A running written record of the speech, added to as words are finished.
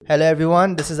Hello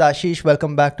everyone, this is Ashish.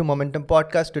 Welcome back to Momentum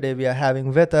Podcast. Today we are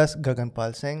having with us Gagan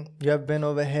Pal Singh. You have been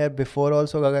over here before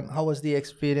also, Gagan. How was the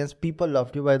experience? People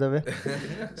loved you, by the way.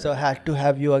 So had to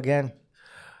have you again.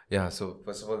 Yeah, so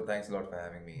first of all, thanks a lot for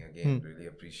having me again. Really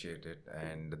appreciate it.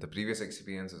 And the previous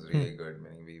experience was really good.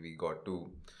 Meaning we got to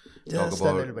talk Just a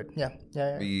about little bit.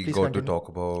 Yeah. we Please got to continue. talk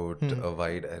about a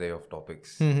wide array of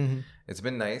topics. It's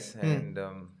been nice and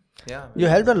yeah. You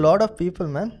helped a lot of people,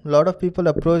 man. A lot of people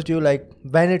approached you, like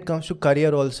when it comes to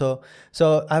career also.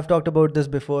 So I've talked about this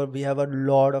before. We have a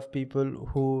lot of people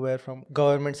who were from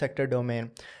government sector domain,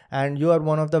 and you are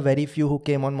one of the very few who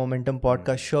came on Momentum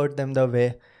Podcast, showed them the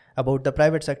way about the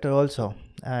private sector also,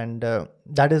 and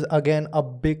that is again a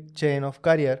big chain of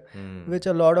career, which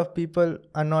a lot of people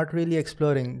are not really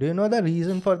exploring. Do you know the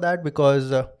reason for that?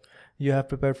 Because you have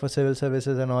prepared for civil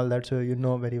services and all that, so you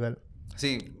know very well.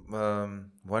 See,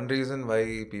 one reason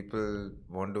why people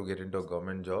want to get into a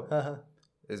government job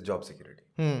is job security.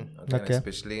 Okay? And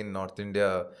especially in North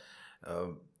India,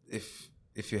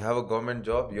 if you have a government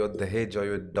job, your dahej or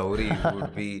your dowry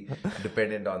would be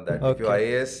dependent on that. If you're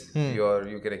IAS,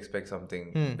 you can expect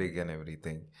something big and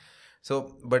everything.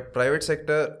 So, but private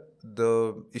sector,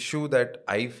 the issue that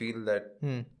I feel that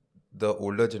the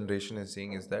older generation is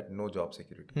seeing is that no job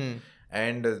security.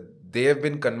 And they have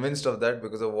been convinced of that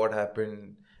because of what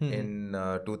happened in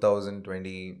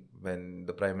 2020 when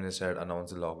the Prime Minister had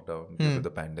announced the lockdown due to the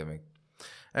pandemic.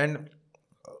 And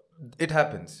it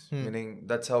happens, meaning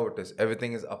that's how it is.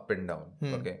 Everything is up and down,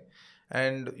 okay?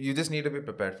 And you just need to be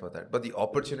prepared for that. But the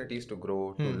opportunities to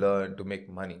grow, to learn, to make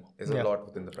money is a lot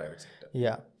within the private sector.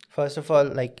 Yeah. First of all,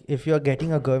 like if you're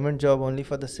getting a government job only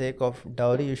for the sake of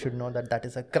dowry, you should know that that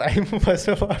is a crime. First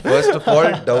of all,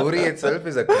 Dowry itself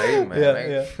is a crime,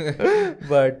 man. Yeah.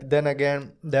 But then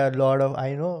again, there are a lot of,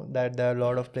 I know that there are a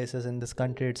lot of places in this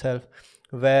country itself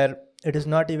where it is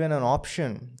not even an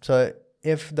option. So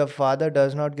if the father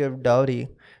does not give dowry,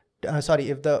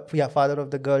 if the father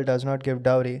of the girl does not give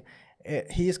dowry,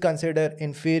 he is considered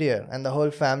inferior and the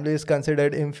whole family is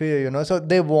considered inferior, so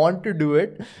they want to do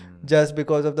it just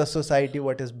because of the society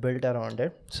what is built around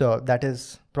it. So that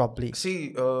is probably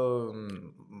See,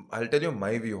 I'll tell you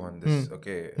my view on this,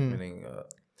 okay? Meaning,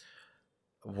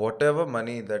 whatever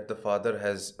money that the father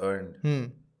has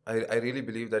earned, I really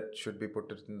believe that should be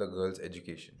put in the girl's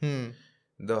education.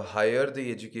 The higher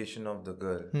the education of the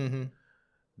girl,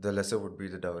 the lesser would be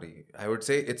the dowry. I would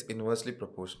say it's inversely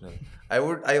proportional. I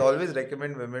always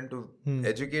recommend women to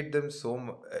educate themselves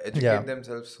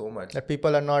so much that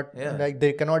people are not like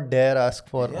they cannot dare ask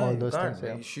for all those can't.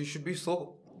 things. She should be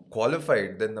so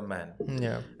qualified than the man.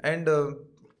 And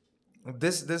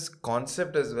this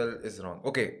concept as well is wrong.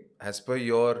 Okay, as per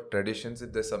your traditions,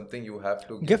 if there's something you have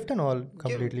to Gift and all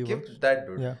completely give works. that,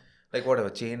 dude. Yeah. Like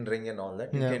whatever, chain ring and all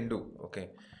that you can do. Okay,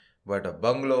 but a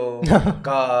bungalow,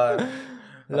 car.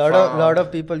 Lot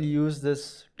of people use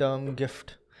this term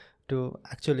gift to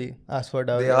actually ask for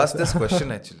dowry. They asked this question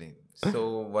actually.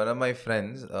 So one of my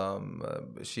friends,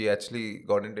 she actually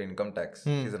got into income tax.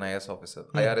 She's an IRS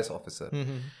officer.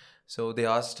 So they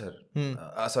asked her,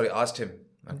 asked him.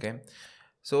 Okay,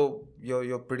 so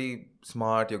you're pretty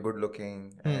smart, you're good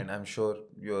looking, and I'm sure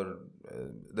you're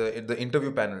the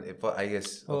interview panel for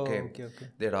IS. Okay.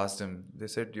 They had asked him. They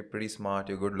said you're pretty smart,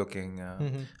 you're good looking.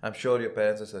 I'm sure your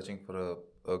parents are searching for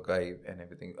a guy and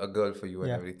everything, a girl for you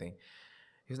and everything.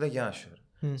 He's like, yeah,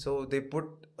 sure. So they put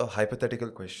a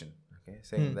hypothetical question, okay,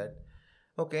 saying that,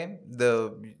 okay,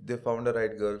 they found a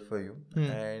right girl for you,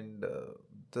 and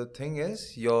the thing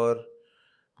is, your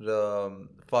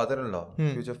father-in-law,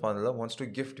 future father-in-law, wants to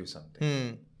gift you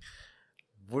something.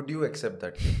 Would you accept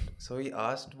that gift? So he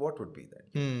asked, what would be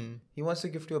that gift? He wants to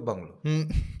gift you a bungalow.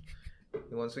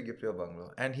 He wants to gift you a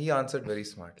bungalow. And he answered very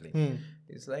smartly.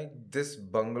 It's like, this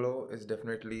bungalow is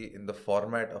definitely in the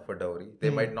format of a dowry. They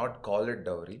might not call it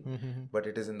dowry, but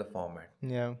it is in the format.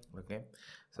 Yeah. Okay.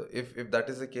 So if that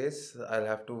is the case, I'll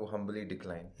have to humbly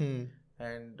decline.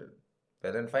 And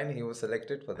well and fine, he was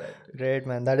selected for that. Great,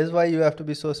 man. That is why you have to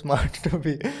be so smart to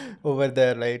be over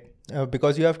there, right?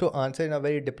 Because you have to answer in a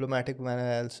very diplomatic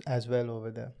manner as well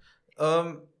over there.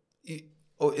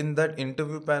 In that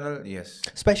interview panel, yes.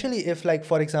 Especially if, like,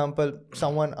 for example,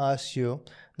 someone asks you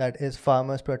that is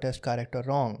farmers' protest correct or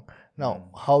wrong.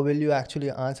 Now, how will you actually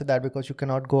answer that? Because you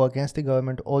cannot go against the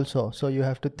government also. So you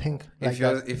have to think like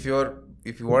that.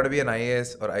 If you want to be an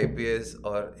IAS or IPS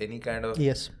or any kind of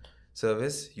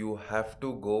service, you have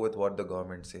to go with what the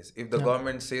government says. If the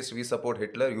government says we support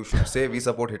Hitler, you should say we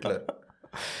support Hitler.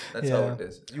 That's how it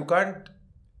is. You can't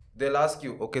they'll ask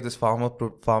you, okay, this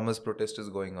farmers protest is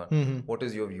going on. What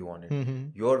is your view on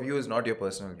it? Your view is not your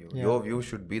personal view. Your view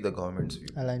should be the government's view.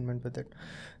 Alignment with it.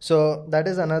 So that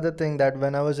is another thing that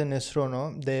when I was in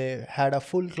ISRO, they had a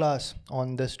full class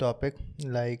on this topic,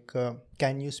 like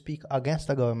can you speak against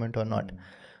the government or not?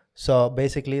 So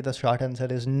basically the short answer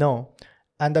is no.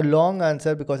 And the long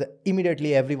answer, because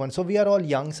immediately everyone, so we are all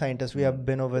young scientists, we have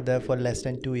been over there for less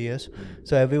than 2 years.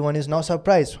 So everyone is now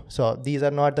surprised. So these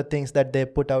are not the things that they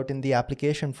put out in the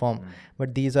application form,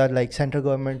 but these are like central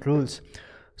government rules.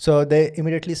 So they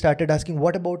immediately started asking,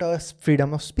 what about our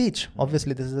freedom of speech?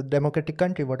 Obviously, this is a democratic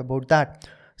country. What about that?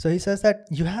 So he says that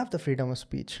you have the freedom of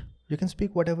speech. You can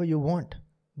speak whatever you want,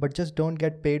 but just don't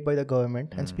get paid by the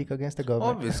government and speak against the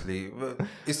government. Obviously.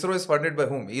 ISRO is funded by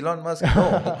whom? Elon Musk?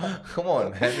 No. Come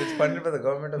on, man. It's funded by the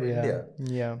government of India.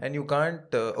 Yeah. And you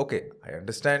can't... okay, I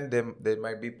understand there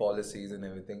might be policies and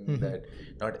everything that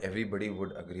not everybody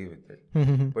would agree with it.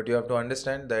 But you have to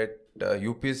understand that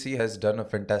UPSC has done a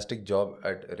fantastic job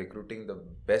at recruiting the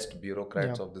best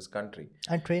bureaucrats of this country.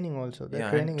 And training also. The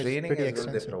training is pretty as well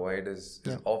expensive. they provide is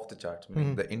off the charts.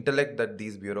 Meaning the intellect that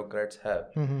these bureaucrats have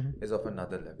is of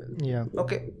another level. Yeah.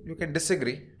 Okay, you can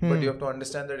disagree, but you have to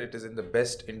understand that it is in the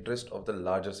best interest of the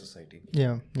larger society.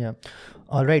 Yeah.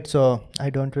 All right. So I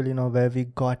don't really know where we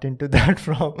got into that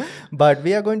from, but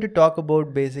we are going to talk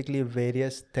about basically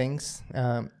various things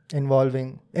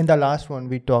involving. In the last one,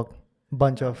 we talked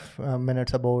bunch of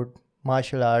minutes about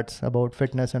martial arts, about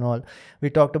fitness and all. We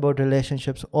talked about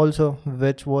relationships also,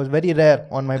 which was very rare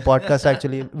on my podcast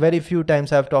actually. Very few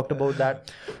times I've talked about that.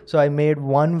 So I made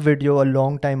one video a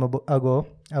long time ago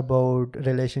about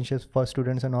relationships for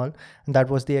students and all, and that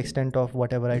was the extent of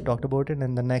whatever I talked about it.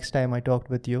 And the next time I talked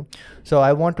with you, so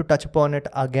I want to touch upon it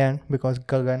again because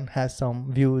Gagan has some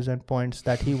views and points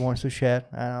that he wants to share,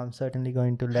 and I'm certainly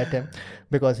going to let him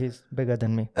because he's bigger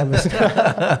than me, obviously.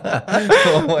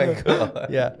 Oh my god.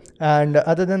 Yeah. And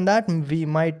other than that, we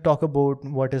might talk about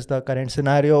what is the current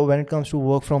scenario when it comes to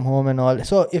work from home and all.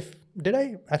 So did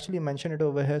I actually mention it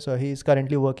over here? So he's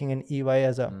currently working in EY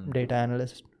as a data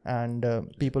analyst, and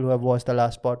people who have watched the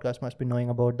last podcast must be knowing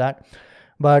about that.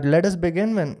 But let us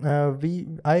begin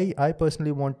when I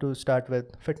personally want to start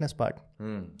with fitness part.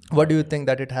 What do you think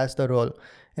that it has the role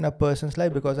in a person's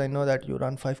life? Because I know that you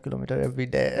run 5 kilometers every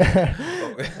day.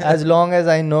 As long as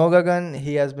I know Gagan,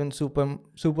 he has been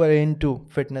super into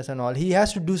fitness and all. He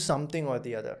has to do something or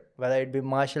the other, whether it be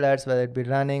martial arts, whether it be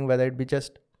running, whether it be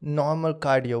just normal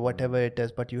cardio, whatever it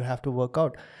is, but you have to work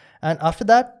out. And after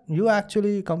that, you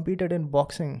actually competed in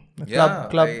boxing,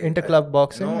 inter-club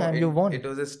boxing, and you won. It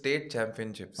was a state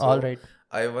championship. So all right.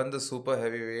 I won the super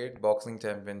heavyweight boxing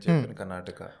championship in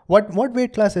Karnataka. What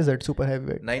weight class is it, super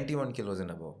heavyweight? 91 kilos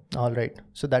and above. All right.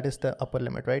 So that is the upper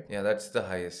limit, right? Yeah, that's the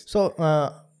highest. So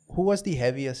who was the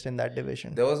heaviest in that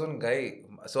division? There was one guy.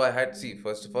 So I had,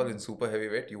 first of all, in super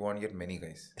heavyweight, you won't get many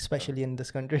guys. Especially in this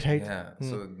country, right? Yeah.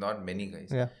 So not many guys.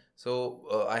 Yeah.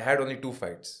 So I had only 2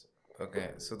 fights. Okay,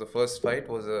 so the first fight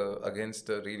was against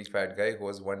a really fat guy who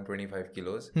was 125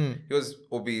 kilos. He was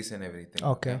obese and everything.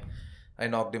 Okay. I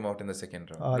knocked him out in the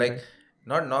second round. Right.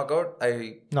 Not knockout,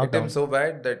 I hit him so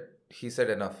bad that he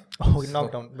said enough. Oh,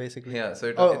 knocked down, basically. Yeah,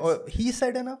 so he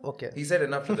said enough? Okay. He said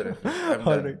enough to the referee. I'm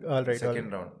done. All right.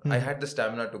 Second round. I had the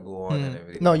stamina to go on and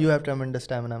everything. No, you have tremendous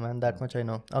stamina, man. That much I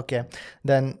know. Okay.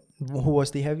 Then who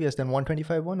was the heaviest? Then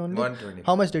 125 one only? 120.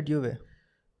 How much did you weigh?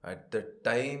 At the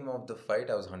time of the fight,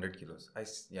 I was 100 kilos.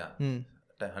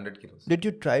 100 kilos. Did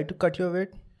you try to cut your weight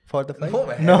for the fight? No,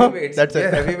 man. That's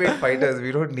it. Heavyweight fighters.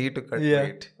 We don't need to cut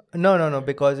weight. No.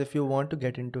 Because if you want to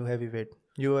get into heavyweight,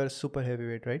 you are super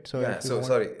heavyweight, right? So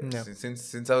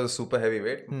since I was super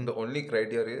heavyweight, the only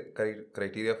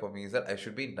criteria for me is that I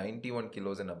should be 91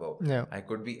 kilos and above. Yeah. I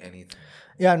could be anything.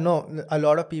 Yeah, no. A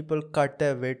lot of people cut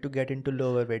their weight to get into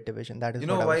lower weight division. That is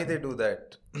why they do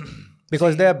that?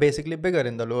 Because they are basically bigger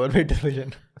in the lower weight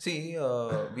division.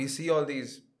 We see all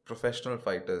these professional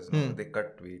fighters. They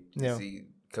cut weight. Yeah. See,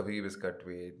 Khabib is cut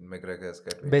weight. McGregor is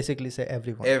cut weight. Basically, say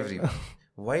everyone.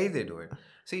 Why they do it?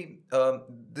 See,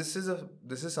 this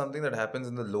is something that happens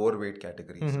in the lower weight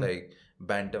categories like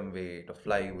bantamweight or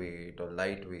flyweight or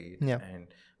lightweight and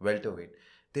welterweight.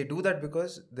 They do that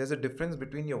because there's a difference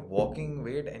between your walking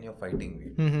weight and your fighting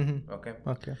weight.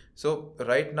 Okay. So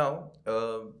right now,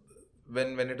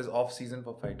 when it is off season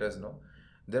for fighters,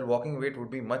 their walking weight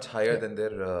would be much higher than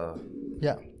their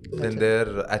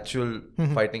actual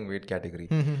fighting weight category.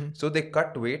 So they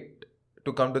cut weight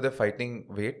to come to their fighting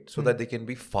weight so that they can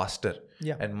be faster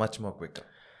and much more quicker.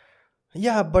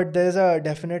 Yeah, but there's a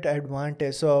definite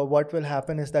advantage. So what will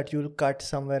happen is that you'll cut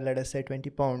somewhere, let us say 20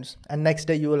 pounds, and next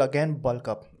day you will again bulk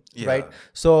up. right?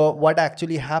 So what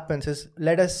actually happens is,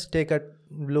 let us take a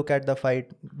look at the fight,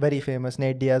 very famous,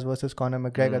 Nate Diaz versus Conor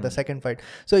McGregor, the second fight.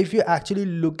 So if you actually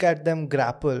look at them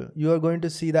grapple, you are going to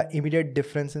see the immediate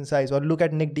difference in size. Or look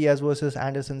at Nick Diaz versus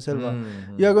Anderson Silva.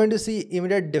 You are going to see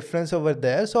immediate difference over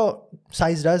there. So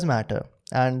size does matter.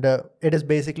 And it is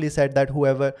basically said that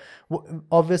whoever,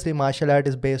 obviously martial art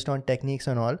is based on techniques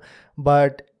and all,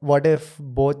 but what if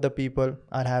both the people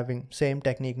are having same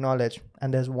technique knowledge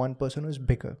and there's one person who's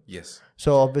bigger? Yes.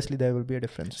 So obviously there will be a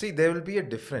difference. See, there will be a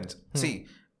difference. See,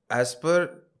 as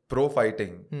per pro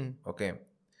fighting, okay,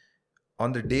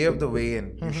 on the day of the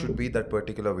weigh-in, you should be that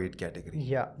particular weight category.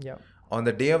 Yeah. On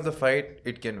the day of the fight,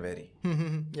 it can vary.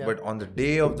 Yeah. But on the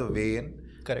day of the weigh-in,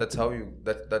 Correct.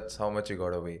 that's how much you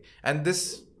gotta weigh. And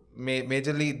this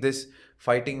majorly this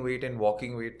fighting weight and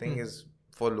walking weight thing is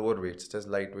for lower weights, just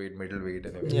lightweight, middleweight,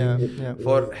 and everything. Yeah.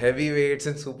 For heavyweights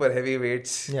and super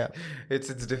heavyweights, Yeah.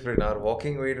 it's different. Our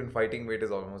walking weight and fighting weight is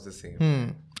almost the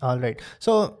same. All right.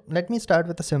 So let me start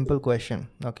with a simple question.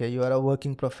 Okay, you are a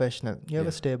working professional. You have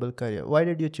a stable career. Why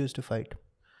did you choose to fight?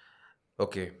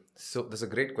 Okay, so that's a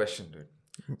great question, dude.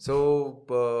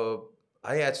 So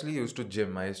I actually used to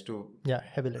gym. I used to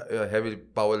Heavy lift. heavy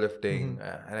powerlifting,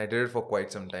 and I did it for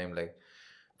quite some time. Like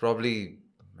probably,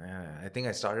 I think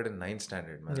I started in 9th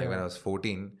standard, man. Like when I was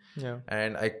 14,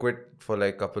 and I quit for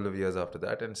like a couple of years after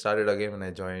that, and started again when I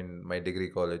joined my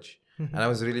degree college. And I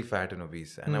was really fat and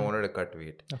obese, and I wanted to cut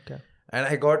weight. Okay. And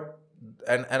I got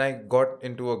I got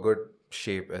into a good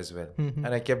shape as well,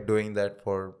 and I kept doing that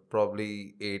for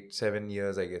probably 8-7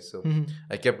 years, I guess. So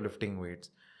I kept lifting weights.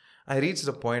 I reached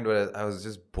a point where I was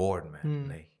just bored, man.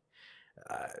 Like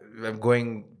I'm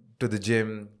going to the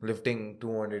gym, lifting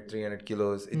 200-300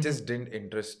 kilos. It just didn't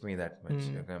interest me that much.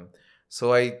 Okay?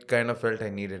 So I kind of felt I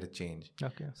needed a change.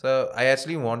 Okay. So I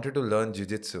actually wanted to learn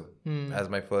jiu-jitsu as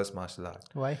my first martial art.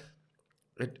 Why?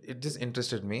 It just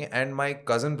interested me. And my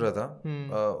cousin brother,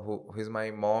 who is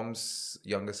my mom's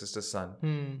younger sister's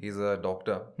son, he's a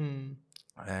doctor.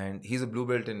 And he's a blue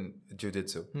belt in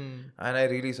jiu-jitsu. And I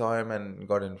really saw him and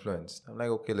got influenced. I'm like,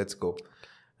 okay, let's go.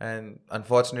 And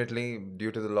unfortunately,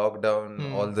 due to the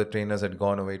lockdown, all the trainers had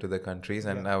gone away to their countries,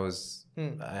 and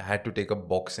I had to take up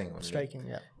boxing only. Striking,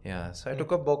 Yeah, so I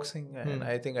took up boxing, and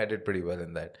I think I did pretty well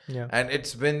in that. Yeah. And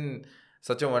it's been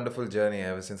such a wonderful journey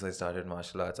ever since I started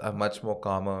martial arts. I'm much more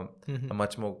calmer, I'm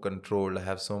much more controlled. I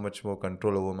have so much more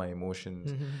control over my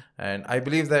emotions. And I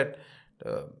believe that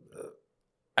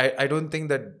I don't think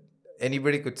that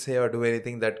anybody could say or do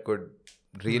anything that could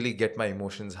really get my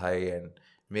emotions high and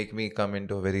make me come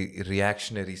into a very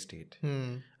reactionary state.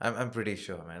 I'm pretty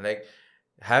sure, man. Like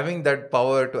having that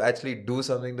power to actually do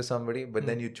something to somebody, but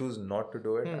then you choose not to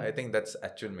do it. I think that's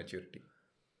actual maturity.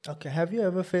 Okay. Have you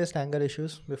ever faced anger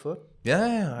issues before?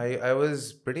 Yeah. I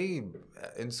was pretty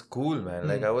in school, man.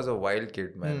 Like I was a wild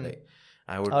kid, man. Like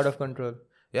I would Out of control.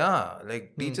 Yeah,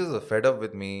 like teachers are fed up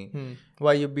with me.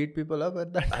 Why you beat people up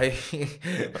at that?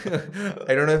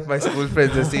 I don't know if my school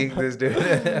friends are seeing this, dude.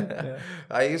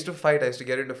 I used to fight. I used to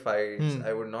get into fights.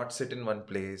 I would not sit in one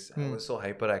place. I was so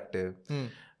hyperactive.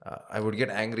 I would get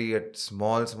angry at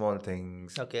small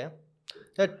things. Okay.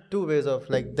 There are two ways of,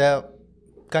 like, there are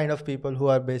kind of people who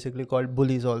are basically called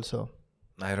bullies also.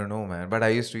 I don't know, man. But I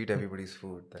used to eat everybody's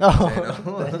food.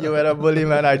 You were a bully,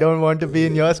 man. I don't want to be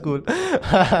in your school.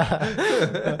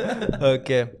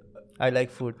 Okay. I like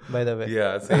food, by the way.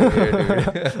 Yeah, same here,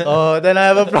 dude. Oh, then I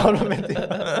have a problem with you.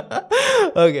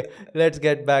 Okay. Let's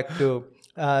get back to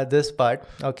this part.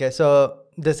 Okay. So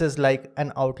this is like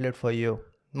an outlet for you.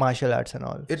 Martial arts and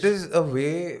all. It is a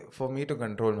way for me to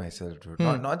control myself, dude.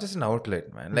 Not just an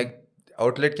outlet, man. Like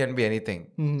outlet can be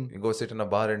anything. You go sit in a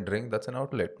bar and drink, that's an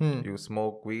outlet. You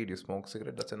smoke weed, you smoke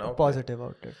cigarette, that's an outlet. Positive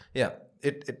outlet. Yeah.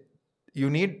 You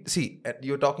need, see,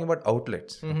 you're talking about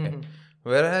outlets. Okay?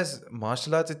 Whereas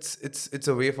martial arts, it's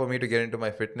a way for me to get into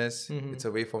my fitness. It's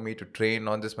a way for me to train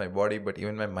not just my body but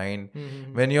even my mind.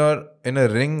 When you're in a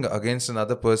ring against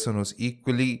another person who's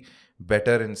equally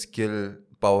better in skill,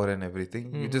 power and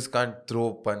everything, you just can't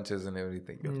throw punches and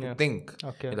everything. You have to think.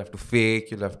 Okay. You'll have to fake,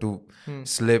 you'll have to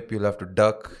slip, you'll have to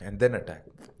duck and then attack.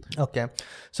 Okay.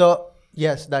 So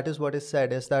yes, that is what is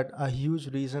said, is that a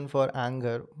huge reason for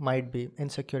anger might be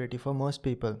insecurity for most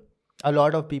people. A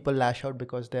lot of people lash out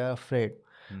because they are afraid,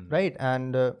 right?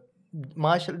 And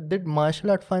did martial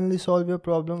art finally solve your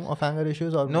problem of anger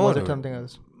issues, or was it something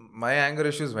else? My anger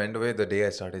issues went away the day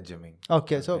I started gymming.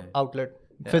 Okay, so outlet.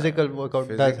 Physical workout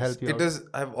does help you. It is.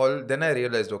 Then I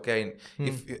realized, okay,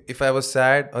 if I was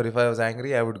sad or if I was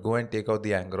angry, I would go and take out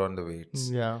the anger on the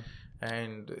weights. Yeah.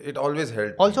 And it always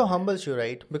helped. Also humbles you,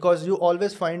 right? Because you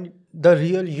always find the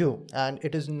real you, and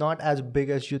it is not as big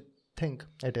as you think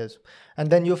it is. And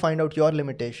then you find out your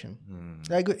limitation.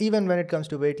 Like even when it comes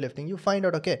to weightlifting, you find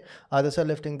out, okay, others are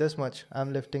lifting this much,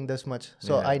 I'm lifting this much,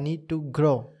 so I need to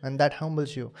grow, and that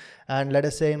humbles you. And let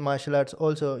us say in martial arts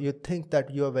also, you think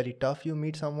that you're very tough, you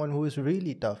meet someone who is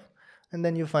really tough, and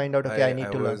then you find out, okay, I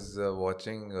need to learn. I was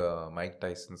watching Mike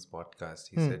Tyson's podcast.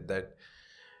 He said that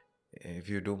if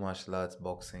you do martial arts,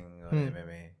 boxing, or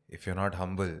MMA, if you're not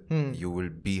humble, you will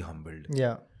be humbled.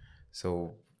 Yeah. So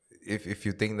if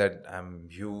you think that I'm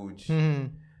huge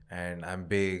and I'm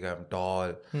big, I'm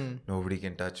tall, nobody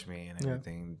can touch me and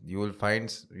everything, you'll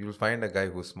find a guy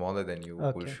who's smaller than you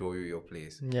who will show you your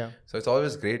place. Yeah. So it's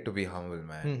always great to be humble,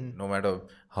 man. No matter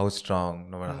how strong,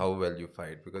 no matter how well you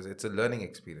fight, because it's a learning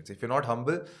experience. If you're not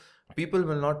humble, people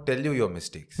will not tell you your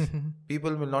mistakes.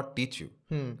 People will not teach you.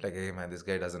 Like, hey man, this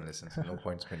guy doesn't listen, so no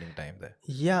point spending time there.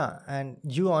 Yeah, and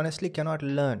you honestly cannot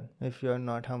learn if you're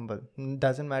not humble.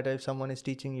 Doesn't matter if someone is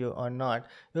teaching you or not.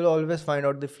 You'll always find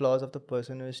out the flaws of the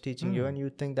person who is teaching you, and you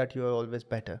think that you are always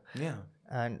better. Yeah.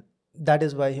 And that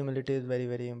is why humility is very,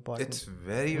 very important. It's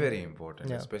very, very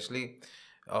important, especially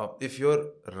if you're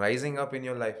rising up in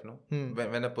your life, no?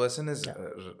 When a person is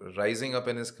rising up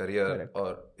in his career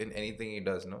or in anything he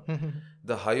does, no?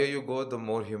 The higher you go, the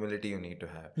more humility you need to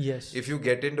have. Yes. If you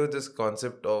get into this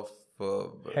concept of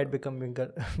head become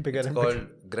bigger it's and called bigger.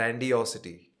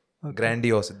 Grandiosity.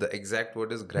 Grandiosity. The exact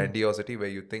word is grandiosity, where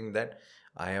you think that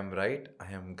I am right,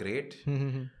 I am great.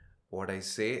 What I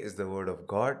say is the word of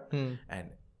God, and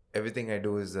everything I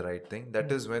do is the right thing.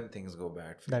 That is when things go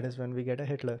bad. That is when we get a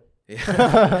Hitler.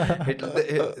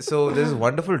 So there's a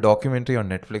wonderful documentary on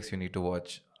Netflix you need to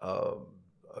watch.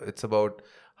 It's about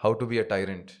how to be a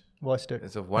tyrant. Watched it.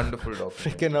 It's a wonderful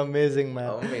documentary. Freaking amazing,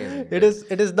 man. Amazing.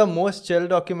 It is the most chill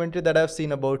documentary that I've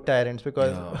seen about tyrants,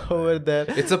 because over there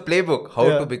it's a playbook how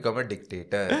to become a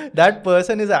dictator. That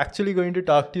person is actually going to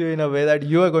talk to you in a way that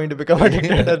you are going to become a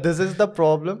dictator. This is the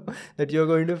problem that you're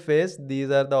going to face. These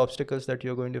are the obstacles that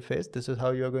you're going to face. This is how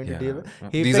you're going to deal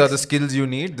with. These are the skills you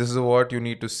need. This is what you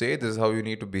need to say. This is how you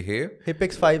need to behave. He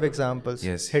picks 5 examples.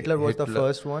 Yes. Hitler was the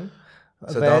first one.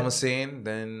 Saddam Hussein,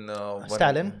 then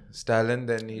Stalin,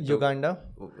 then he Uganda.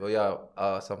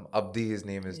 Some Abdi, his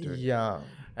name is doing. Yeah.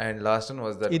 And last one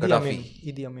was that Idi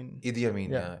Gaddafi. Amin.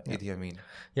 Idi Amin.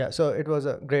 Yeah, so it was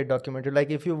a great documentary.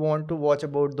 Like, if you want to watch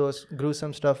about those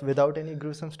gruesome stuff without any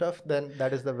gruesome stuff, then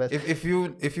that is the best. If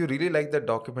you really like that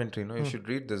documentary, you should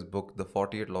read this book, The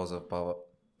 48 Laws of Power.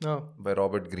 By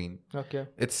Robert Greene. Okay.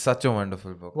 It's such a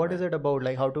wonderful book. What is it about?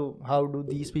 Like, how do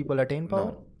these people attain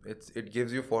power? No, it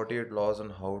gives you 48 laws on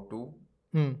how to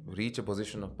reach a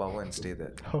position of power and stay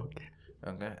there. Okay.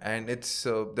 And it's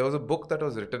there was a book that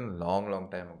was written a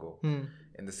long time ago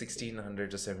in the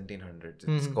 1600s or 1700s.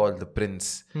 It's called The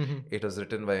Prince. It was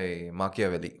written by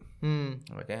Machiavelli.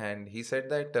 Okay, and he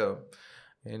said that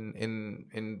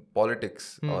in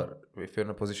politics or if you're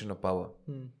in a position of power,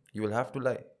 you will have to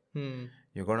lie.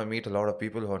 You're going to meet a lot of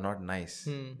people who are not nice.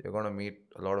 You're going to meet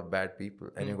a lot of bad people,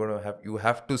 and you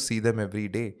have to see them every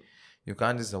day. You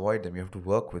can't just avoid them. You have to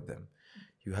work with them.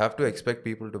 You have to expect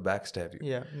people to backstab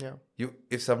you. Yeah.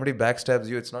 If somebody backstabs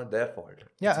you, it's not their fault.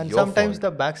 Yeah, and sometimes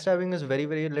the backstabbing is very,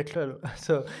 very literal.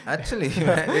 So actually,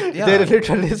 they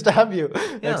literally stab you.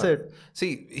 That's it.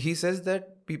 See, he says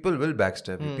that people will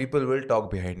backstab you. People will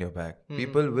talk behind your back.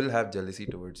 People will have jealousy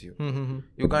towards you.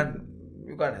 You can't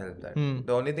help that.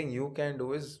 The only thing you can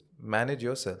do is manage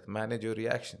yourself, manage your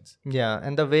reactions. Yeah,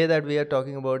 and the way that we are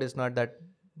talking about is not that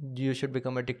you should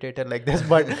become a dictator like this,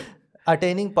 but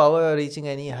attaining power or reaching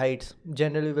any heights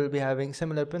generally will be having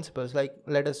similar principles. Like,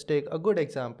 let us take a good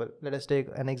example. Let us take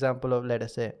an example of, let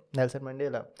us say, Nelson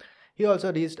Mandela. He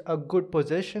also reached a good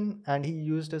position, and he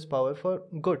used his power for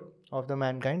good of the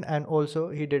mankind, and also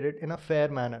he did it in a fair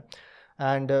manner.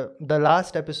 And the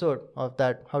last episode of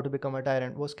that, How to Become a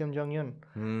Tyrant, was Kim Jong-un.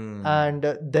 And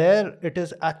there it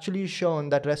is actually shown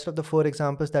that rest of the 4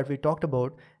 examples that we talked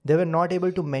about, they were not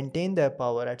able to maintain their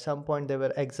power. At some point they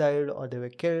were exiled or they were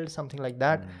killed, something like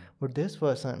that. But this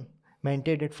person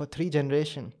maintained it for 3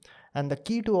 generations. And the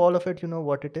key to all of it, you know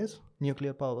what it is?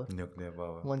 Nuclear power. Nuclear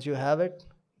power. Once you have it,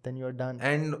 then you're done.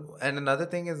 And another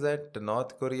thing is that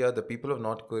the people of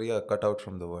North Korea are cut out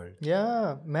from the world.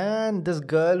 Yeah, man, this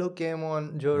girl who came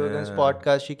on Joe Rogan's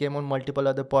podcast, she came on multiple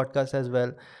other podcasts as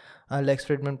well. Lex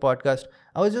Fridman podcast.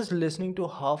 I was just listening to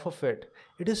half of it.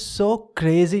 It is so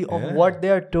crazy of what they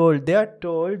are told. They are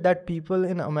told that people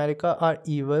in America are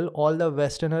evil. All the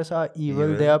Westerners are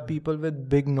evil. They are people with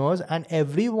big nose. And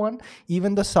everyone,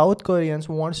 even the South Koreans,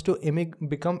 wants to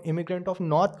become immigrant of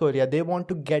North Korea. They want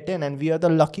to get in, and we are the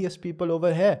luckiest people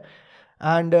over here.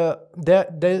 And there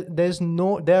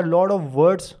are a lot of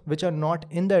words which are not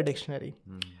in their dictionary.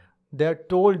 They're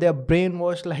told, they're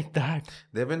brainwashed like that.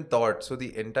 They've been taught. So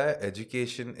the entire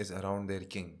education is around their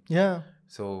king. Yeah.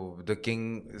 So the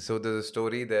king. So there's a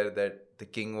story there that the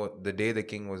king, the day the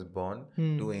king was born,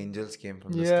 2 angels came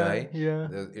from the sky. Yeah.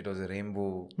 It was a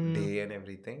rainbow day and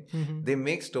everything. They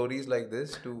make stories like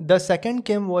this to. The second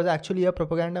Kim was actually a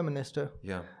propaganda minister.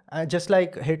 Yeah. Just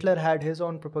like Hitler had his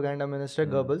own propaganda minister,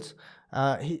 Goebbels.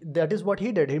 That is what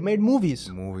he did. He made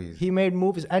movies. He made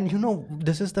movies. And you know,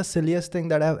 this is the silliest thing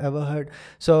that I've ever heard.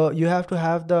 So you have to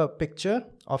have the picture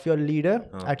of your leader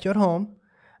at your home.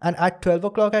 And at 12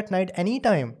 o'clock at night,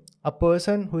 anytime a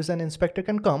person who is an inspector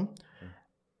can come,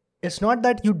 it's not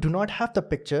that you do not have the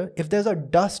picture. If there's a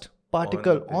dust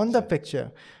particle on the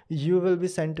picture, you will be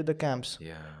sent to the camps.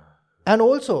 Yeah. And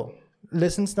also,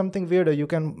 listen something weirder. You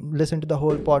can listen to the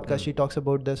whole podcast. She talks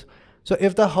about this. So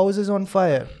if the house is on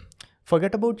fire,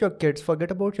 forget about your kids,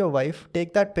 forget about your wife.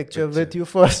 Take that picture with you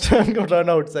first and go run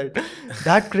outside.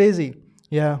 That crazy.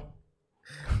 Yeah.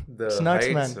 It's nuts,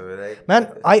 man. Like,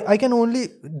 man, I can only...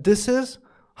 This is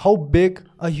how big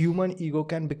a human ego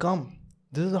can become.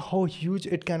 This is how huge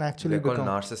it can actually become. They're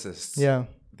called narcissists. Yeah.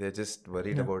 They're just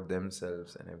worried about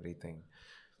themselves and everything.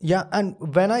 Yeah, and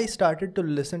when I started to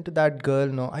listen to that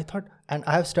girl, I thought... And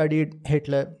I have studied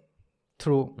Hitler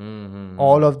through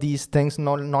all of these things.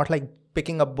 Not like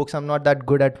picking up books. I'm not that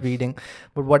good at reading.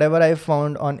 But whatever I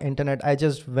found on internet, I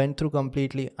just went through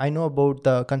completely. I know about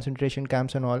the concentration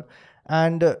camps and all.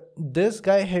 And this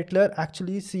guy Hitler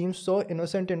actually seems so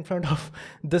innocent in front of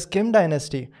this Kim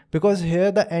dynasty, because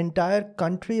here the entire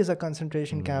country is a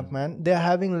concentration camp, man. They're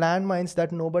having landmines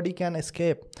that nobody can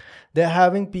escape. They're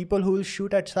having people who will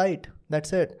shoot at sight.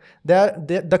 That's it.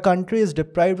 The country is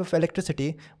deprived of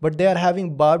electricity, but they are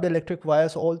having barbed electric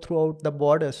wires all throughout the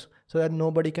borders so that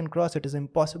nobody can cross. It is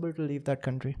impossible to leave that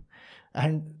country.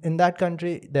 And in that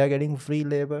country, they're getting free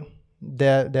labor.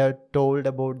 They're told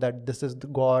about that this is the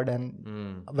God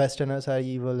and Westerners are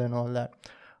evil and all that,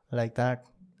 like that.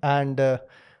 And the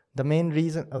main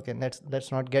reason, okay,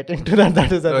 let's not get into that.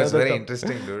 That is another. It's very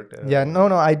interesting, dude. Yeah,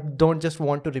 no, I don't just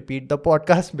want to repeat the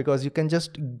podcast because you can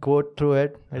just go through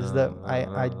it. It's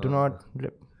I do not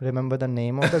remember the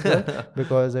name of the girl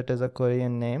because it is a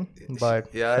Korean name.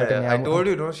 But I told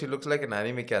you, she looks like an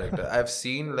anime character. I've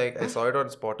seen, I saw it on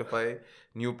Spotify,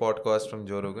 new podcast from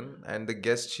Joe Rogan, and the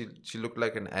guest, she looked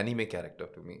like an anime character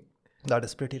to me. That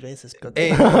is pretty racist.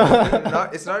 Hey,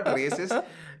 it's not racist.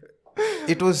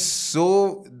 It was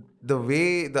so, the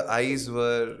way the eyes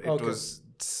were, it was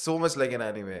so much like an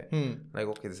anime. Like,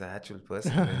 okay, this is an actual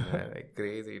person. Like,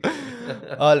 crazy.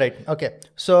 All right. Okay.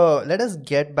 So let us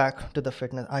get back to the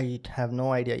fitness. I have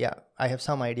no idea. Yeah, I have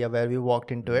some idea where we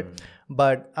walked into it.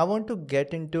 But I want to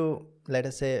get into, let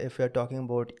us say, if you're talking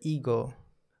about ego.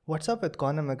 What's up with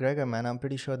Conor McGregor, man? I'm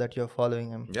pretty sure that you're following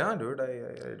him. Yeah, dude.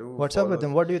 I do. What's up with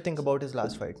him? What do you think about his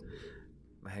last fight?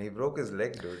 Man, he broke his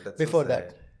leg, dude. That's Before so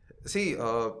that. See,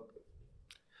 there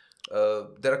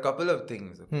are a couple of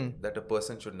things that a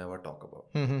person should never talk about.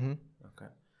 Okay.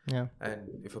 Yeah. And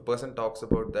if a person talks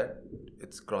about that,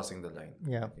 it's crossing the line.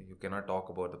 Yeah. Okay? You cannot talk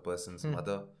about the person's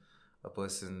mother, a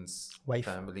person's Wife.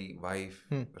 family, wife,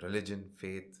 religion,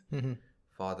 faith,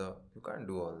 father. You can't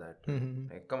do all that.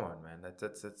 Like, come on, man.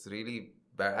 That's really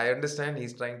bad. I understand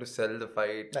he's trying to sell the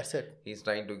fight. That's it. He's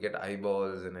trying to get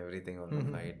eyeballs and everything on the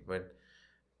fight, but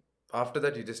after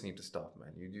that, you just need to stop,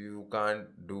 man. You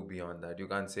can't do beyond that. You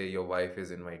can't say your wife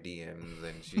is in my DMs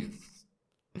and she's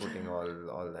putting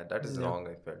all that. That is wrong,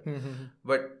 I felt.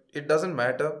 But it doesn't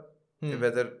matter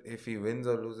whether if he wins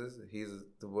or loses. He's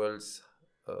the world's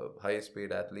highest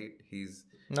paid athlete. He's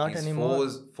anymore.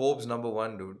 Forbes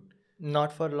 #1, dude.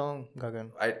 Not for long,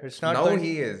 Gagan. It's not now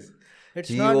he is.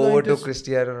 He overtook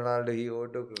Cristiano Ronaldo. He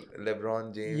overtook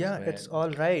LeBron James. Yeah, man. it's all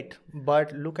right.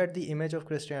 But look at the image of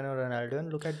Cristiano Ronaldo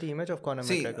and look at the image of Conor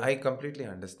McGregor. I completely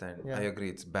understand. Yeah. I agree.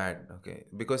 It's bad. Okay.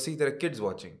 Because there are kids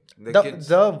watching.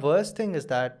 The worst thing is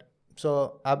that,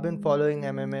 so I've been following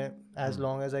MMA as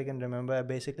long as I can remember. I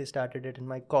basically started it in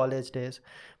my college days.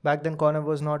 Back then, Conor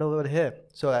was not over here.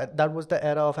 So that was the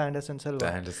era of Anderson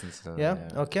Silva. Yeah.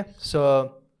 Okay.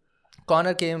 So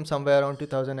Conor came somewhere around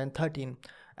 2013.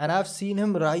 And I've seen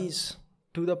him rise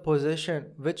to the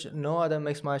position which no other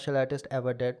mixed martial artist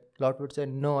ever did. Lord would say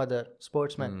no other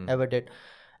sportsman ever did.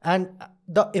 And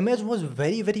the image was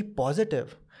very, very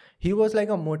positive. He was like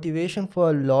a motivation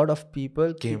for a lot of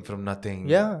people. Came from nothing.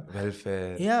 Yeah.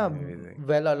 Welfare. Yeah.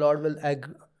 Well, a lot will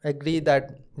agree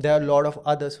that there are a lot of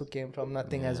others who came from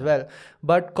nothing as well.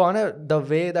 But Conor, the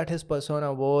way that his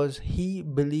persona was, he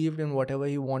believed in whatever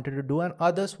he wanted to do and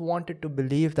others wanted to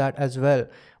believe that as well.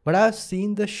 But I've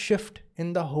seen the shift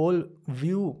in the whole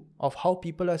view of how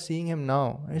people are seeing him now,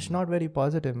 it's not very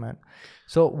positive, man.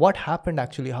 So what happened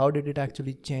actually? How did it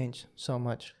actually change so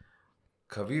much?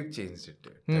 Khabib changed it,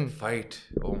 dude. That fight.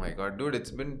 Oh my god, dude,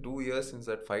 it's been 2 years since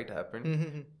that fight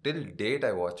happened. Till date,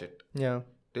 I watch it. Yeah.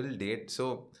 Till date. So,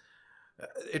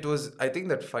 it was, I think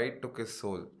that fight took his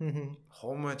soul.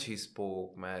 How much he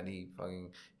spoke, man.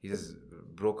 He just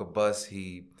broke a bus.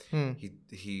 He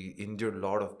injured a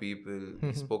lot of people.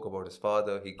 He spoke about his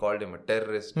father. He called him a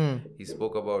terrorist. He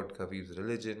spoke about Khabib's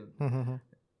religion.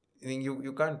 I mean,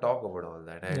 you can't talk about all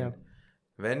that. And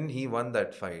when he won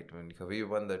that fight, when Khabib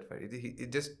won that fight, he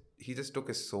just took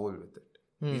his soul with it.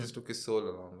 He just took his soul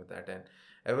along with that. And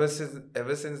ever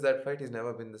since that fight, he's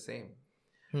never been the same.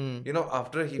 You know,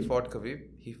 after he fought Khabib,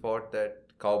 he fought that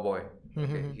cowboy.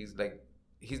 Okay?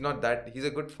 He's not that. He's a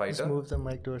good fighter. Just move the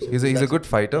mic towards He's a good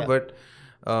fighter, but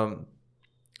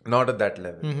not at that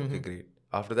level. Okay, great.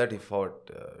 After that, he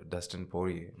fought Dustin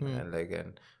Poirier,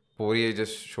 and Poirier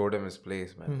just showed him his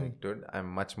place, man. Like, dude, I'm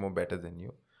much more better than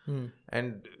you.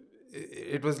 And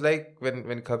it was like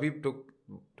when Khabib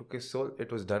took his soul,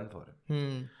 it was done for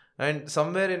him. And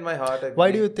somewhere in my heart,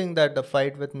 why do you think that the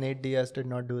fight with Nate Diaz did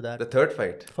not do that? The third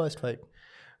fight. First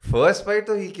fight,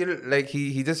 though, he killed, like,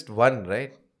 he just won,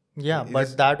 right? Yeah,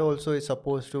 but that also is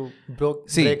supposed to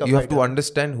break a you have to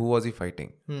understand who was he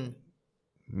fighting.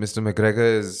 Mr.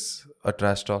 McGregor is a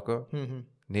trash talker.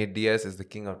 Nate Diaz is the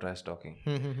king of trash talking.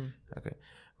 Okay,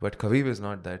 but Khabib is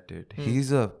not that dude.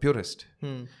 He's a purist.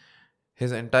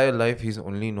 His entire life, he's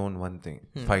only known one thing: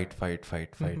 fight,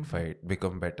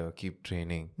 become better, keep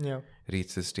training,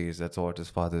 reach the stage. That's what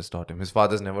his fathers taught him. His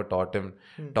fathers never taught him,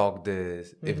 talk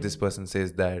this, if this person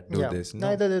says that, do this. No.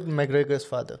 Neither did McGregor's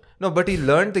father. No, but he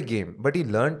learned the game. But he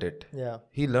learned it. Yeah.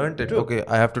 He learned it. True. Okay,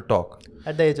 I have to talk.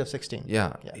 At the age of 16.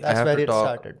 Yeah. That's where it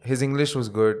started. His English was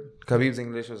good. Khabib's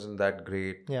English wasn't that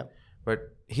great. Yeah.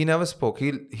 But he never spoke.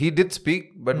 He did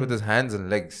speak, but with his hands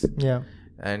and legs. Yeah.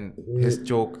 And his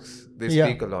jokes, they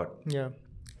speak a lot. Yeah.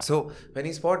 So when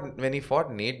he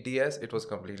fought Nate Diaz, it was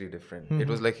completely different. It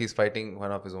was like he's fighting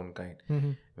one of his own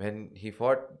kind. When he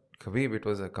fought Khabib, it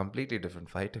was a completely different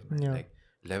fight. Like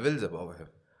levels above him.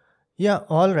 Yeah,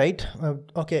 all right.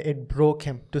 Okay, it broke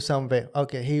him to some way.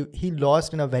 Okay, he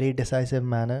lost in a very decisive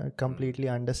manner. I completely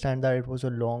understand that. It was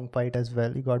a long fight as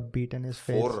well. He got beat in his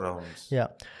face. 4 rounds. Yeah.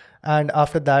 And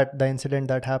after that, the incident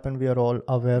that happened, we are all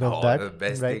aware of that. The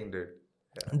best thing, dude.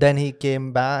 Yeah. Then he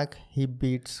came back. He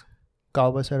beats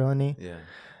Cowboy Cerrone. Yeah.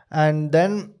 And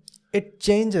then it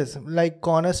changes. Like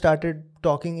Conor started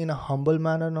talking in a humble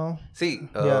manner now. See,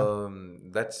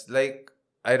 that's like,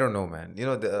 I don't know, man. You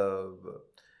know,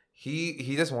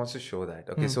 he just wants to show that.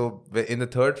 Okay, so in the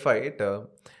third fight,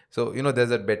 so you know, there's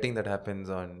that betting that happens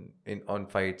on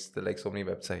fights. There are like so many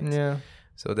websites. Yeah.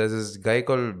 So there's this guy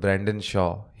called Brandon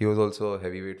Shaw. He was also a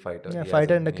heavyweight fighter. Yeah,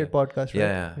 Fighter and the Kid podcast. Right?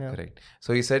 Yeah, correct.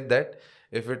 So he said that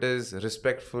if it is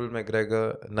respectful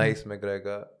McGregor, nice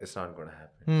McGregor, it's not going to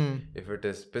happen. If it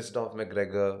is pissed off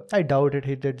McGregor, I doubt it.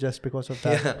 He did just because of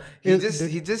that. Yeah,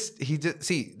 he just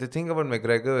see, the thing about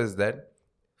McGregor is that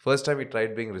first time he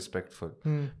tried being respectful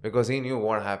because he knew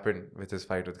what happened with his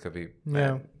fight with Khabib.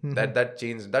 Yeah. That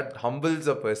changed. That humbles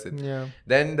a person. Yeah.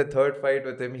 Then the third fight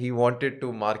with him, he wanted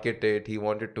to market it. He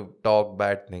wanted to talk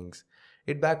bad things.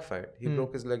 It backfired. He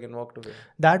broke his leg and walked away.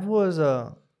 That was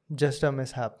just a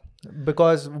mishap.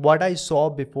 Because what I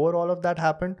saw before all of that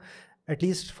happened, at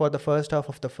least for the first half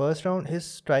of the first round, his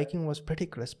striking was pretty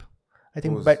crisp. I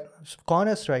think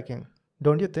Conor's striking,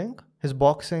 don't you think? His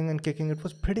boxing and kicking, it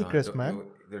was pretty crisp, man.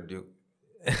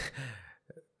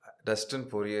 Dustin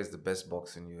Poirier is the best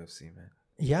boxer in UFC, man.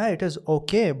 Yeah, it is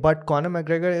okay. But Conor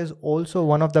McGregor is also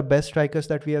one of the best strikers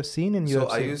that we have seen in UFC. So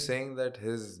are you saying that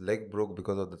his leg broke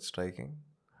because of that striking?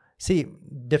 See,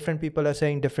 different people are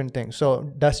saying different things.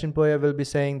 So Dustin Poirier will be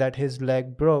saying that his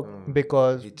leg broke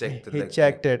because he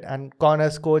checked it. And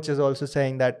Conor's coach is also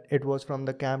saying that it was from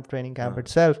the training camp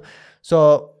itself.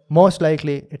 So most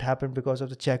likely it happened because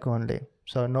of the check only.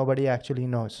 So nobody actually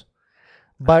knows.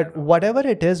 But whatever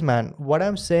it is, man, what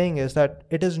I'm saying is that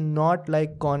it is not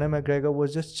like Conor McGregor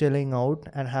was just chilling out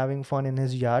and having fun in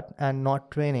his yacht and not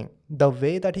training. The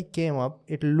way that he came up,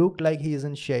 it looked like he is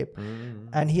in shape.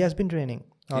 And he has been training.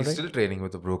 He's still training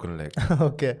with a broken leg.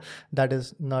 Okay, that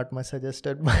is not much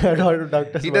suggested by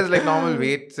doctors. He does like normal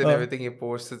weights and everything. He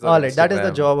posts it on all right, Instagram. that is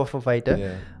the job of a fighter.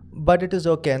 Yeah. but it is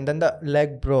okay. And then the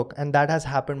leg broke, and that has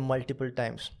happened multiple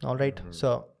times. All right.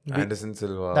 So Anderson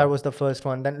Silva. that was the first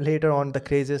one. Then later on, the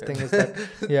craziest thing is that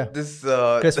this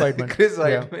Chris Weidman. Chris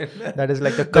Yeah. Weidman. That is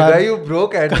like the guy who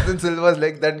broke Anderson Silva's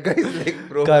leg. That guy's leg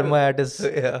broke. karma at its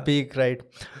Yeah. peak, right?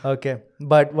 Okay,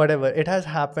 but whatever, it has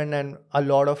happened, and a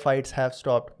lot of fights have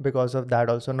stopped because of that.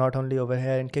 Also, not only over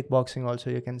here in kickboxing,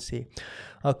 also you can see.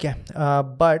 Okay,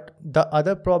 but the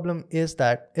other problem is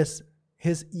that is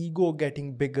his ego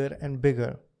getting bigger and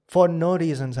bigger for no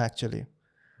reasons actually,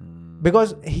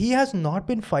 because he has not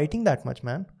been fighting that much,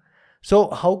 man. So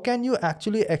how can you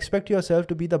actually expect yourself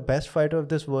to be the best fighter of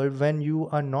this world when you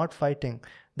are not fighting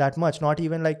that much? Not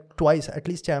even like twice. At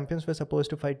least champions were supposed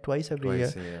to fight twice every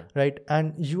year, right?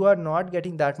 And you are not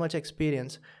getting that much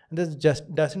experience. And this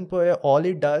just Dustin Poirier, all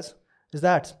he does is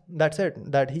that's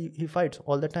it. That he fights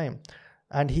all the time.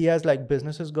 And he has like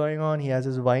businesses going on. He has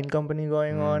his wine company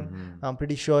going on. I'm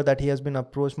pretty sure that he has been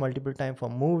approached multiple times for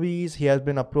movies. He has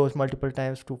been approached multiple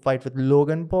times to fight with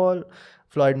Logan Paul,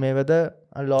 Floyd Mayweather,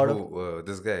 a lot of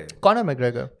this guy. Conor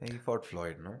McGregor. He fought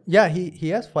Floyd, no? Yeah, he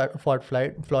has fought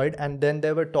Floyd, and then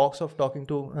there were talks of talking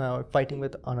to fighting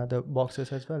with another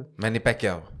boxers as well. Manny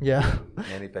Pacquiao. Yeah.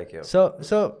 Manny Pacquiao.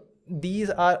 So these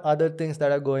are other things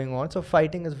that are going on. So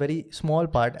fighting is very small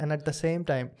part, and at the same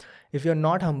time, if you're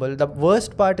not humble, the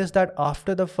worst part is that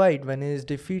after the fight, when he is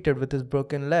defeated with his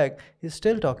broken leg, he's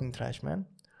still talking trash, man.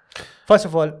 First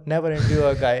of all, never interview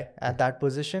a guy at that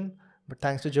position. But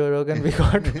thanks to Joe Rogan, we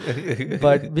got.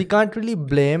 But we can't really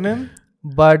blame him.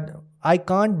 But I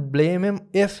can't blame him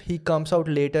if he comes out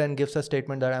later and gives a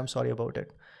statement that I'm sorry about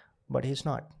it. But he's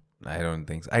not. I don't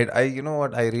think so. You know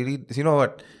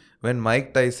what? When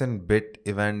Mike Tyson bit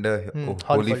Evander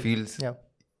Holyfield's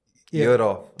ear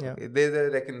off,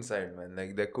 they're reconciled, man.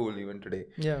 Like they're cool even today.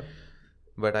 Yeah.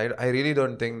 But I really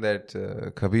don't think that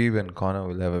Khabib and Conor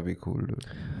will ever be cool, dude.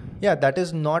 Yeah, that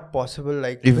is not possible.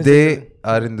 Like if they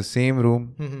are in the same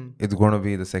room, it's gonna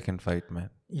be the second fight, man.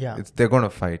 Yeah, they're gonna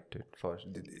fight it first.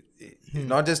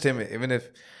 Not just him. Even if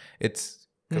it's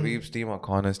Khabib's team or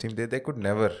Conor's team, they could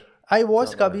never. I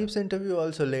watched Khabib's interview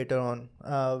also later on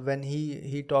when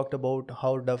he talked about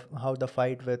how the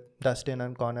fight with Dustin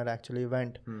and Conor actually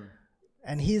went,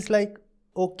 and he's like,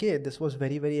 okay, this was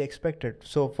very, very expected.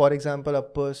 So, for example, a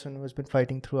person who has been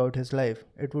fighting throughout his life,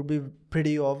 it would be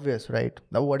pretty obvious, right?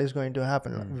 Now, what is going to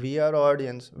happen? We are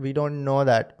audience. We don't know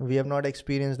that. We have not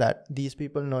experienced that. These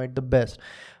people know it the best.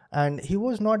 And he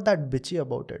was not that bitchy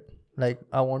about it. Like,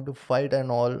 I want to fight and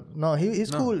all. No,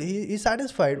 he's cool. He's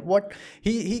satisfied. What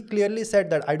he clearly said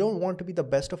that I don't want to be the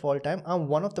best of all time. I'm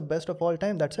one of the best of all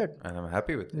time. That's it. And I'm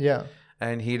happy with it. Yeah.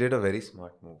 And he did a very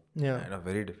smart move. Yeah. And a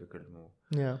very difficult move.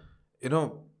 Yeah. You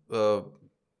know,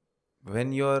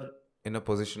 when you're in a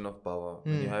position of power,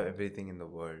 when you have everything in the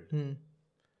world, you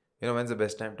know, when's the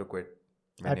best time to quit?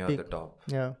 When you're at the top.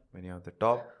 Yeah. When you're at the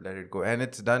top, let it go. And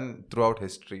it's done throughout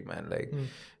history, man. Like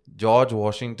George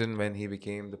Washington, when he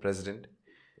became the president,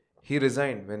 he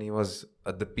resigned when he was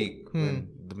at the peak. When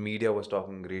the media was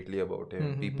talking greatly about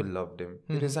him, people loved him.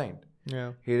 He resigned.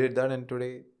 Yeah. He did that, and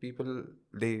today people,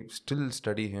 they still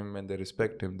study him and they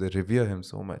respect him. They revere him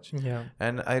so much. Yeah.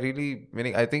 And I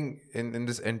think in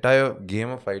this entire game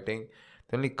of fighting,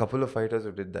 there are only a couple of fighters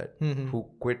who did that, who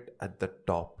quit at the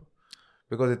top.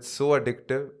 Because it's so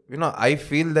addictive. You know, I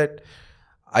feel that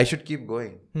I should keep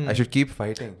going. I should keep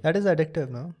fighting. That is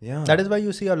addictive, no? Yeah. That is why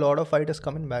you see a lot of fighters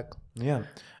coming back. Yeah.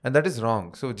 And that is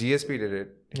wrong. So GSP did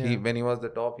it. Yeah. When he was the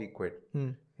top, he quit.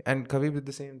 And Khabib did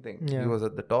the same thing. Yeah. He was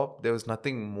at the top. There was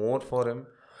nothing more for him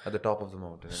at the top of the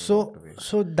mountain.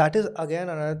 So that is again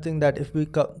another thing, that if we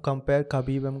compare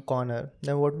Khabib and Conor,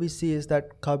 then what we see is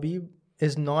that Khabib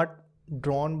is not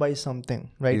drawn by something,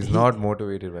 right? He's not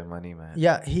motivated by money, man.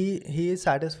 Yeah, he is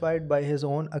satisfied by his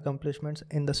own accomplishments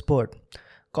in the sport.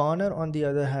 Conor, on the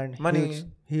other hand,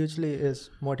 hugely is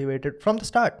motivated from the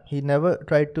start. He never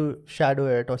tried to shadow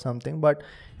it or something, but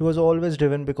he was always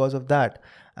driven because of that.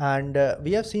 And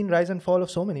we have seen rise and fall of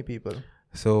so many people.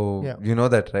 So you know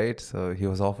that, right? So he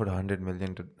was offered $100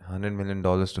 million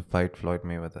to fight Floyd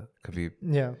Mayweather, Khabib.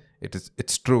 Yeah,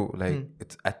 it's true. Like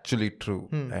it's actually true,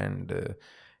 and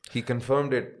he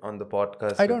confirmed it on the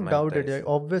podcast. I don't doubt it. Yeah,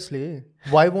 obviously,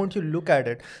 why won't you look at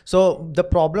it? So the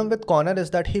problem with Conor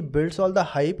is that he builds all the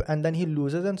hype and then he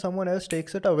loses and someone else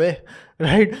takes it away,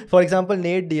 right? For example,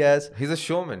 Nate Diaz. He's a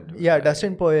showman. Dude. Yeah,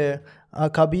 Dustin Poirier,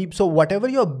 Khabib. So whatever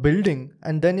you're building,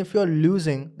 and then if you're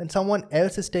losing, then someone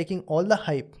else is taking all the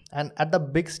hype. And at the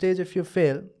big stage, if you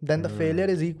fail, then the failure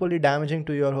is equally damaging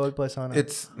to your whole persona.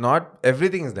 It's not,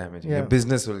 everything is damaging. Your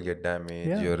business will get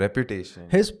damaged, your reputation.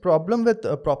 His problem with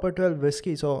Proper 12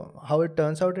 whiskey, so how it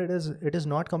turns out, it is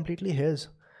not completely his.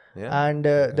 Yeah. And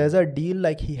there's a deal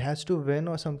like he has to win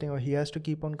or something, or he has to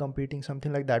keep on competing,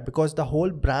 something like that, because the whole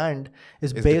brand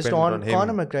is It's based dependent on on him.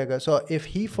 Conor McGregor. So if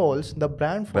he falls, the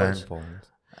brand falls.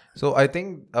 So I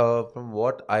think from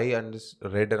what I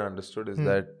read and understood is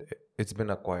that it's been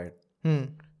acquired.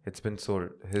 It's been sold.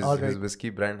 His whiskey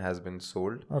brand has been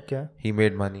sold. Okay. He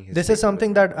made money. This is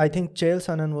something that I think Chael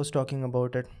Sonnen was talking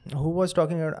about it. Who was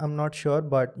talking about? I'm not sure,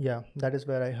 but yeah, that is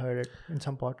where I heard it in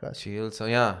some podcast. Chael, so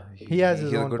yeah, he has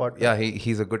his own podcast. Yeah,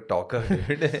 he's a good talker,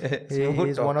 dude.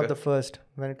 He's one of the first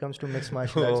when it comes to mixed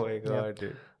martial arts. Oh my god,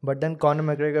 dude. But then Conor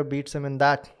McGregor beats him in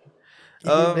that.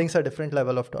 He brings a different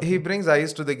level of talking. He brings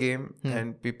eyes to the game,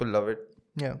 and people love it.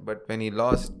 Yeah. But when he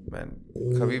lost, man,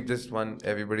 Khabib just won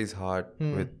everybody's heart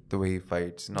with the way he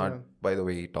fights, not by the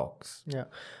way he talks. Yeah.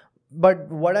 But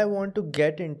what I want to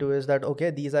get into is that, okay,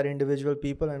 these are individual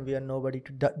people and we are nobody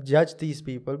to judge these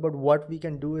people. But what we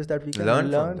can do is that we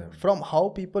can learn from how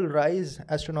people rise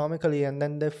astronomically and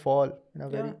then they fall in a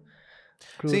very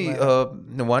cruel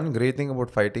manner. One great thing about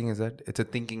fighting is that it's a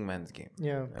thinking man's game.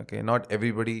 Yeah. Okay. Not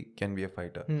everybody can be a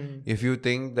fighter. If you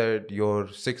think that you're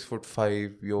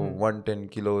 6'5", you're 110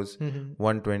 kilos,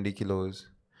 120 kilos,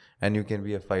 and you can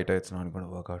be a fighter, it's not going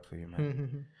to work out for you,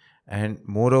 man. And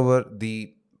moreover,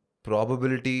 the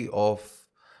probability of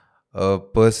a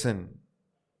person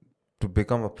to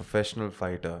become a professional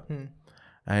fighter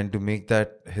and to make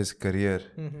that his career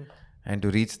and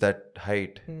to reach that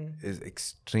height is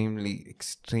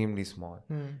extremely small.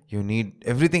 You need,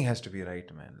 everything has to be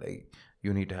right, man. Like,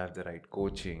 you need to have the right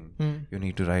coaching, you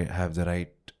need to have the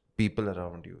right people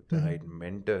around you, the right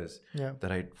mentors, the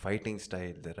right fighting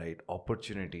style, the right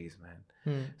opportunities,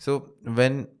 man. So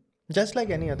when just like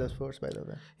any other sports, by the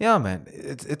way. Yeah, man.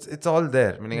 It's all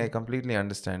there. Meaning, I completely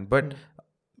understand. But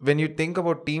when you think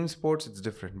about team sports, it's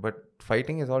different. But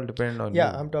fighting is all dependent on you.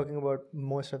 Yeah, I'm talking about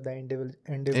most of the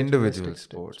individual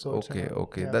sports.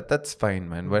 Okay. That's fine,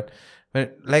 man. But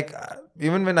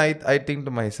even when I think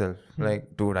to myself,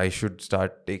 like, dude, I should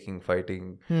start taking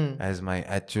fighting as my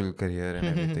actual career and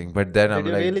everything. But then I'm like,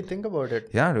 did you really think about it?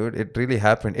 Yeah, dude, it really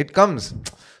happened. It comes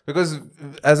because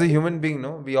as a human being,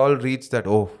 no, we all reach that.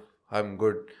 Oh, I'm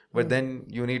good. But then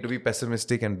you need to be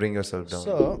pessimistic and bring yourself down.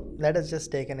 So let us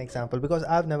just take an example, because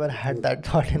I've never had that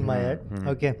thought in my head.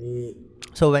 Okay.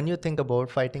 So when you think about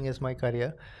fighting is my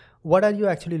career, what are you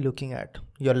actually looking at?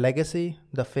 Your legacy,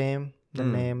 the fame, the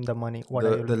name, the money? What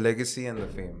are you the legacy and the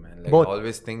fame, man. Like, both. I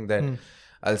always think that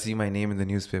I'll see my name in the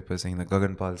newspaper saying that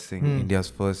Gaganpal Singh, India's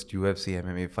first UFC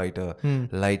MMA fighter,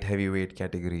 light heavyweight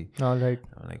category. All right.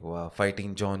 I'm like, wow,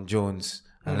 fighting John Jones.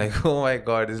 I'm like, oh my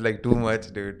god, it's like too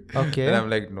much, dude. Okay. And I'm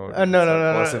like, no, it's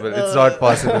not possible. It's not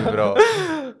possible,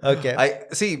 bro. Okay. I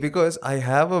see, because I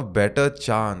have a better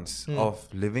chance of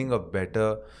living a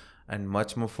better and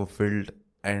much more fulfilled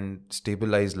and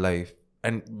stabilized life,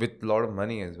 and with a lot of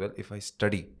money as well, if I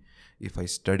study,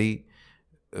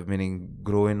 meaning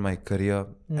grow in my career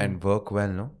and work well,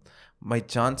 no, my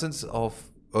chances of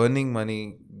earning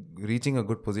money, reaching a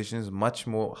good position is much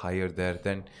more higher there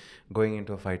than going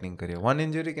into a fighting career. One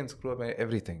injury can screw up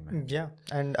everything, man. Yeah,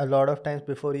 and a lot of times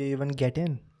before you even get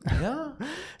in. Yeah.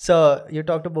 So you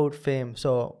talked about fame.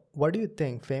 So what do you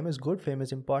think? Fame is good? Fame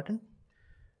is important?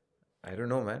 I don't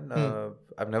know, man.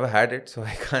 I've never had it, so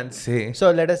I can't say.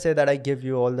 So let us say that I give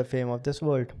you all the fame of this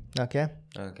world, okay?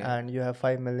 Okay. And you have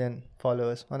 5 million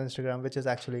followers on Instagram, which is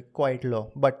actually quite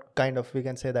low, but kind of we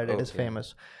can say that it is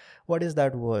famous. What is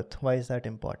that worth? Why is that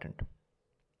important?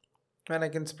 Man, I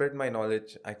can spread my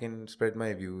knowledge. I can spread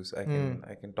my views. I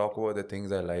can talk about the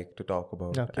things I like to talk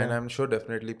about. Okay. And I'm sure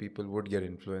definitely people would get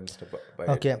influenced by it.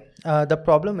 Okay. The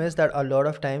problem is that a lot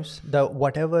of times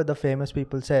whatever the famous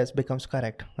people says becomes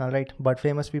correct. All right. But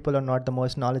famous people are not the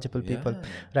most knowledgeable people.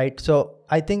 Right. So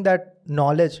I think that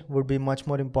knowledge would be much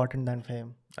more important than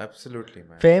fame. Absolutely,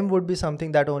 man. Fame would be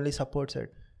something that only supports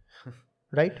it.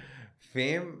 Right?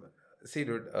 Fame... See,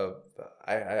 dude,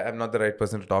 I'm not the right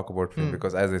person to talk about fame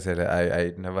because, as I said,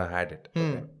 I never had it.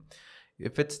 Okay?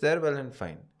 If it's there, well and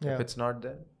fine. Yeah. If it's not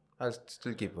there, I'll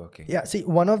still keep working. Yeah, see,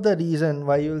 one of the reason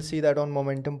why you'll see that on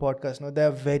Momentum Podcast, there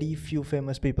are very few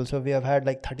famous people. So we have had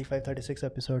like 35, 36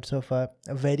 episodes so far.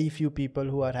 Very few people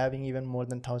who are having even more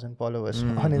than 1,000 followers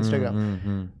on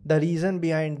Instagram. The reason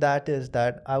behind that is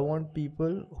that I want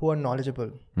people who are knowledgeable.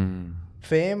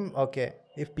 Fame, okay.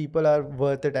 If people are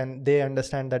worth it and they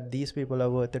understand that these people are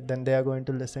worth it, then they are going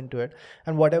to listen to it.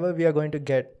 And whatever we are going to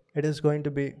get, it is going to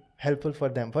be helpful for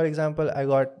them. For example, I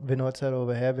got Vinod sir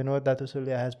over here. Vinod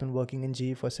Datusulya has been working in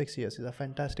GE for 6 years. He's a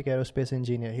fantastic aerospace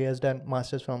engineer. He has done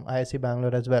masters from IISc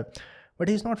Bangalore as well. But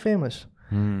he's not famous.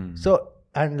 So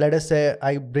and let us say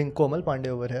I bring Komal Pandey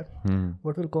over here. Hmm.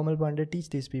 What will Komal Pandey teach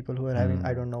these people who are having,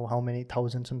 I don't know how many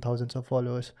thousands and thousands of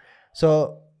followers?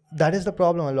 So that is the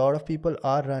problem. A lot of people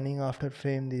are running after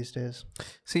fame these days.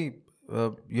 See,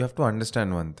 you have to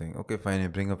understand one thing. Okay, fine, you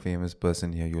bring a famous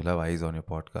person here, you'll have eyes on your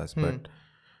podcast, but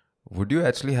would you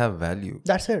actually have value?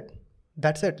 That's it.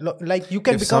 Like you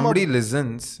can If become somebody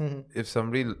listens, if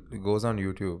somebody goes on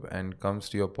YouTube and comes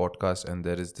to your podcast and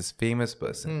there is this famous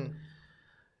person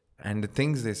and the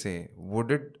things they say,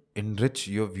 would it enrich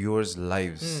your viewers'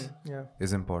 lives? Yeah.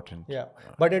 Is important. Yeah.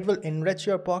 But it will enrich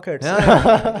your pockets.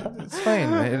 Yeah, it's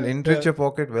fine. It'll enrich your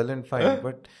pocket well and fine.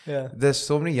 But Yeah. there's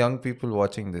so many young people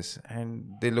watching this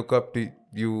and they look up to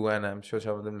you, and I'm sure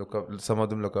some of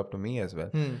them look up to me as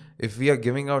well. If we are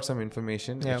giving out some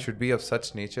information, it should be of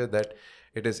such nature that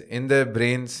it is in their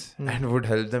brains and would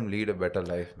help them lead a better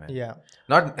life, man. Yeah.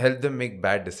 Not help them make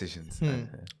bad decisions.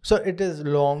 So it is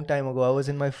long time ago. I was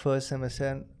in my first semester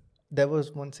and there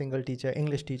was one single teacher,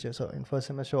 English teacher. So in first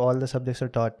semester, all the subjects are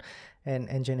taught in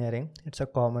engineering. It's a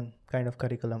common kind of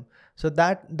curriculum. So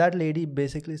that lady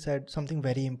basically said something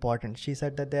very important. She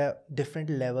said that there are different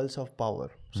levels of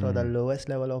power. So the lowest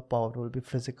level of power will be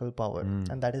physical power.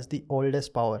 And that is the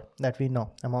oldest power that we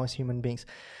know amongst human beings.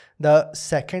 The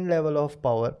second level of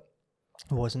power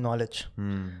was knowledge.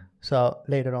 So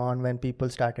later on, when people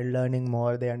started learning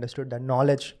more, they understood that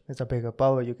knowledge is a bigger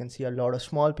power. You can see a lot of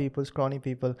small people, scrawny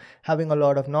people having a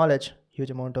lot of knowledge, huge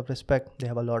amount of respect. They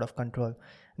have a lot of control.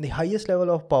 And the highest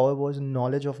level of power was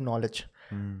knowledge of knowledge.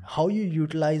 How you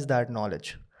utilize that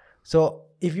knowledge. So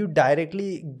if you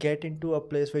directly get into a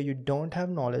place where you don't have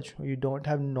knowledge, or you don't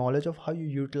have knowledge of how you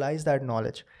utilize that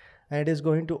knowledge, and it is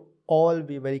going to all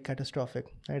be very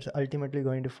catastrophic, and it's ultimately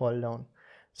going to fall down.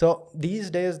 So these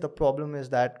days, the problem is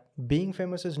that being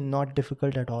famous is not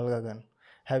difficult at all, Gagan.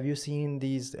 Have you seen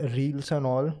these reels and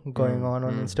all going on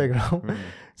Instagram?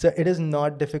 So it is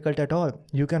not difficult at all.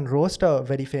 You can roast a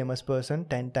very famous person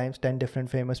 10 times, 10 different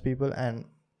famous people, and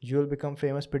you'll become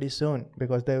famous pretty soon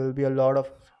because there will be a lot of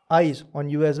eyes on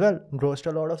you as well. Roast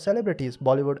a lot of celebrities,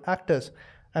 Bollywood actors,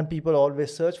 and people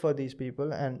always search for these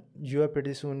people, and you are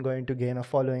pretty soon going to gain a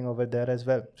following over there as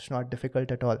well. It's not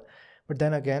difficult at all. But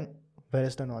then again, where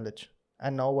is the knowledge?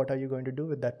 And now what are you going to do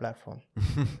with that platform?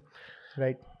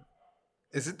 Right?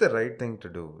 Is it the right thing to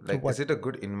do? Like, is it a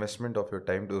good investment of your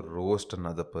time to roast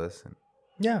another person?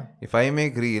 Yeah. If I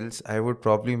make reels, I would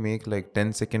probably make like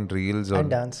 10-second reels and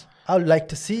dance. I would like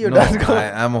to see you dance.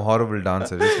 I'm a horrible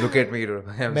dancer. Just look at me.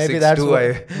 I'm maybe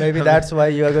 6'2". That's why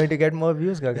you are going to get more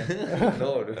views, Gagan.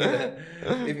 No.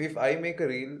 If I make a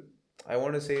reel, I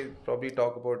want to probably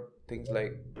talk about things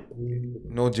like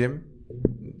no gym,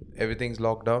 everything's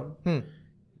locked down.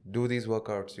 Do these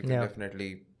workouts. You can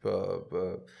definitely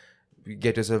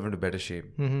get yourself into better shape.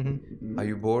 Are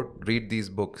you bored? Read these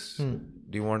books.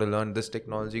 Do you want to learn this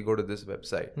technology? Go to this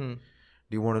website.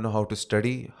 Do you want to know how to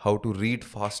study, how to read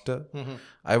faster?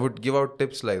 I would give out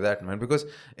tips like that, man, because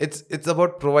it's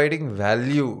about providing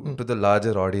value to the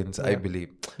larger audience, I believe.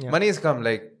 Money has come,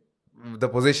 like the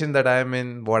position that I am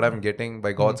in, what I'm getting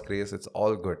by God's grace, it's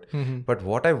all good. But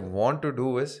what I want to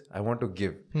do is I want to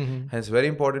give. And it's very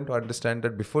important to understand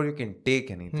that before you can take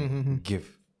anything,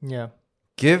 give. Yeah.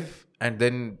 Give, and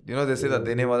then, they say that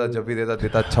dene wala jab bhi deta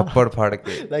deta chappad phad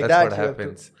ke. Like that's that, what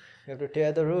happens. You have to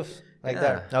tear the roof like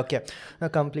that. Okay. Now,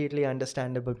 completely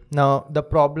understandable. Now, the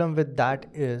problem with that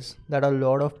is that a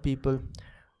lot of people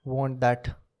want that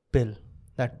pill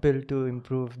to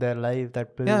improve their life,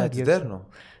 that pill that gives there, no?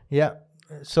 Yeah.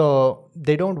 So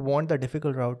they don't want the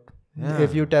difficult route. Yeah.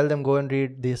 If you tell them go and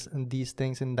read these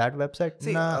things in that website,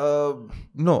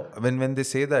 no. When they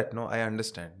say that, no, I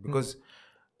understand, because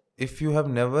if you have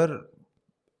never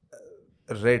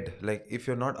read, like if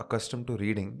you're not accustomed to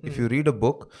reading, if you read a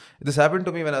book, this happened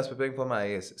to me when I was preparing for my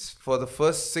IAS. For the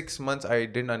first 6 months, I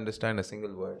didn't understand a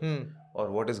single word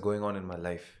or what is going on in my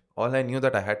life. All I knew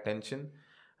that I had tension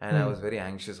and I was very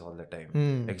anxious all the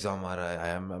time. Exam aa raha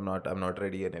hai, I'm not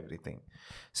ready and everything.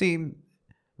 See,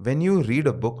 when you read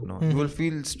a book, you will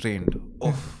feel strained.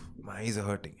 Oh, my eyes are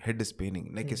hurting, head is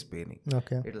paining, neck is paining.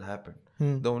 Okay. It'll happen.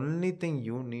 The only thing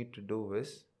you need to do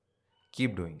is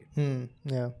keep doing it.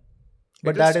 Yeah.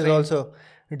 But that is also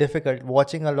difficult.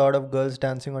 Watching a lot of girls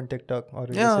dancing on TikTok or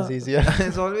Reels is easier.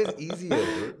 It's always easier,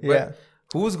 dude. But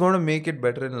who's going to make it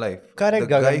better in life? Correct,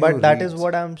 Gagan. But that is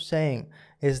what I'm saying,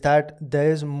 is that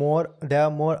there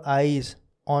are more eyes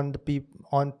on the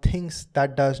on things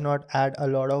that does not add a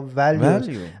lot of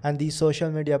value. And these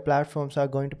social media platforms are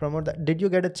going to promote that. Did you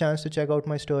get a chance to check out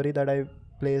my story that I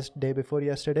placed day before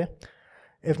yesterday?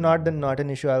 If not, then not an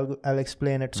issue. I'll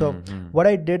explain it. So what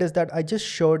I did is that I just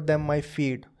showed them my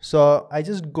feed. So I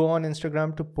just go on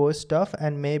Instagram to post stuff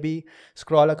and maybe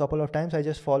scroll a couple of times. I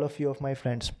just follow a few of my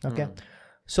friends. Okay.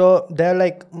 So they're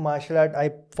like martial art.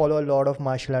 I follow a lot of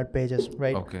martial art pages,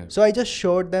 right? Okay. So I just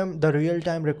showed them the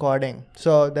real-time recording.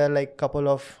 So there are like couple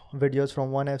of videos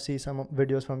from ONE FC, some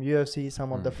videos from UFC,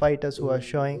 some of the fighters who are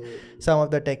showing some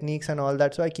of the techniques and all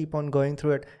that. So I keep on going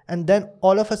through it. And then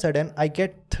all of a sudden, I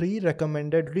get 3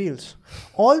 recommended reels.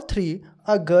 All 3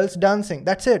 are girls dancing.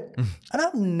 That's it. And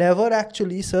I've never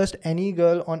actually searched any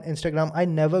girl on Instagram. I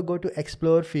never go to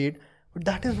explore feed. But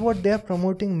that is what they are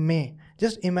promoting me.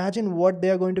 Just imagine what they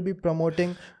are going to be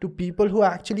promoting to people who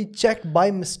actually checked by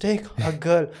mistake a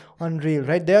girl on Reel,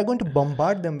 right? They are going to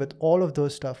bombard them with all of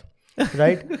those stuff,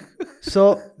 right?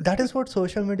 So that is what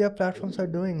social media platforms are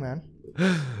doing, man.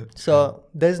 So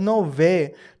there's no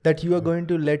way that you are going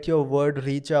to let your word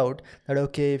reach out that,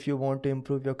 okay, if you want to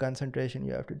improve your concentration,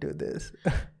 you have to do this.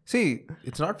 See,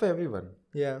 it's not for everyone.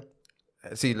 Yeah.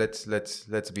 See, let's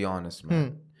be honest,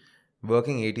 man.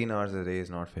 Working 18 hours a day is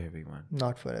not for everyone.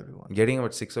 Not for everyone. Getting up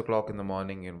at 6 o'clock in the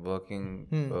morning and working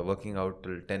out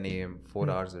till 10 a.m. 4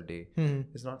 hours a day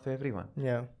is not for everyone.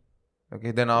 Yeah.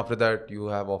 Okay, then after that you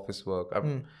have office work.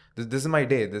 This is my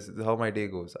day. This is how my day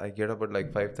goes. I get up at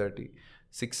like 5:30.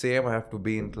 6 a.m. I have to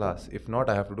be in class. If not,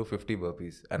 I have to do 50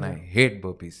 burpees. And I hate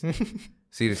burpees.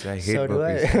 Seriously, I hate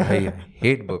burpees. I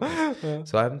hate burpees.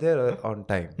 So I'm there on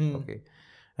time. Okay.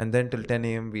 And then till 10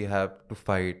 a.m. we have to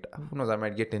fight. Who knows, I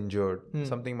might get injured.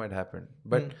 Something might happen.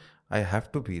 But I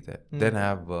have to be there. Then I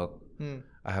have work.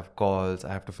 I have calls.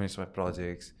 I have to finish my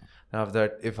projects. And after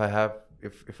that, if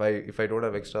I don't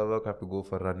have extra work, I have to go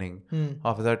for running.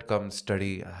 After that comes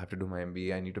study. I have to do my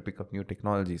MBA. I need to pick up new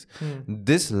technologies.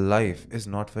 This life is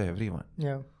not for everyone.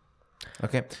 Yeah.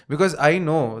 Okay. Because I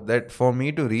know that for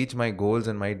me to reach my goals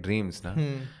and my dreams,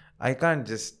 I can't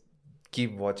just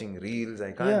keep watching reels.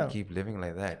 I can't keep living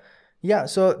like that. Yeah,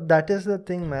 so that is the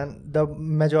thing, man. The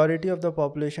majority of the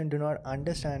population do not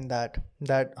understand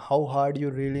that how hard you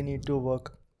really need to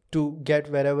work to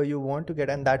get wherever you want to get.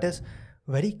 And that is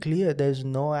very clear. There's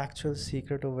no actual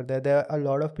secret over there. There are a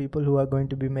lot of people who are going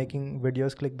to be making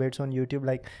videos, clickbaits on YouTube,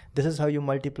 like this is how you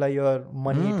multiply your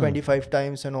money 25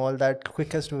 times and all that,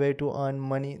 quickest way to earn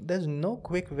money. There's no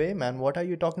quick way, man. What are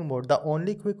you talking about? The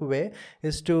only quick way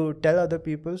is to tell other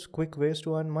people's quick ways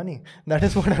to earn money. That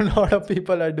is what a lot of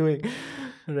people are doing,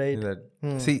 right?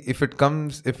 See, if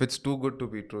it's too good to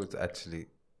be true, it's actually...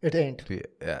 It ain't.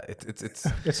 Yeah,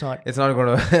 it's not. It's not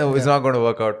gonna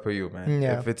work out for you, man.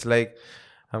 Yeah. If it's like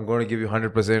I'm going to give you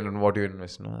 100% on what you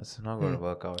invest, no, it's not going to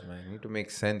work out, man. You need to make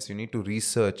sense. You need to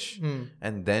research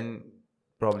and then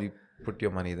probably put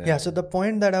your money there. Yeah. So the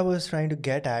point that I was trying to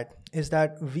get at is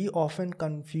that we often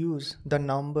confuse the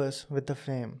numbers with the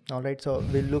fame. All right. So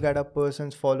we look at a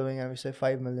person's following and we say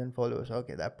 5 million followers.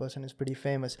 Okay, that person is pretty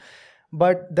famous.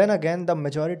 But then again, the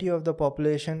majority of the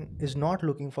population is not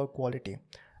looking for quality.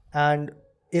 And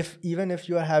even if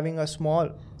you are having a small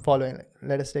following,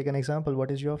 let us take an example.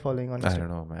 What is your following on Instagram? I don't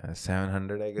know, man.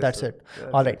 700, I guess. That's it.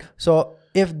 All right. So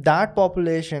if that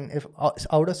population, if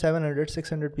out of 700,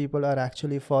 600 people are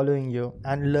actually following you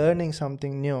and learning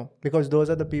something new, because those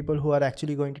are the people who are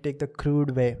actually going to take the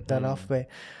crude way, the rough way,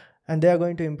 and they are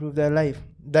going to improve their life,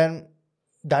 then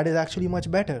that is actually much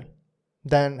better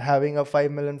than having a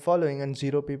 5 million following and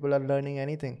 0 people are learning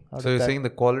anything. So you're saying the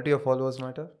quality of followers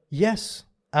matter? Yes.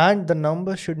 And the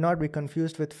numbers should not be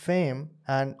confused with fame.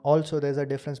 And also there's a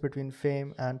difference between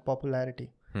fame and popularity.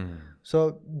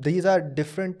 So these are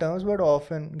different terms, but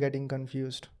often getting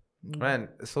confused. Man,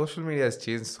 social media has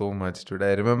changed so much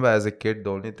today. I remember as a kid,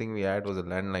 the only thing we had was a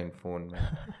landline phone,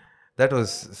 man. That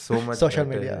was so much social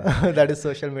better, media. Yeah. That is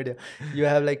social media. You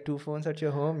have like 2 phones at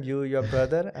your home. You, your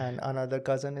brother, and another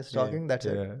cousin is talking. That's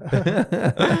it.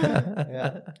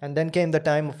 Yeah. And then came the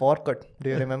time of Orkut. Do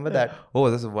you remember that?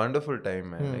 Oh, that's a wonderful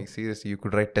time, man. Like seriously, you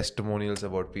could write testimonials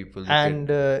about people.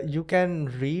 You can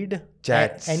read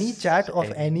chats, any chat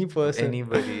of any person.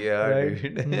 Anybody, yeah, right?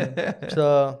 dude.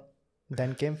 So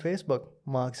then came Facebook,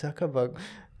 Mark Zuckerberg,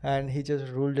 and he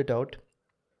just ruled it out.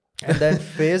 And then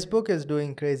Facebook is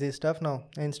doing crazy stuff now.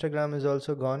 Instagram is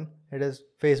also gone. It is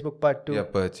Facebook part 2. Yeah,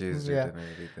 purchased it and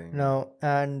everything. Now,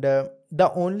 and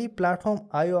the only platform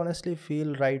I honestly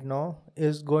feel right now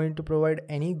is going to provide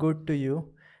any good to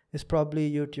you is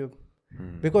probably YouTube.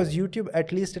 Because YouTube,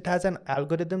 at least it has an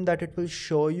algorithm that it will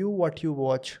show you what you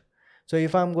watch. So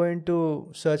if I'm going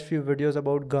to search few videos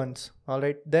about guns, all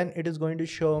right, then it is going to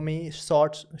show me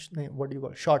shorts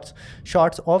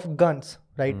of guns,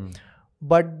 right?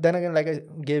 But then again, like I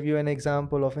gave you an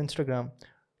example of Instagram,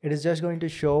 it is just going to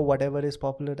show whatever is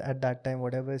popular at that time,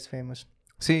 whatever is famous.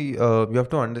 See, you have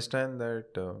to understand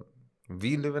that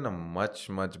we live in a much,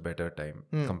 much better time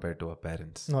compared to our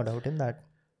parents. No doubt in that.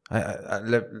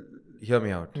 Hear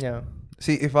me out. Yeah.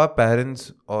 See, if our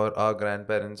parents or our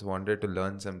grandparents wanted to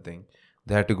learn something,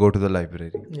 they had to go to the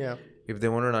library. Yeah. If they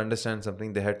wanted to understand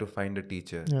something, they had to find a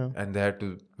teacher. Yeah. And they had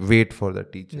to wait for the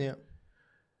teacher. Yeah.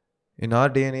 In our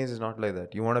day and age, it's not like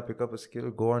that. You want to pick up a skill,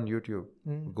 go on YouTube,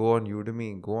 go on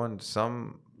Udemy, go on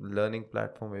some learning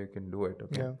platform where you can do it.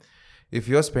 Okay. Yeah. If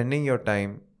you're spending your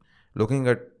time looking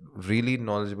at really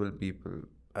knowledgeable people,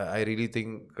 I really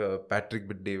think Patrick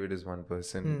Bet-David is one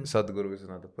person, Sadhguru is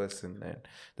another person, and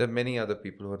there are many other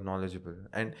people who are knowledgeable,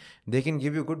 and they can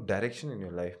give you good direction in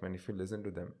your life, man, if you listen to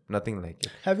them. Nothing like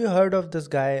it. Have you heard of this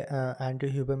guy,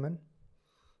 Andrew Huberman?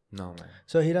 No, man.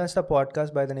 So he runs the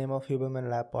podcast by the name of Huberman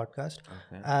Lab Podcast.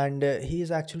 Okay. And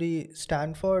he's actually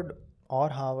Stanford or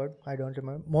Harvard, I don't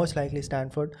remember, most likely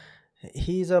Stanford.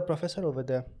 He's a professor over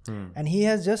there. And he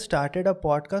has just started a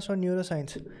podcast on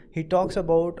neuroscience. He talks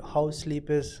about how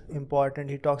sleep is important.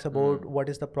 He talks about what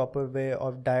is the proper way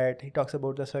of diet. He talks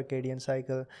about the circadian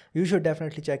cycle. You should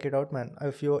definitely check it out, man,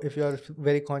 if you're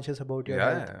very conscious about your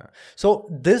health. Yeah. So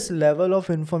this level of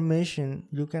information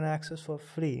you can access for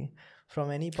free from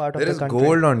any part of the country. There is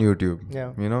gold on YouTube.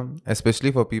 Yeah. You know,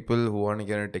 especially for people who want to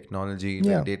get into technology,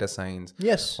 like data science,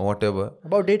 Yes. or whatever.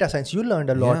 About data science. You learned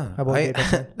a lot about data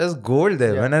science. There's gold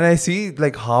there, man. And I see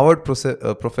like Harvard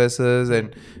professors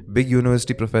and big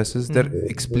university professors, they're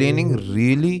explaining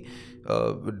really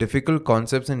difficult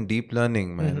concepts in deep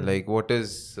learning, man. Like what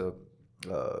is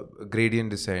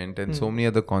gradient descent and so many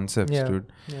other concepts,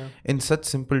 dude. Yeah. In such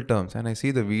simple terms. And I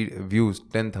see the views,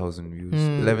 10,000 views,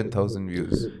 11,000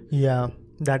 views. Yeah,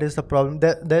 that is the problem.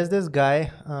 There's this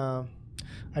guy,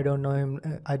 I don't know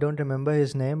him, I don't remember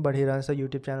his name, but he runs a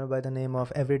YouTube channel by the name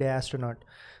of Everyday Astronaut.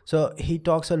 So he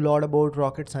talks a lot about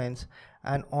rocket science.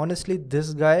 And honestly,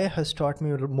 this guy has taught me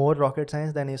more rocket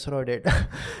science than ISRO did.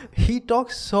 He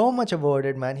talks so much about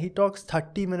it, man. He talks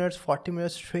 30 minutes, 40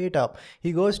 minutes straight up.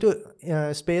 He goes to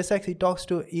SpaceX, he talks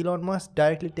to Elon Musk,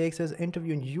 directly takes his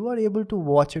interview, and you are able to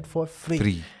watch it for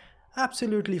free.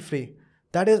 Absolutely free.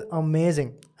 That is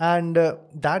amazing. And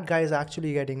that guy is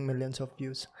actually getting millions of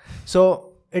views. So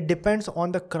it depends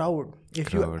on the crowd.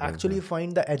 If you actually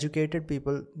find the educated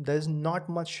people, there's not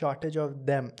much shortage of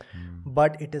them,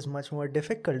 but it is much more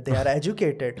difficult. They are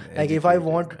educated. Like if I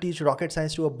want to teach rocket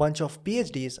science to a bunch of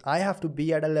PhDs, I have to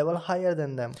be at a level higher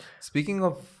than them. Speaking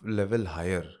of level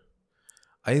higher,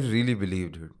 I really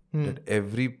believe, dude, that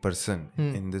every person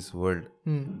in this world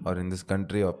or in this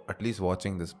country, or at least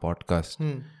watching this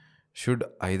podcast, should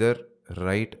either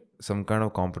write some kind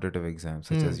of competitive exam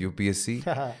such as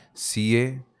UPSC,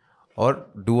 CA, or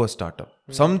do a startup.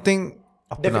 Something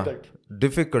difficult.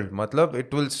 Matlab,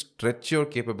 it will stretch your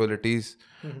capabilities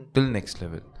till next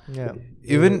level. Yeah.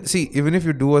 Even if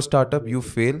you do a startup, you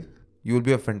fail, you will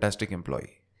be a fantastic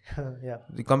employee. Yeah.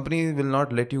 The company will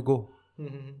not let you go.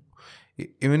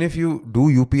 Even if you do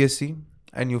UPSC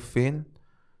and you fail,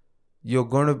 you're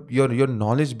gonna your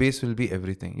knowledge base will be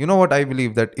everything. You know what I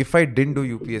believe? That if I didn't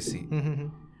do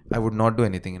UPSC, I would not do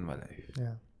anything in my life.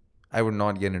 Yeah. I would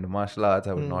not get into martial arts.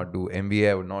 I would not do MBA.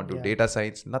 I would not do data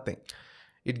science. Nothing.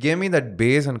 It gave me that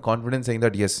base and confidence saying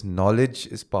that yes, knowledge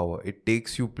is power. It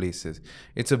takes you places.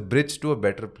 It's a bridge to a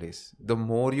better place. The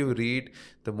more you read,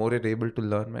 the more you're able to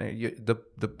learn.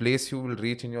 The place you will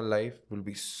reach in your life will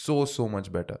be so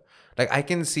much better. Like I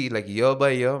can see like year by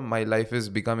year, my life is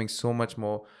becoming so much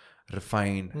more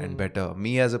refined and better.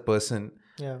 Me as a person,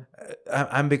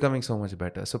 I'm becoming so much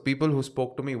better. So people who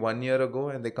spoke to me 1 year ago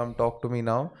and they come talk to me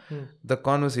now, the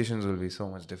conversations will be so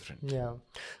much different. Yeah.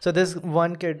 So this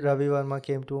one kid, Ravi Verma,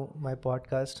 came to my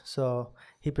podcast. So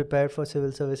he prepared for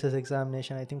civil services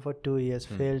examination, I think for 2 years,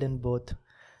 failed in both.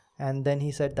 And then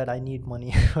he said that I need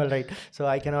money. All right. So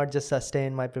I cannot just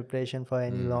sustain my preparation for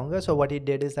any longer. So what he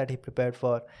did is that he prepared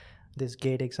for this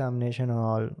GATE examination or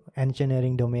all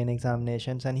engineering domain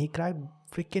examinations, and he cracked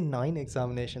freaking 9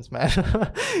 examinations, man.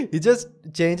 He just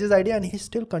changed his idea and he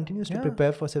still continues to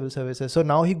prepare for civil services. So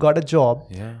now he got a job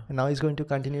and now he's going to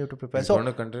continue to prepare.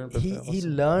 He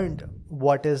learned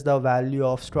what is the value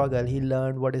of struggle. He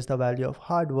learned what is the value of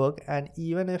hard work. And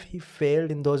even if he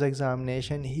failed in those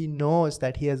examinations, he knows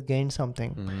that he has gained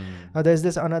something. Now there's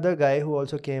this another guy who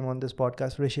also came on this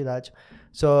podcast, Rishi Raj.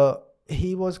 So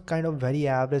he was kind of very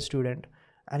average student.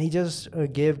 And he just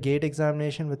gave GATE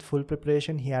examination with full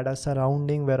preparation. He had a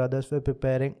surrounding where others were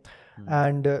preparing.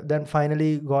 And then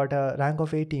finally got a rank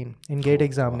of 18 in GATE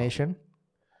examination.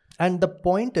 And the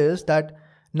point is that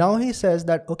now he says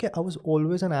that, okay, I was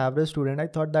always an average student. I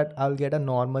thought that I'll get a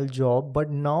normal job. But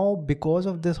now because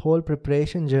of this whole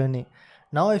preparation journey,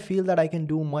 now I feel that I can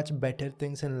do much better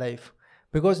things in life,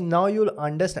 because now you'll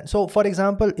understand. So for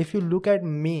example, if you look at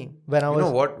me when I You was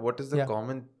know what is the Yeah.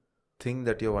 common thing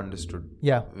that you've understood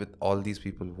Yeah. with all these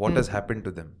people? What has happened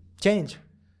to them? Change.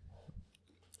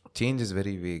 Change is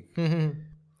very vague. Hmm.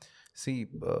 See,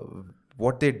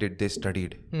 what they did, they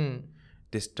studied.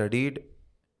 They studied.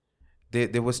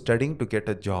 They were studying to get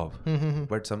a job,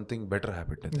 but something better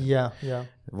happened to them. Yeah.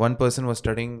 One person was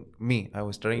studying me. I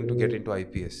was studying to get into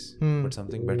IPS, but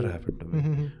something better happened to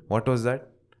me. What was that?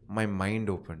 My mind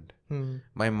opened.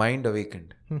 My mind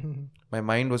awakened. My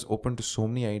mind was open to so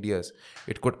many ideas.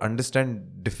 It could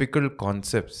understand difficult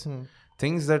concepts,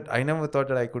 things that I never thought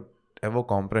that I could ever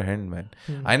comprehend, man.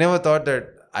 I never thought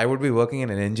that I would be working in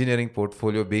an engineering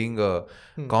portfolio, being a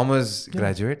commerce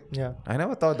graduate. Yeah. I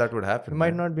never thought that would happen. You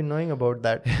might man. not be knowing about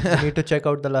that. You need to check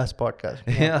out the last podcast.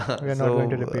 Yeah, We are so, not going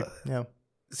to repeat. Yeah.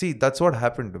 See, that's what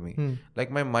happened to me.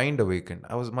 Like my mind awakened.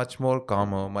 I was much more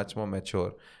calmer, much more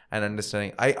mature and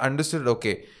understanding. I understood,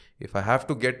 okay, if I have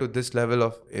to get to this level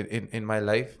of in my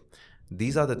life,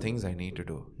 these are the things I need to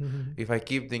do. If I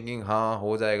keep thinking,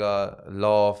 ho jayega,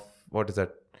 law of, what is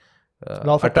that?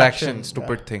 Law of attraction.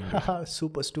 Stupid thing.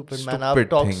 Super stupid, man. Stupid I've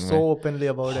talked thing, so man. openly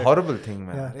about it. Horrible thing,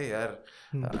 man. Yeah. Arey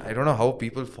yaar, I don't know how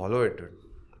people follow it,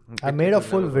 dude. I made a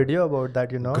full video about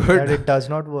that, Good. that it does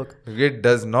not work. It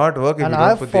does not work if And you don't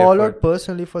I've put the followed effort.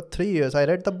 personally for 3 years. I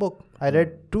read the book. I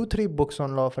read 2-3 books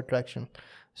on law of attraction.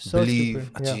 So Believe,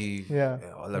 stupid. Yeah. achieve, Yeah.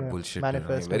 all that bullshit.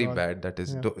 Manifest Very and all. bad. That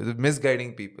is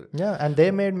misguiding people. Yeah, and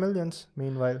they made millions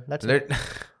meanwhile. That's it.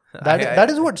 Let That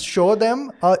is what show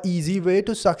them a easy way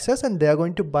to success, and they are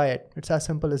going to buy it. It's as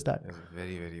simple as that. It was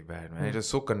very, very bad, man. It was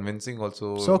so convincing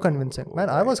also. So convincing. Man,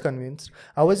 I was convinced.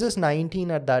 I was just 19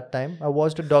 at that time. I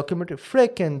watched a documentary.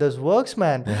 Frickin', this works,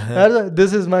 man.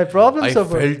 This is my problem. I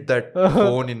felt that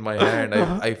phone in my hand.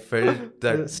 I felt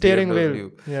that steering BMW.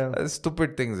 wheel. Yeah.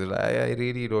 Stupid things. I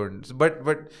really don't.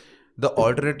 But the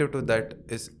alternative to that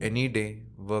is any day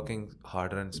working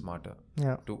harder and smarter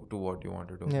Yeah. to what you want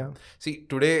to do. Yeah. See,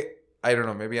 today, I don't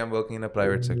know, maybe I'm working in a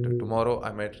private sector. Tomorrow,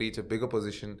 I might reach a bigger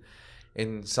position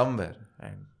in somewhere.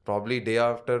 And probably day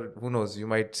after, who knows, you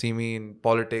might see me in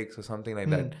politics or something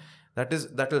like that.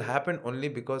 That will happen only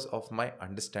because of my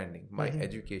understanding, my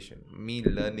education, me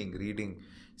learning, reading,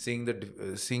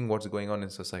 seeing what's going on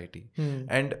in society.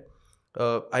 And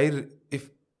if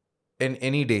in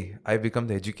any day I become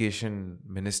the education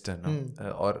minister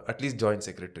now, or at least joint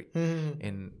secretary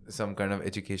in some kind of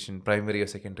education, primary or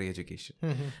secondary education,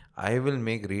 I will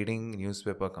make reading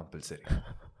newspaper compulsory.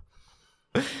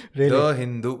 Really? The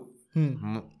Hindu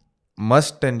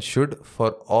must and should,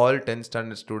 for all 10th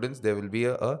standard students, there will be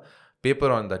a paper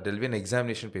on that. There will be an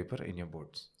examination paper in your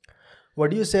boards.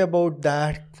 What do you say about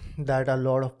that? That a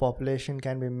lot of population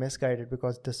can be misguided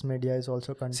because this media is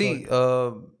also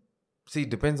controlled. See, it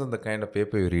depends on the kind of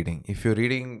paper you're reading. If you're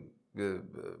reading,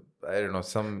 I don't know,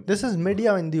 some... This is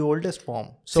media in the oldest form.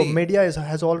 So media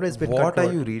has always been What controlled.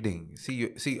 are you reading?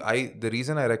 The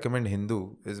reason I recommend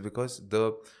Hindu is because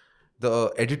the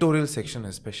editorial section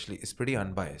especially is pretty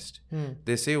unbiased.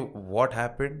 They say what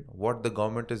happened, what the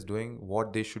government is doing,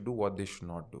 what they should do, what they should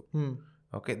not do.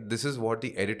 Okay, this is what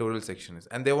the editorial section is.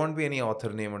 And there won't be any author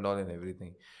name and all and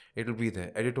everything. It will be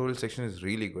there. Editorial section is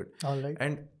really good. All right.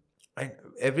 And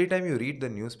every time you read the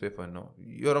newspaper,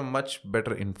 you're a much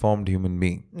better informed human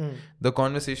being. The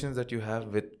conversations that you have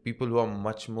with people who are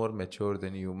much more mature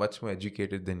than you, much more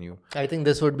educated than you. I think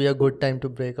this would be a good time to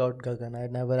break out, Gagan. I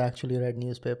never actually read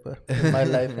newspaper in my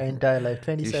life, my entire life,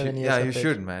 27 years. Yeah, of you age.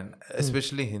 should, man.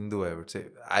 Especially Hindu, I would say.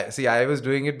 I was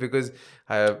doing it because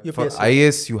for UPSC.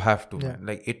 IAS you have to, man.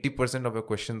 Like 80% of your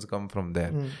questions come from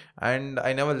there. And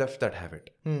I never left that habit.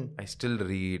 I still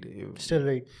read. Still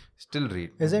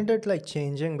read. Isn't it like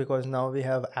changing because now we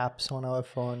have apps on our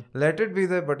phone? Let it be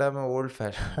there, but I'm an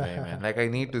old-fashioned guy, man. Like I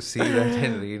need to see that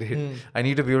and read it. I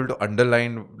need to be able to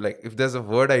underline. Like if there's a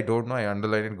word I don't know, I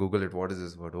underline it, Google it. What is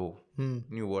this word? Oh,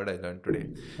 new word I learned today.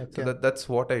 Okay. So that's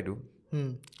what I do.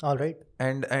 All right.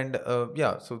 And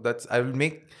so I will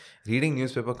make reading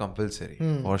newspaper compulsory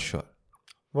for sure.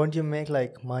 Won't you make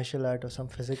like martial art or some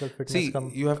physical fitness? See,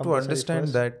 you have to understand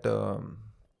that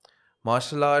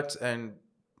martial arts and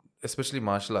especially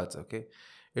martial arts, okay,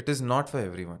 it is not for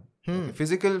everyone. Okay?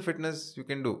 Physical fitness you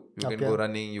can do. You can go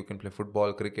running, you can play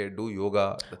football, cricket, do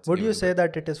yoga. Would you say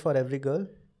that it is for every girl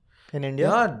in India?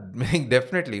 Yeah,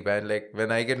 definitely, man. Like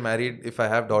when I get married, if I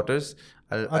have daughters,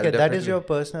 I'll that is your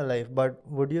personal life. But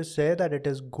would you say that it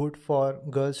is good for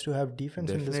girls to have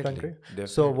defense in this country? Definitely.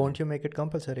 So won't you make it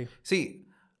compulsory? See,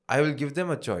 I will give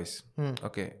them a choice.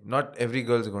 Okay, not every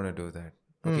girl is going to do that.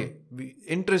 Okay,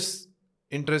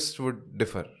 interests would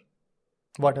differ.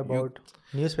 What about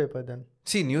newspaper then?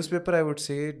 See, newspaper, I would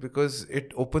say it because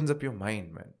it opens up your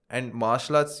mind, man. And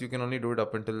martial arts, you can only do it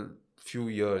up until few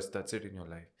years. That's it in your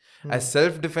life. As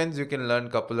self-defense, you can learn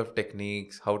couple of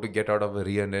techniques, how to get out of a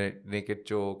rear naked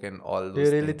choke and all those Do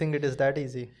you really things. think it is that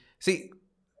easy? See,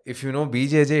 if you know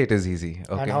BJJ, it is easy.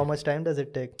 Okay. And how much time does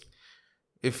it take?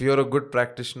 If you're a good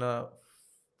practitioner,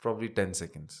 probably 10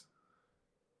 seconds.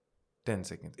 10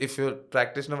 seconds. If you're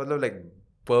practitioner, like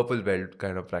purple belt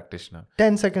kind of practitioner.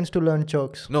 10 seconds to learn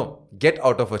chokes. No, get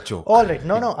out of a choke. All right.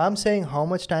 No. I'm saying how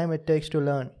much time it takes to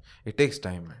learn. It takes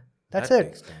time, man. That's That it.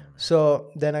 takes time.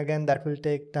 So then again, that will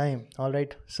take time. All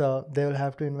right. So they will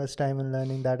have to invest time in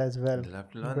learning that as well. They'll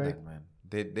have to learn Right. that,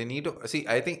 man. They need to see.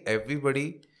 I think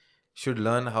everybody should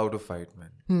learn how to fight,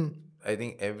 man. I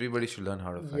think everybody should learn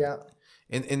how to fight. Yeah.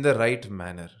 In the right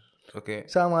manner. Okay.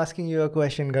 So I'm asking you a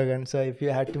question, Gagan. So if you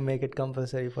had to make it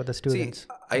compulsory for the students, See,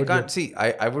 I can't see.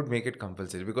 I would make it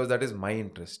compulsory because that is my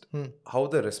interest. How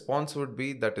the response would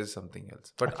be, that is something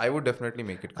else. But I would definitely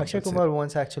make it Akshay compulsory. Kumar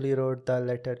once actually wrote the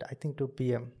letter, I think to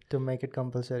PM, to make it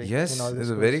compulsory. Yes, in all the it's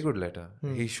a schools. very good letter.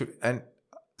 He should. And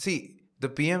see, the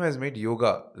PM has made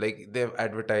yoga, like they've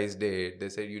advertised it. They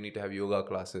said you need to have yoga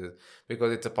classes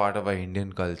because it's a part of our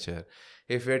Indian culture.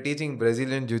 If we're teaching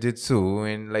Brazilian Jiu-Jitsu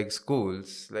in like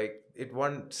schools, like it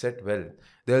won't set well.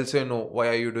 They'll say, no, why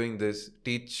are you doing this?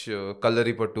 Teach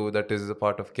Kallaripattu, that is a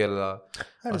part of Kerala.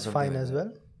 That or is something fine like as that.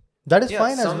 well. That is Yeah,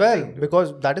 fine as well something.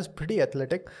 because that is pretty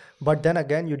athletic. But then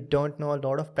again, you don't know a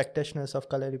lot of practitioners of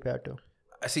Kalarippayattu.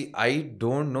 See, I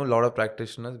don't know a lot of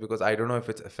practitioners because I don't know if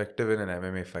it's effective in an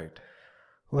MMA fight.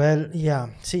 Well, yeah.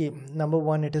 See, number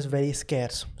one, it is very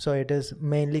scarce. So it is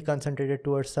mainly concentrated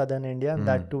towards southern India, and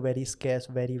that too very scarce,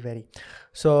 very, very.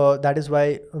 So that is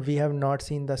why we have not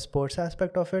seen the sports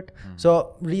aspect of it.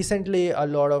 So recently, a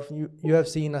lot of you have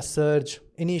seen a surge.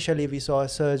 Initially, we saw a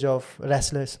surge of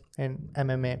wrestlers in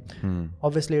MMA.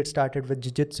 Obviously, it started with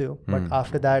jiu-jitsu, but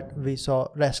after that, we saw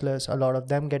wrestlers, a lot of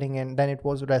them getting in. Then it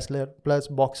was wrestler plus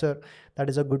boxer. That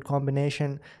is a good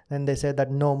combination. Then they said that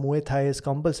no, Muay Thai is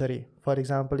compulsory. For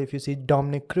example, if you see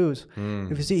Dominic Cruz,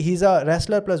 if you see, he's a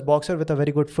wrestler plus boxer with a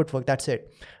very good footwork. That's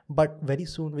it. But very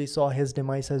soon we saw his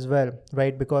demise as well,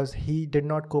 right? Because he did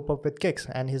not cope up with kicks.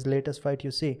 And his latest fight,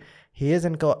 you see, he is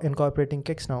incorporating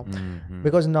kicks now.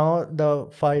 Because now the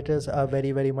fighters are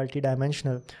very, very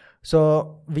multidimensional.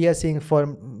 So we are seeing for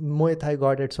Muay Thai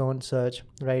got its own surge,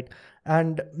 right?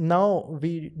 And now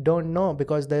we don't know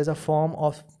because there's a form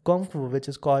of Kung Fu which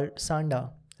is called Sanda.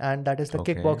 And that is the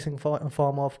kickboxing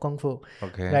form of Kung Fu,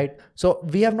 right? So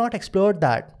we have not explored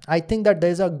that. I think that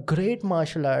there's a great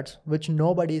martial arts which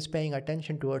nobody is paying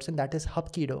attention towards, and that is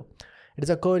Hapkido. It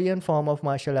is a Korean form of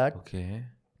martial art. Okay.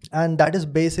 And that is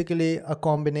basically a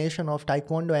combination of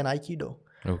Taekwondo and Aikido.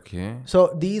 Okay.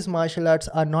 So these martial arts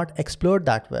are not explored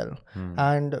that well.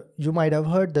 And you might have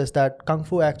heard this, that Kung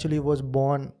Fu actually was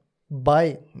born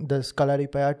by this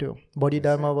Kalarippayattu.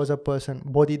 Bodhidharma was a person,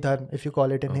 Bodhidharma if you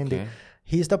call it in Hindi.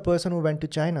 He's the person who went to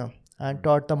China and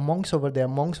taught the monks over there.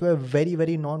 Monks were very,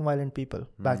 very non-violent people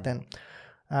back then.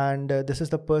 And this is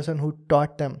the person who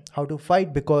taught them how to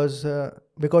fight because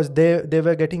they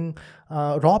were getting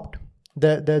robbed.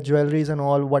 Their jewelries and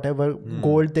all, whatever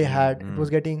gold they had, it was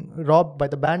getting robbed by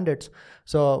the bandits.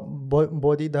 So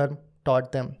Bodhidharma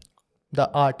taught them the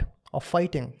art of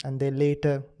fighting, and they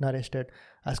later nourished it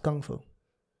as Kung Fu.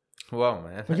 Wow,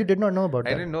 man. But you did not know about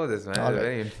that. I didn't know this, man. All It's right.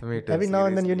 very informative. Every now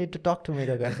and then you seriously. need to talk to me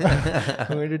again.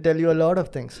 I'm going to tell you a lot of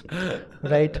things,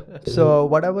 right? So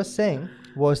what I was saying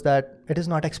was that it is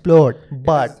not explored,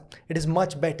 but it is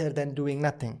much better than doing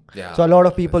nothing. Yeah, So a lot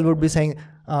of people would be saying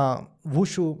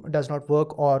wushu does not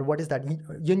work, or what is that?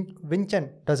 Wing Chun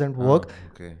doesn't work.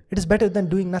 Okay. It is better than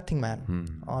doing nothing,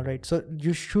 man. All right. So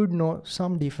you should know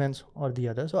some defense or the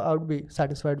other. So I would be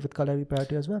satisfied with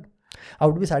Kalarippayattu as well. I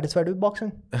would be satisfied with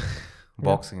boxing.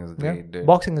 Boxing is Yeah. great. dude.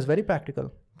 Boxing is very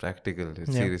practical. Practical,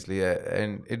 seriously.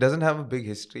 And it doesn't have a big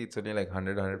history. It's only like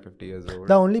 100, 150 years old.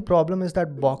 The only problem is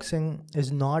that boxing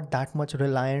is not that much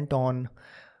reliant on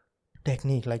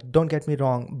technique. Like, don't get me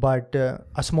wrong, but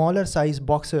a smaller size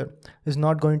boxer is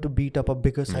not going to beat up a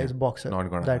bigger size boxer not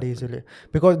gonna that happen. easily,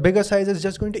 because bigger size is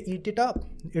just going to eat it up.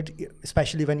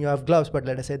 Especially when you have gloves. But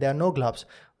let us say there are no gloves.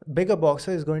 Bigger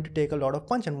boxer is going to take a lot of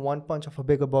punch, and one punch of a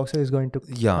bigger boxer is going to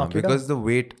Yeah, knock you down. because the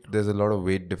weight, there's a lot of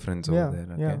weight difference over there.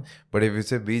 Okay? yeah. But if you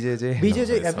say BJJ,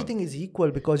 BJJ, everything is equal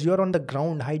because you're on the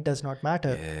ground. Height does not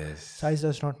matter. Yes. Size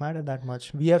does not matter that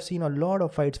much. We have seen a lot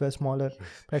of fights where smaller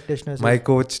practitioners. My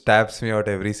coach taps me out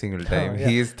every single time. yeah.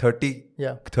 He is 30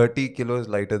 Yeah. 30 kilos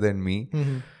lighter than me.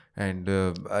 And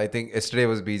I think yesterday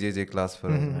was BJJ class for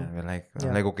us, man. We're like,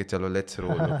 I'm like, okay, chalo, let's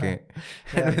roll, okay.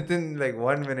 And within like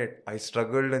 1 minute, I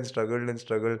struggled and struggled and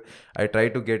struggled. I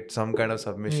tried to get some kind of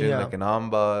submission, like an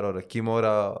armbar or a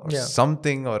kimura or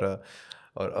something, or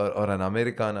an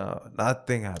Americana.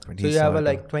 Nothing happened. So you have a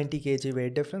like 20 kg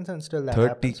weight difference and still that 30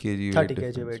 happens. kg 30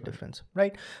 kg weight difference,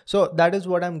 right? So that is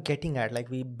what I'm getting at.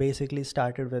 Like we basically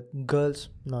started with girls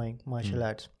knowing martial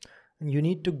arts. You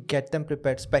need to get them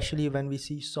prepared, especially when we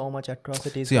see so much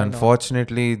atrocities. See,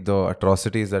 unfortunately, the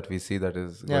atrocities that we see that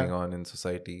is going on in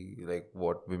society, like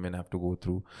what women have to go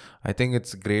through, I think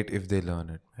it's great if they learn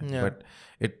it. But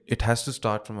it has to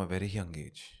start from a very young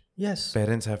age. Yes.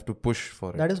 Parents have to push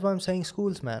for it. That is why I'm saying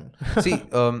schools, man. See,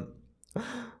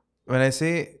 when I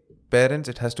say parents,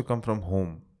 it has to come from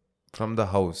home, from the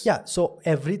house. Yeah, so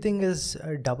everything is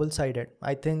double-sided.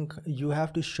 I think you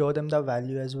have to show them the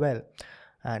value as well.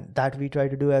 And that we try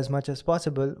to do as much as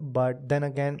possible. But then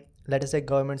again, let us say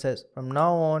government says from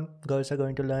now on, girls are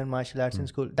going to learn martial arts in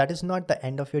school. That is not the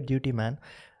end of your duty, man.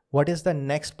 What is the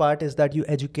next part is that you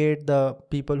educate the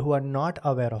people who are not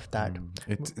aware of that.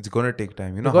 It's going to take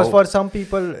time. You know, because for some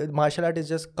people, martial art is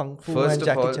just Kung Fu and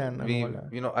Jackie Chan.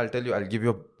 I'll tell you, I'll give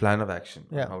you a plan of action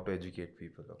on how to educate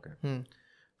people. Okay.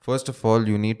 First of all,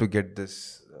 you need to get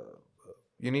this,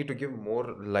 you need to give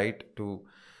more light to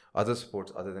other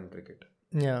sports other than cricket.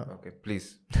 Yeah. Okay,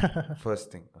 please.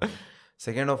 First thing. Okay.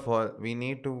 Second of all, we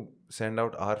need to send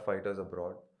out our fighters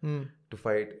abroad to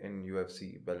fight in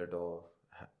UFC, Bellator,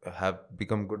 have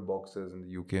become good boxers in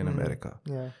the UK and America.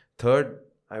 Yeah. Third,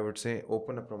 I would say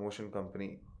open a promotion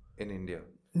company in India.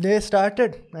 They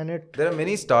started and there are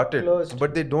many started closed.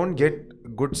 But they don't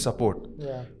get good support.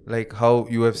 Yeah. Like how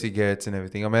UFC gets and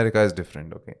everything. America is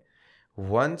different, okay.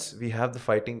 Once we have the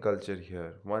fighting culture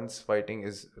here, once fighting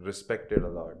is respected a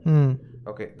lot,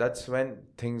 okay, that's when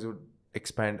things would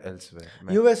expand elsewhere.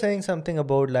 You were saying something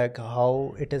about like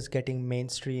how it is getting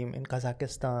mainstream in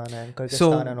Kazakhstan and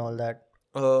Kyrgyzstan and all that.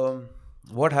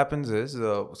 What happens is,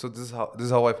 so this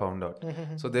is how I found out.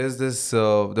 So there's this,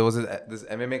 there was this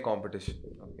MMA competition.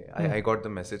 Okay, I got the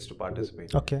message to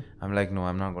participate. Okay, I'm like, no,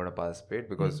 I'm not going to participate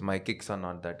because my kicks are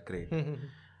not that great.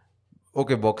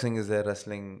 Okay, boxing is there,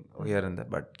 wrestling here and there,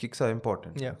 but kicks are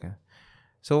important. Yeah. Okay.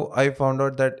 So I found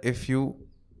out that if you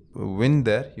win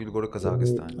there, you'll go to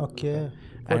Kazakhstan. Okay.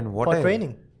 And what for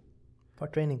training? For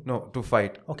training? No, to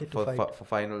fight. Okay, to fight. For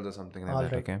finals or something like All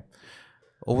that. right. Okay.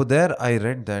 Over there, I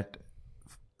read that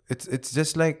it's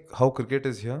just like how cricket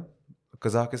is here.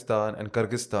 Kazakhstan and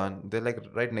Kyrgyzstan, they're like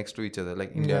right next to each other,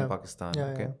 like India and Pakistan.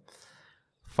 Okay.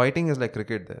 Fighting is like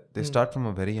cricket there. They start from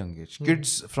a very young age.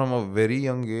 Kids from a very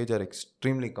young age are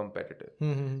extremely competitive.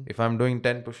 If I'm doing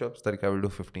 10 push-ups, Tariq, I will do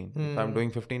 15. If I'm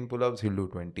doing 15 pull-ups, he'll do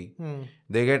 20.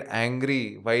 They get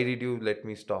angry. Why did you let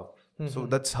me stop? So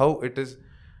that's how it is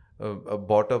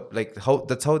brought up. Like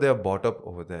that's how they are brought up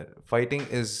over there. Fighting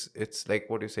it's like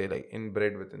what you say, like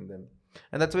inbred within them.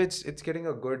 And that's why it's getting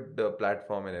a good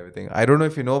platform and everything. I don't know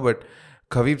if you know, but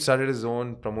Khabib started his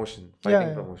own promotion,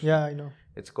 fighting promotion. Yeah, I know.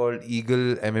 It's called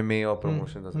Eagle MMA or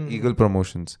Promotions. Eagle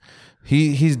Promotions.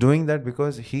 He's doing that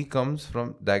because he comes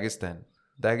from Dagestan.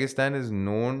 Dagestan is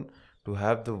known to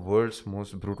have the world's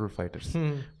most brutal fighters.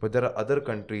 But there are other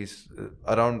countries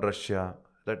around Russia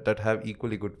that have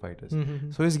equally good fighters.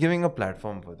 So he's giving a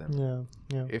platform for them.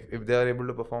 Yeah. If they are able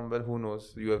to perform well, who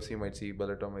knows? UFC might see,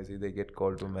 Bellator might see, they get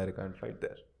called to America and fight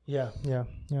there. Yeah.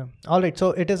 All right.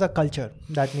 So it is a culture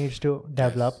that needs to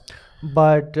develop. Yes.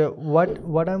 But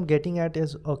what I'm getting at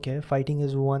is, okay, fighting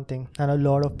is one thing. And a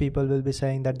lot of people will be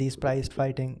saying that these priced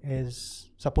fighting is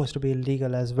supposed to be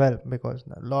illegal as well, because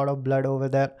a lot of blood over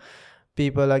there.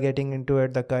 People are getting into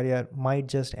it. The career might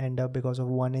just end up because of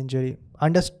one injury.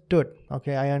 Understood.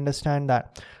 Okay, I understand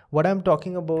that. What I'm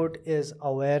talking about is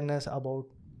awareness about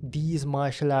these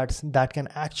martial arts that can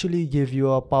actually give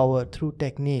you a power through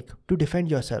technique to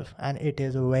defend yourself, and it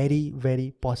is very,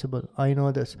 very possible. I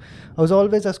know this. I was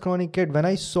always a chronic kid when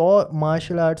I saw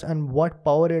martial arts and what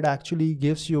power it actually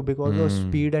gives you because of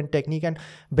speed and technique, and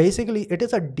basically it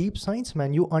is a deep science,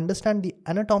 man. You understand the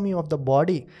anatomy of the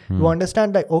body. You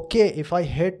understand that, okay, if I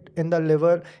hit in the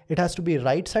liver, it has to be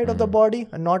right side of the body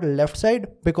and not left side,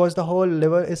 because the whole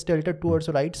liver is tilted towards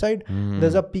the right side.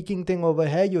 There's a peaking thing over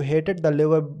here. You hit it, the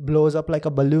liver blows up like a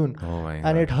balloon,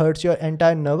 and it hurts your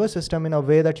entire nervous system in a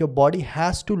way that your body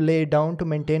has to lay down to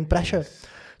maintain pressure.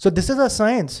 So this is a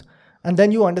science. And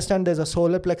then you understand there's a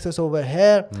solar plexus over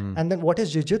here. And then what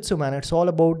is jiu-jitsu, man? It's all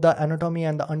about the anatomy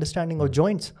and the understanding of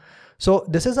joints. So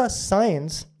this is a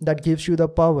science that gives you the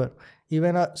power.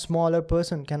 Even a smaller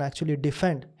person can actually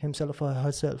defend himself or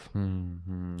herself.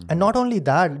 And not only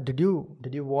that, did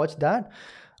you watch that?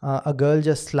 A girl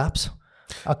just slaps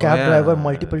a cab driver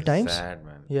multiple times. Sad,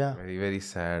 man. Yeah. Very, very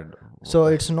sad. So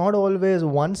it's not always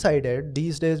one-sided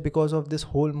these days because of this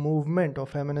whole movement of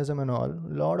feminism and all.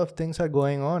 A lot of things are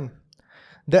going on.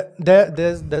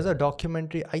 There's a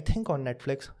documentary, I think on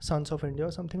Netflix, Sons of India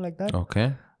or something like that.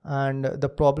 Okay. And the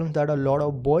problems that a lot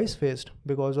of boys faced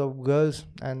because of girls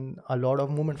and a lot of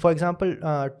movement. For example,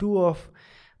 two of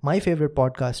my favorite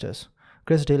podcasters,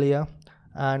 Chris D'Elia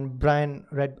and Brian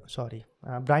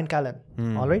Callen.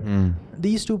 All right.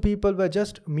 These two people were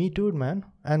just Me Too'd, man.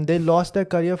 And they lost their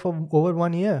career for over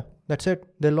 1 year. That's it.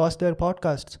 They lost their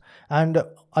podcasts. And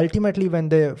ultimately, when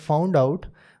they found out,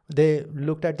 they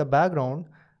looked at the background,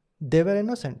 they were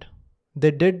innocent.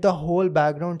 They did the whole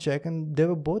background check and they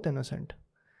were both innocent.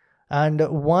 And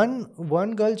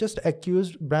one girl just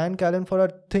accused Brian Callen for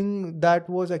a thing that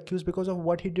was accused because of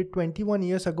what he did 21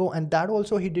 years ago. And that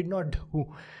also he did not do.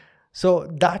 So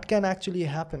that can actually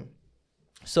happen.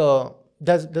 So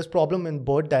there's problem in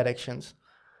both directions.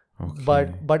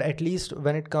 Okay. But at least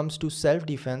when it comes to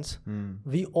self-defense,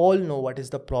 we all know what is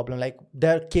the problem. Like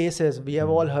there are cases, we have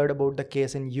all heard about the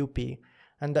case in UP,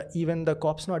 and even the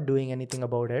cops not doing anything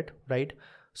about it, right?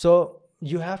 So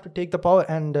you have to take the power,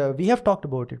 and we have talked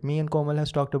about it. Me and Komal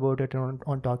has talked about it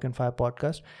on Talk and Fire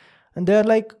podcast, and they're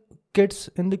like kids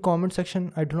in the comment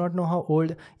section. I do not know how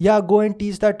old. Yeah, go and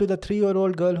teach that to the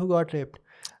 3-year-old girl who got raped.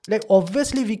 Like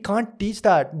obviously we can't teach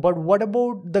that, but what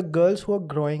about the girls who are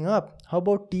growing up? How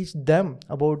about teach them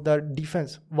about the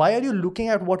defense? Why are you looking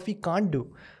at what we can't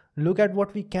do? Look at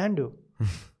what we can do.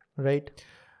 Right?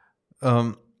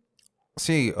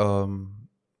 See,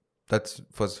 that's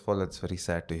first of all, that's very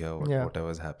sad to hear whatever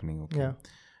is happening. Okay. Yeah.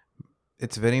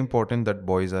 It's very important that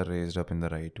boys are raised up in the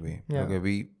right way. Yeah.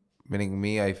 Okay, meaning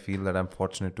me, I feel that I'm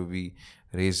fortunate to be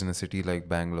raised in a city like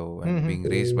Bangalore and being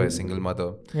raised by a single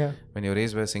mother. Yeah. When you're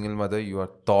raised by a single mother, you are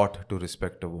taught to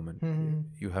respect a woman.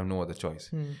 You have no other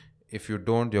choice. If you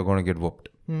don't, you're going to get whooped.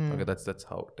 Okay, that's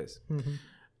how it is.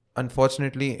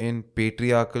 Unfortunately, in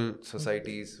patriarchal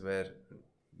societies where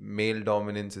male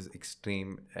dominance is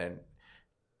extreme and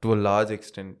to a large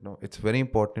extent, it's very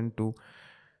important to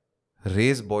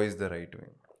raise boys the right way.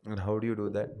 And how do you do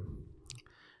that?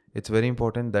 It's very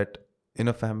important that in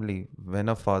a family, when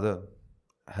a father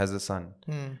has a son,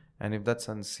 and if that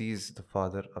son sees the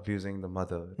father abusing the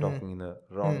mother, talking in a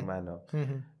wrong manner,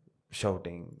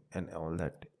 shouting and all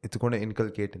that, it's going to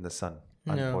inculcate in the son,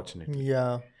 unfortunately.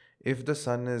 Yeah. If the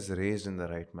son is raised in the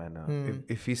right manner,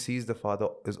 if he sees the father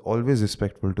is always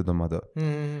respectful to the mother,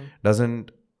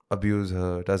 doesn't abuse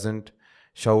her, doesn't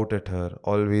shout at her,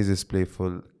 always is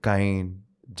playful, kind,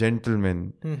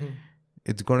 gentleman,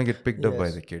 it's going to get picked up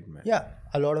by the kid, man. Yeah,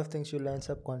 a lot of things you learn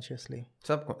subconsciously.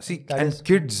 See, and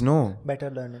kids know. Better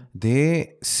learning.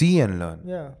 They see and learn.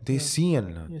 Yeah. They see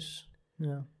and learn. Yes.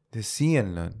 Yeah. They see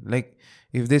and learn. Like,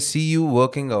 if they see you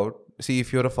working out, see,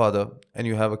 if you're a father and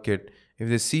you have a kid, if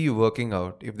they see you working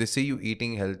out, if they see you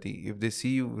eating healthy, if they see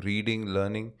you reading,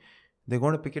 learning, they're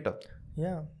going to pick it up.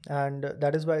 Yeah, and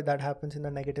that is why that happens in the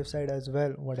negative side as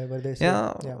well, whatever they say.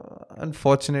 Yeah.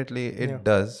 Unfortunately, it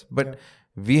does. But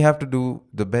we have to do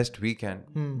the best we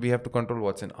can. We have to control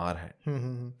what's in our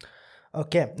hand.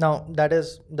 Okay, now that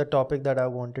is the topic that I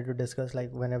wanted to discuss,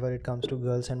 like whenever it comes to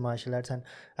girls and martial arts. And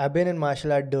I've been in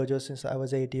martial art dojo since I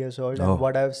was 8 years old. And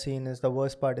what I've seen is the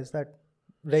worst part is that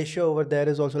ratio over there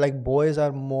is also like boys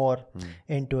are more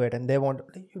into it, and they want,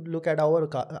 you look at our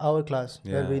class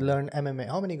where we learn MMA.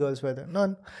 How many girls were there?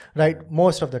 None, right?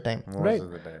 Most of the time, right?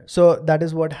 So that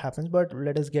is what happens. But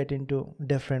let us get into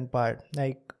different part.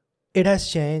 Like, it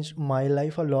has changed my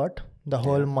life a lot, the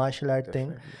whole martial art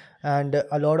thing. And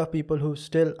a lot of people who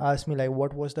still ask me, like,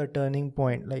 what was the turning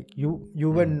point? Like, you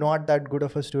were not that good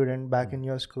of a student back in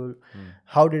your school.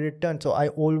 How did it turn? So I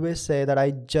always say that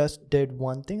I just did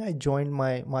one thing. I joined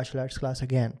my martial arts class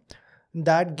again.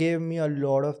 That gave me a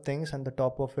lot of things, and the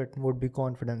top of it would be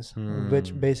confidence,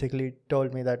 which basically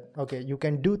told me that, okay, you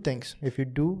can do things. If you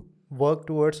do work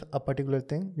towards a particular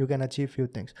thing, you can achieve few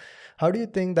things. How do you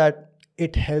think that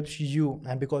it helps you,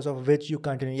 and because of which you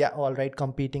continue? Yeah, all right,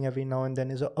 competing every now and then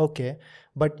is okay,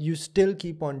 but you still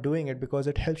keep on doing it because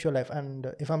it helps your life.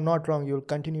 And if I'm not wrong, you'll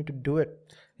continue to do it.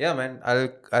 Yeah, man,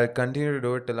 I'll continue to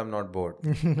do it till I'm not bored.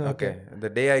 Okay. The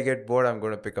day I get bored, I'm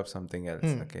going to pick up something else.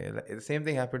 Okay. The same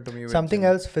thing happened to me with something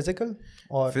else, physical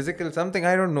or physical, something,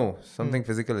 I don't know, something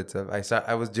physical itself.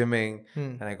 I was gymming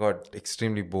and I got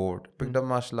extremely bored. Picked up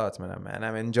martial arts, man, and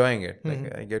I'm enjoying it.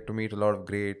 Like, I get to meet a lot of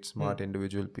great, smart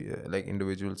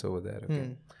individuals over there.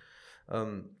 Okay.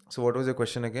 So what was your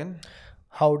question again?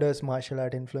 How does martial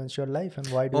art influence your life, and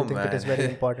why do you think it is very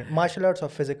important? Martial arts or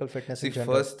physical fitness in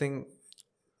general? First thing,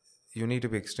 you need to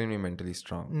be extremely mentally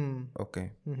strong.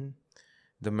 Okay.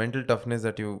 the mental toughness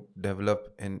that you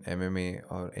develop in MMA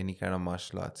or any kind of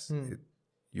martial arts,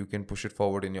 you can push it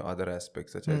forward in your other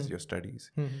aspects, such as your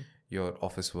studies, your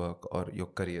office work, or your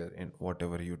career in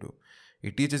whatever you do.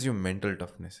 It teaches you mental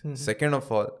toughness. Second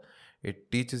of all,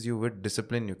 it teaches you with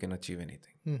discipline you can achieve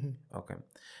anything. Okay.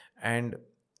 And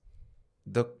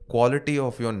the quality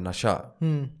of your nasha.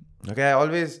 Okay, I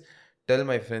always tell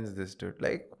my friends this, dude.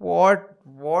 Like,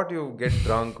 what you get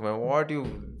drunk, man? What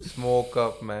you smoke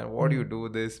up, man? What you do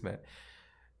this, man?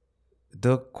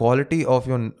 The quality of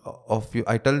your,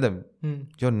 I tell them,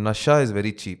 your nasha is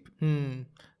very cheap.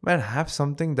 Man, have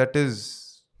something that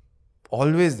is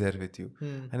always there with you,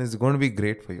 and it's going to be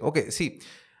great for you. Okay, see,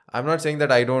 I'm not saying that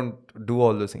I don't do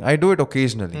all those things. I do it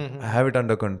occasionally. I have it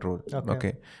under control.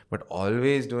 Okay. But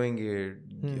always doing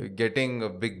it, getting a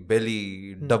big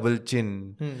belly, double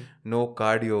chin, no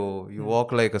cardio, you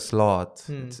walk like a sloth.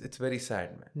 It's very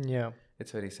sad, man. Yeah.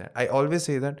 It's very sad. I always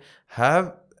say that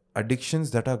have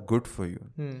addictions that are good for you.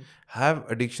 Have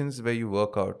addictions where you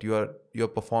work out, you're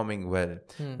performing well,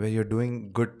 where you're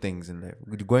doing good things in life.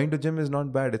 Going to gym is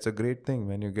not bad. It's a great thing.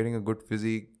 When you're getting a good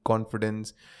physique,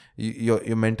 confidence,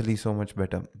 you're mentally so much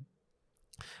better.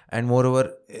 And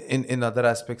moreover, in other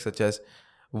aspects, such as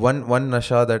one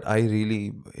nasha that I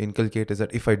really inculcate is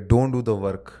that if I don't do the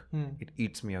work, it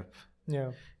eats me up.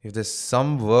 Yeah. If there's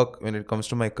some work when it comes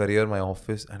to my career, my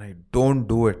office, and I don't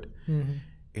do it,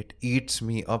 it eats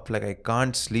me up. Like I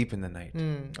can't sleep in the night.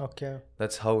 Okay.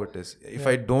 That's how it is. If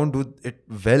I don't do it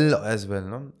well as well,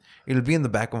 no, it'll be in the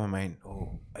back of my mind.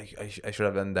 Oh, I should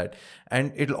have done that.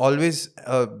 And it'll always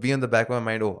be in the back of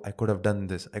my mind. Oh, I could have done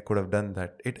this. I could have done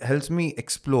that. It helps me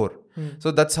explore.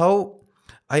 So that's how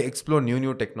I explore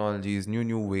new technologies,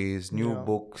 new ways, new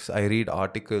books. I read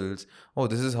articles. Oh,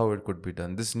 this is how it could be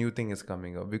done. This new thing is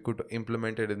coming up. We could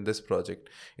implement it in this project.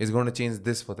 It's going to change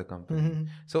this for the company.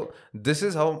 So this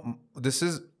is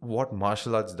what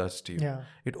martial arts does to you. Yeah.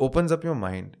 It opens up your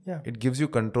mind. Yeah. It gives you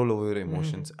control over your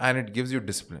emotions, and it gives you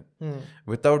discipline.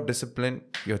 Without discipline,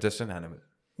 you're just an animal.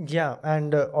 Yeah,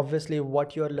 and obviously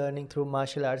what you're learning through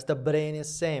martial arts, the brain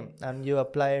is same, and you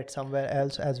apply it somewhere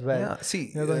else as well. Yeah,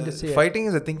 see, you're going to see fighting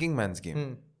is a thinking man's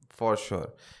game, for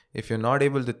sure. If you're not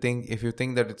able to think, if you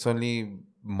think that it's only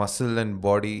muscle and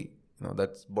body,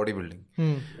 that's bodybuilding.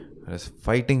 Whereas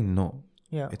fighting, no.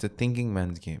 Yeah. It's a thinking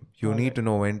man's game. You need to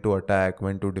know when to attack,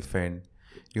 when to defend.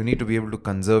 You need to be able to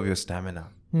conserve your stamina.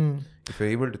 If you're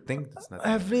able to think, that's nothing.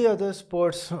 Every other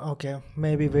sports, okay,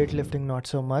 maybe weightlifting not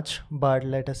so much, but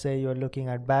let us say you're looking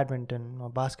at badminton or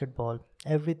basketball,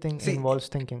 everything involves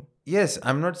thinking. Yes,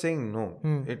 I'm not saying no.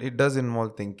 It does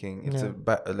involve thinking. It's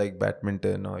like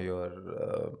badminton or your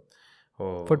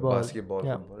football. Basketball,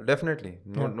 football. Definitely.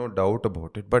 No doubt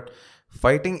about it. But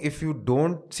fighting, if you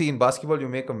don't see, in basketball you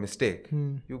make a mistake,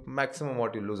 you maximum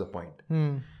what you lose a point.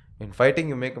 In fighting,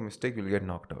 you make a mistake, you'll get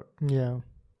knocked out. Yeah.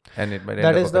 And it might end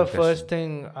that up is a the concussion. first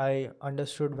thing I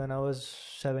understood when I was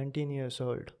 17 years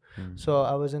old. So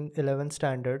I was in 11th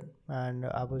standard and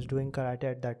I was doing karate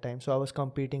at that time. So I was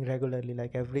competing regularly,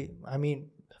 like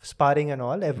sparring and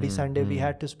all. Every Sunday we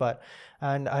had to spar.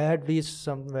 And I had reached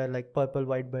somewhere like purple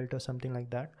white belt or something like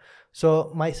that.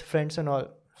 So my friends and all,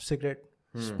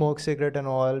 smoke cigarette and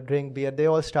all, drink beer, they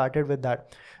all started with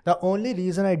that. The only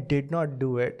reason I did not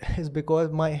do it is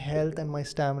because my health and my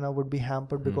stamina would be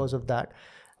hampered because of that.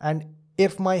 And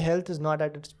if my health is not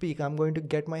at its peak, I'm going to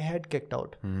get my head kicked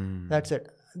out. That's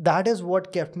it. That is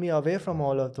what kept me away from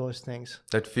all of those things.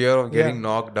 That fear of getting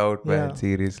knocked out, man,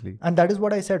 seriously. And that is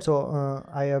what I said. So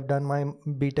I have done my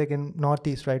BTech in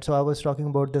Northeast, right? So I was talking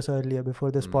about this earlier before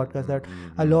this podcast, that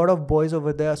a lot of boys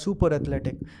over there are super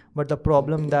athletic. But the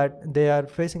problem that they are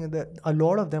facing is that a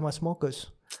lot of them are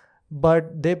smokers.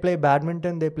 But they play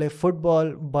badminton, they play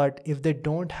football, but if they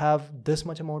don't have this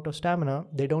much amount of stamina,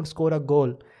 they don't score a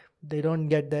goal. They don't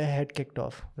get their head kicked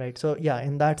off, right? So yeah,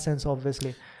 in that sense,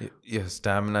 obviously, your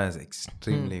stamina is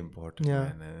extremely important.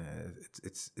 Yeah. Man.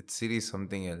 It's seriously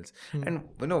something else. And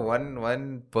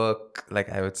one perk, like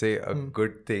I would say a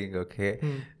good thing, okay,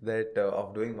 that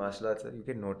of doing martial arts, you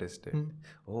can notice it.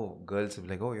 Oh, girls will be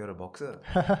like, oh, you're a boxer.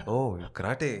 Oh,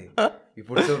 karate. You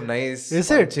put some nice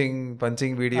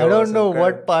punching video. I don't know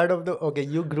what part of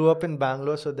you grew up in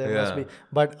Bangalore, so there must be.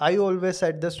 But I always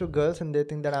said this to girls and they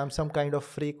think that I'm some kind of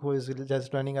freak who is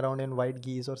just running around in white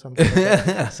geese or something like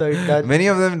that. So many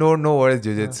of them don't know what is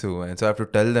jiu-jitsu. And so I have to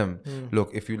tell them,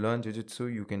 look, if you learn jiu-jitsu,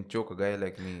 you can choke a guy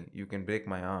like me. You can break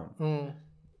my arm.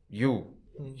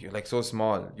 You're like so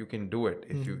small. You can do it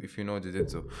if you know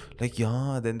jiu-jitsu. Like,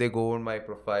 then they go on my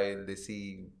profile. They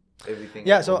see everything.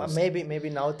 Yeah, is so posed. maybe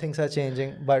now things are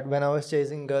changing, but when I was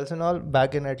chasing girls and all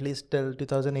back in at least till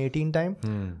 2018 time,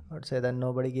 I'd say that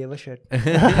nobody gave a shit.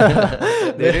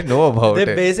 They didn't know about They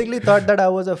it. basically thought that I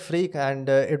was a freak, and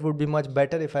it would be much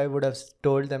better if I would have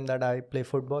told them that I play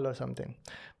football or something,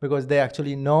 because they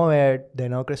actually know it. They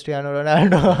know Cristiano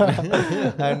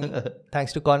Ronaldo, and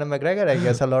thanks to Conor McGregor, I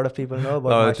guess a lot of people know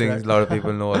about A lot of martial things. arts. A lot of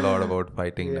people know a lot about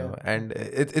fighting Yeah. now, and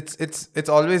it's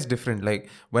always different. Like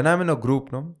when I'm in a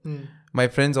group, no, my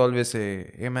friends always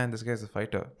say, "Hey man, this guy's a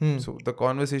fighter." So the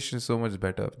conversation is so much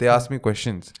better. They ask me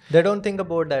questions. They don't think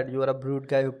about that you are a brute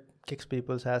guy who kicks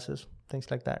people's asses,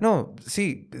 things like that. No,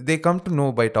 see, they come to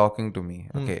know by talking to me.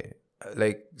 Okay,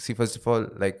 like see, first of all,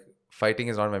 like fighting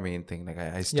is not my main thing. Like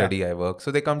I study, I work,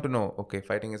 so they come to know. Okay,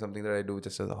 fighting is something that I do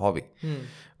just as a hobby.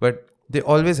 But they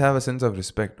always have a sense of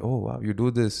respect. Oh wow, you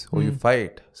do this, or you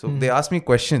fight. So they ask me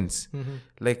questions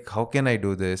like, how can I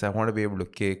do this? I want to be able to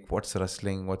kick. What's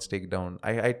wrestling? What's takedown?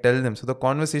 I tell them. So the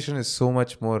conversation is so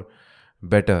much more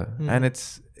better, and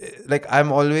it's like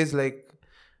I'm always like,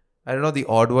 I don't know, the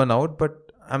odd one out, but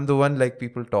I'm the one like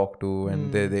people talk to,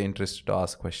 and they're interested to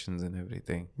ask questions and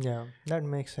everything. Yeah, that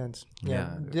makes sense.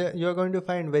 You're going to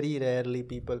find very rarely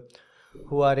people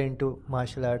who are into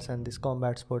martial arts and this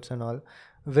combat sports and all,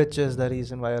 which is the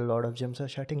reason why a lot of gyms are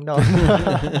shutting down.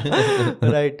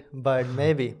 Right? But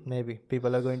maybe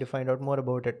people are going to find out more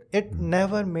about it. It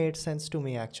never made sense to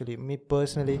me, actually. Me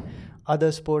personally,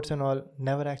 other sports and all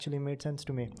never actually made sense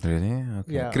to me. Really?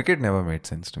 Okay. Yeah. Cricket never made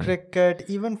sense to me. Cricket,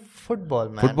 even football,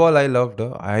 man. Football I loved.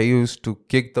 I used to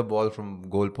kick the ball from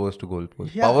goalpost to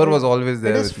goalpost. Yeah, Power was always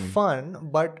there it is with me. fun,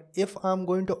 but if I'm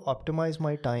going to optimize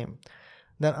my time,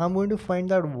 then I'm going to find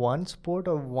that one sport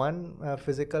or one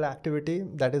physical activity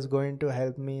that is going to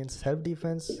help me in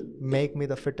self-defense, make me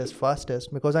the fittest,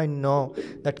 fastest, because I know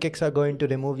that kicks are going to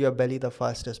remove your belly the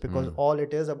fastest, because all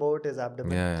it is about is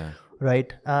abdomen. Yeah.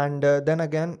 Right? And then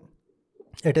again,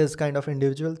 it is kind of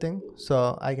individual thing,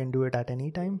 so I can do it at any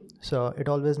time. So it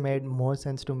always made more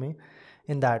sense to me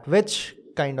in that, which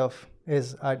kind of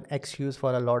is an excuse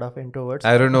for a lot of introverts.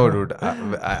 I don't know, dude.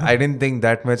 I didn't think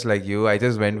that much like you. I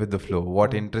just went with the flow.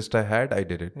 What interest I had, I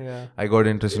did it. Yeah. I got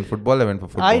interest in football. I went for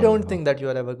football. I don't think that you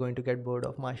are ever going to get bored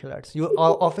of martial arts. You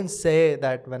often say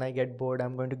that when I get bored,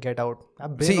 I'm going to get out.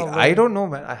 See, I don't know,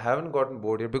 man. I haven't gotten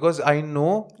bored yet because I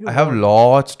know I have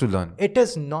lots to learn. It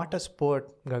is not a sport,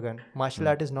 Gagan. Martial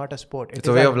art is not a sport. It's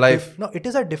a way of life. No, it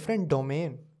is a different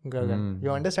domain, Gagan.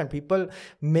 You understand? People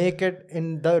make it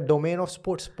in the domain of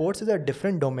sports. Sports is a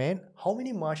different domain. How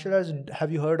many martial arts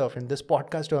have you heard of in this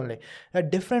podcast only? A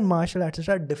different martial arts is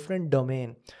a different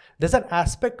domain. There's an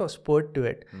aspect of sport to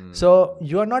it. So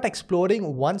you are not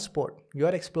exploring one sport. You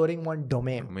are exploring one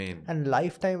domain. And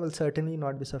lifetime will certainly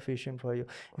not be sufficient for you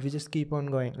if you just keep on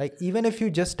going. Like even if you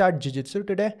just start jiu-jitsu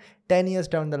today, 10 years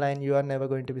down the line, you are never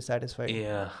going to be satisfied.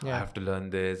 Yeah. I have to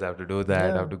learn this. I have to do that.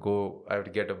 Yeah. I have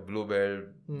to get a blue belt,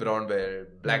 brown belt,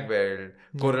 black belt,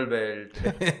 coral belt.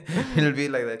 It'll be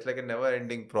like that. It's like a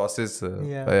never-ending process.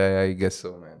 I guess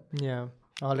so, man. Yeah.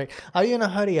 All right. Are you in a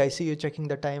hurry? I see you checking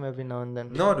the time every now and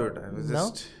then. No, dude. I was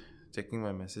just checking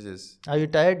my messages. Are you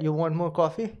tired? You want more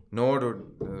coffee? No, dude.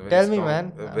 Tell me,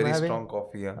 man. Very strong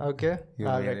coffee, yeah. Okay. You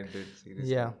All made right. it,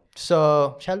 seriously. Yeah.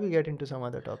 So, shall we get into some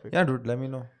other topic? Yeah, dude. Let me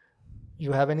know.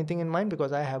 You have anything in mind?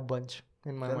 Because I have bunch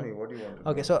in my Tell mind. me, what do you want to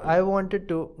Okay, so I wanted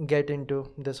to get into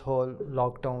this whole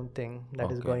lockdown thing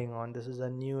that is going on. This is a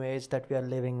new age that we are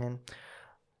living in.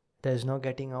 There's no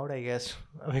getting out, I guess,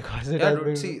 because it has dude,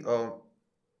 been... see,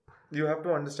 you have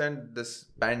to understand this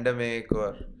pandemic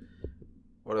or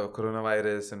whatever,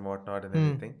 coronavirus and whatnot and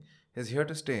everything is here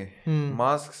to stay.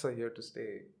 Masks are here to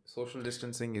stay. Social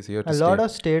distancing is here to stay. A lot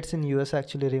of states in US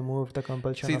actually removed the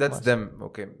compulsion. See, that's them.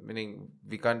 Okay, meaning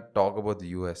we can't talk about the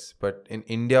US, but in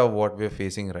India, what we're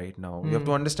facing right now, you have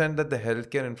to understand that the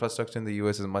healthcare infrastructure in the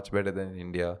US is much better than in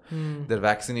India. Their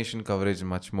vaccination coverage is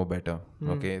much more better.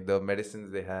 Okay, the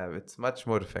medicines they have, it's much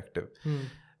more effective.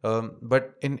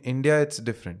 But in India, it's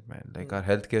different, man. Like our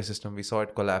healthcare system, we saw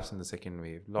it collapse in the second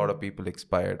wave. A lot of people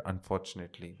expired,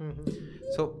 unfortunately.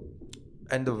 So,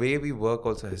 and the way we work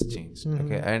also has changed.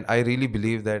 Okay, and I really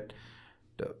believe that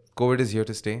COVID is here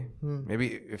to stay.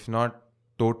 Maybe if not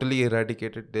totally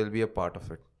eradicated, there'll be a part of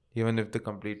it, even if the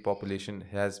complete population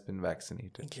has been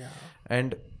vaccinated. Yeah.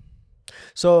 And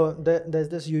so there's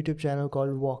this YouTube channel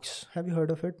called Vox. Have you heard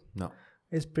of it? no.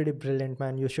 It's pretty brilliant,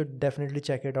 man. You should definitely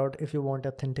check it out if you want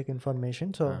authentic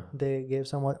information. So they gave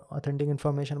some authentic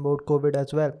information about COVID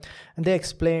as well. And they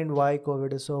explained why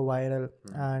COVID is so viral.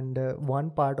 And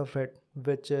one part of it,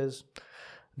 which is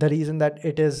the reason that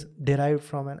it is derived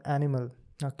from an animal.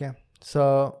 Okay.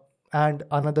 So, and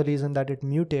another reason that it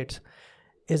mutates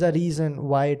is a reason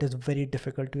why it is very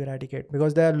difficult to eradicate,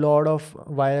 because there are a lot of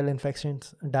viral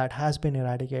infections that has been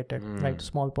eradicated, right?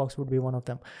 Smallpox would be one of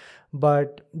them,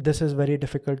 but this is very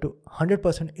difficult to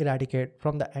 100% eradicate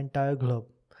from the entire globe,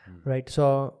 right? So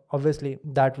obviously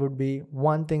that would be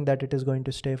one thing that it is going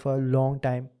to stay for a long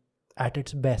time at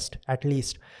its best, at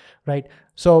least, right?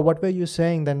 So what were you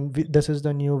saying then? This is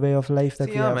the new way of life that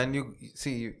we have. Man,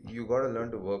 you got to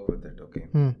learn to work with it, okay?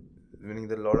 Meaning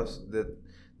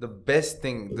the best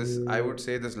thing, I would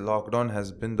say this lockdown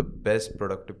has been the best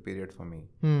productive period for me.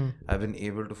 I've been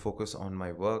able to focus on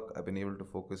my work. I've been able to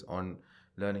focus on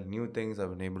learning new things. I've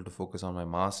been able to focus on my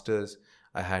masters.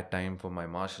 I had time for my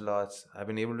martial arts. I've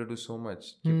been able to do so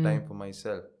much. Give time for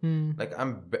myself. Like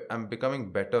I'm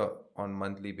becoming better on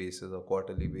monthly basis or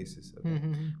quarterly basis, okay?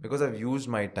 Because I've used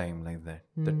my time like that,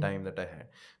 the time that I had.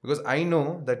 Because I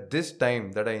know that this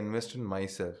time that I invested in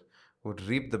myself would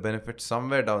reap the benefits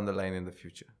somewhere down the line in the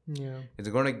future. It's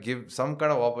going to give some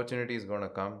kind of opportunity is going to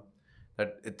come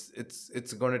that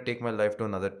it's going to take my life to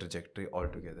another trajectory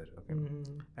altogether, okay?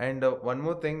 And one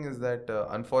more thing is that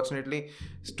unfortunately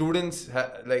students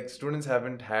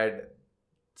haven't had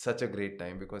such a great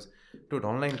time, because dude,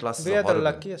 online classes we are horrible.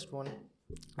 The luckiest one.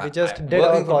 We just did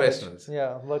our college.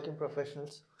 Working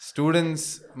professionals,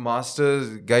 students,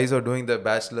 masters, guys are doing their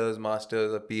bachelors,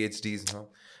 masters or PhDs now.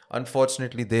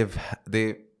 Unfortunately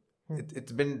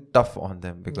it's been tough on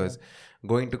them, because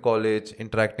going to college,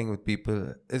 interacting with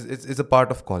people is a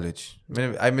part of college.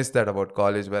 I miss that about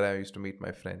college, where I used to meet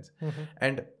my friends.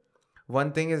 And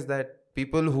one thing is that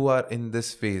people who are in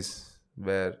this phase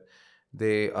where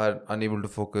they are unable to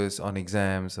focus on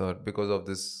exams or because of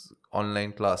this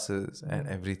online classes and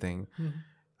everything,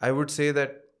 I would say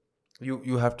that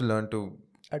you have to learn to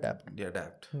adapt.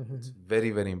 It's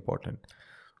very, very important.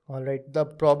 All right. The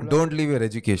problem. Don't leave your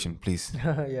education, please.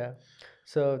 Yeah.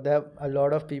 So there are a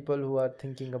lot of people who are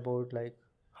thinking about like,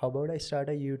 how about I start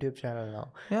a YouTube channel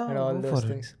now? And all those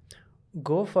things.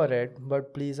 Go for it,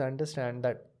 but please understand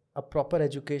that a proper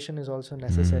education is also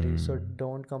necessary. So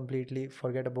don't completely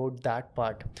forget about that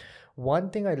part. One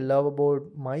thing I love about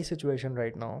my situation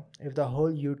right now, if the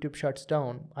whole YouTube shuts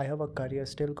down, I have a career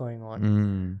still going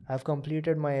on. I've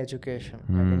completed my education.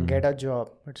 I can get a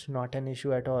job. It's not an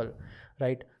issue at all,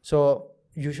 right? So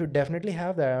you should definitely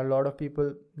have that. A lot of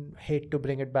people hate to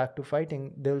bring it back to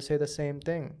fighting. They'll say the same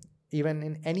thing. Even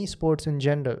in any sports in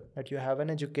general, that you have an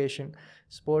education,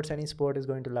 any sport is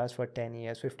going to last for 10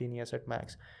 years, 15 years at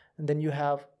max. And then you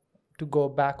have to go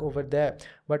back over there.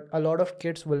 But a lot of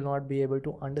kids will not be able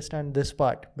to understand this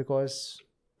part because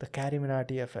the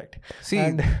Carry-Minati effect.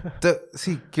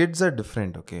 See, kids are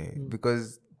different, okay?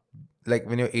 Because like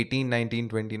when you're 18, 19,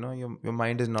 20, your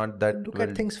mind is not that... Look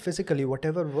at things physically.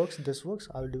 Whatever works, this works.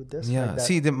 I'll do this. Yeah. Like that.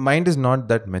 See, the mind is not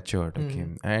that matured, okay?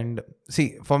 And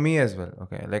see, for me as well,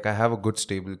 okay? Like I have a good,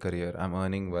 stable career. I'm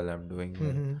earning well. I'm doing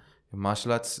well. If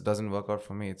martial arts doesn't work out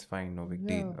for me, it's fine. No big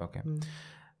deal, okay?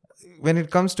 When it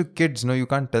comes to kids, you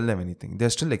can't tell them anything. They're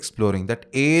still exploring. That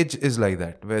age is like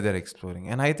that, where they're exploring.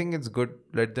 And I think it's good.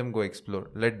 Let them go explore.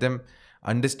 Let them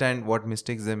understand what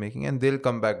mistakes they're making, and they'll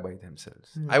come back by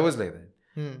themselves. I was like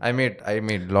that. I made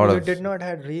a lot of... You did not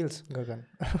have reels, Gagan.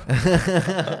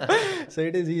 So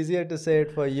it is easier to say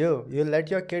it for you. You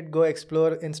let your kid go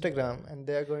explore Instagram and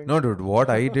they're going... No, dude. What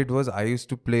I did was I used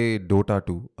to play Dota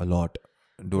 2 a lot.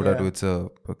 Dota 2, it's a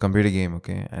computer game,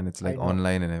 okay? And it's like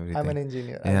online and everything. I'm an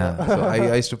engineer. Yeah. So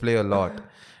I used to play a lot.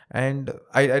 And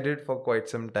I did it for quite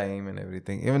some time and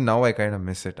everything. Even now I kind of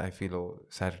miss it. I feel,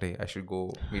 Saturday I should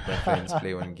go meet my friends,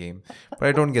 play one game. But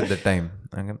I don't get the time.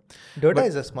 Okay? Dota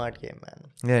is a smart game, man.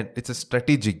 Yeah, it's a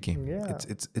strategic game. Yeah.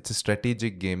 It's a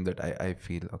strategic game that I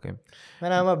feel, okay?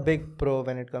 Man, I'm a big pro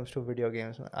when it comes to video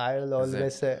games. I'll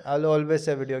always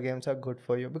say video games are good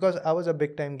for you, because I was a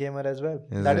big time gamer as well.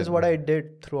 That is what I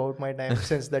did throughout my time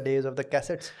since the days of the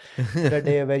cassettes. The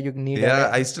day where you need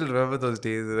I still remember those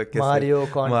days.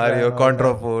 Mario,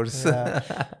 Contra Force.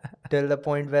 Yeah. Till the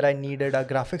point where I needed a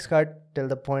graphics card, till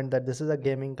the point that this is a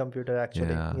gaming computer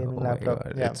actually, gaming laptop.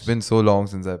 Yeah. It's been so long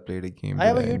since I played a game. I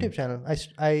have a YouTube channel.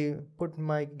 I put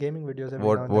my gaming videos every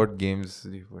now and then. What games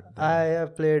do you put? I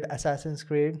have played Assassin's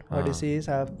Creed, Odysseys.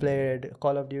 I have played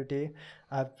Call of Duty.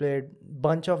 I've played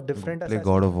bunch of different Play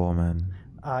God of War, man.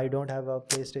 I don't have a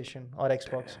PlayStation or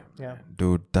Xbox. Yeah.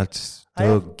 Dude, that's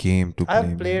the game to play.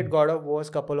 I've played God of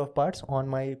War's couple of parts on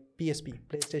my PSP,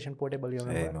 PlayStation Portable, you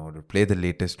remember? Hey, no, dude. Play the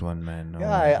latest one, man. No.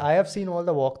 Yeah, I have seen all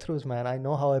the walkthroughs, man. I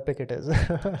know how epic it is.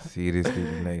 Seriously,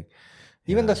 like,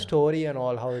 Even the story and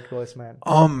all, how it goes, man.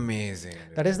 Amazing.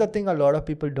 That is the thing a lot of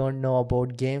people don't know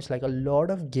about games. Like, a lot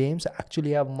of games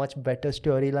actually have much better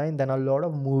storyline than a lot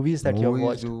of movies that you've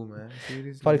watched. Do, man.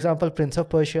 Seriously. For example, Prince of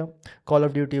Persia, Call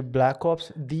of Duty, Black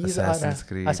Ops. These Assassin's are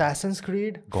Creed. Assassin's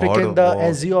Creed. God Freaking of the War.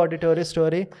 Ezio Auditore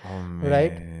story. Oh, man.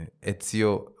 Right? It's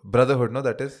your Brotherhood, no?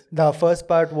 That is? The first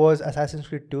part was Assassin's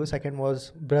Creed 2, second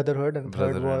was Brotherhood, and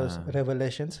third was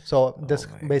Revelations. So this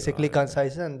basically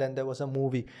concises, and then there was a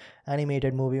movie,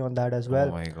 animated movie on that as well.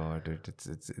 Oh my god, dude.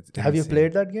 It's Have you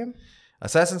played that game?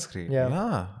 Assassin's Creed?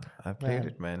 Yeah. I played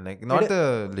it, man. Like, not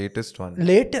the latest one.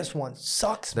 Latest one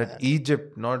sucks, That man.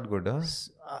 Egypt, not good, huh?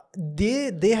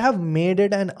 They have made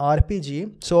it an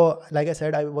RPG. So, like I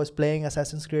said, I was playing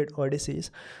Assassin's Creed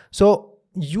Odysseys. So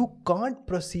you can't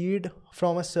proceed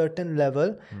from a certain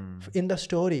level in the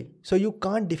story. So you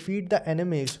can't defeat the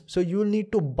enemies. So you'll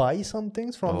need to buy some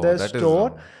things from their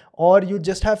store, or you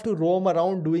just have to roam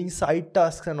around doing side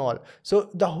tasks and all. So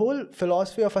the whole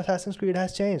philosophy of Assassin's Creed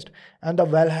has changed. And the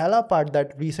Valhalla part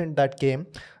that came,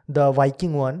 the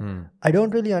Viking one, I don't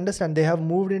really understand. They have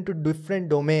moved into different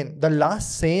domain. The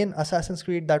last sane Assassin's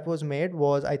Creed that was made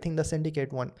was, I think, the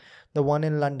Syndicate one, the one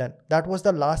in London. That was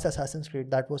the last Assassin's Creed.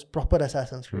 That was proper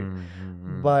Assassin's Creed.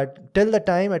 But till the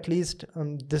time, at least,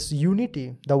 this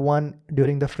Unity, the one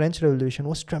during the French Revolution,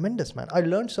 was tremendous, man. I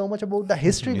learned so much about the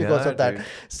history because of that. Dude.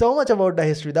 So much about the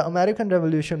history. The American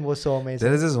Revolution was so amazing.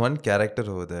 There is this one character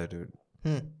over there, dude.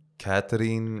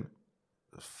 Catherine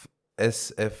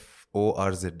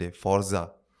SFORZA,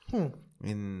 Forza,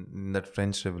 in that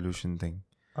French Revolution thing.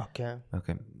 Okay.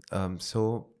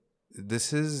 So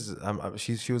this is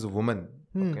she was a woman.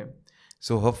 Okay.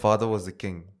 So her father was the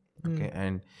king. Okay,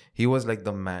 and he was like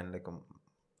the man, like a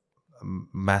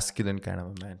masculine kind of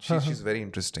a man. She's very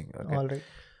interesting. Okay. All right.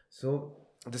 So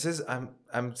this is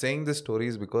I'm saying this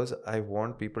stories because I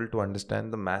want people to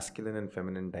understand the masculine and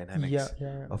feminine dynamics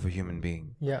of a human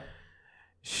being. Yeah.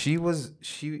 She was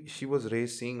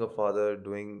raised seeing her father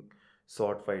doing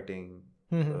sword fighting,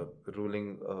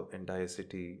 ruling an entire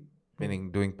city,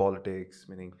 meaning doing politics,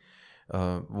 meaning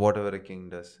whatever a king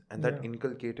does, and that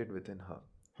inculcated within her.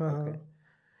 Okay.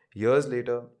 Years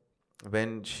later,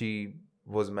 when she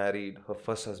was married, her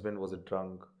first husband was a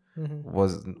drunk,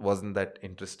 wasn't that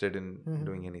interested in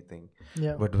doing anything.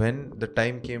 Yeah. But when the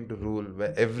time came to rule,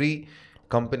 where every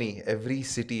company, every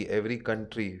city, every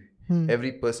country,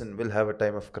 every person will have a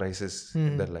time of crisis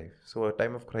in their life. So a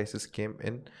time of crisis came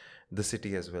in the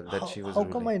city as well, that she was How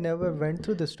ruling. come I never went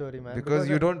through this story, man? Because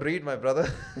you don't read, my brother.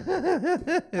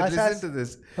 Listen to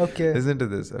this. Okay. Listen to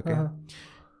this. Okay.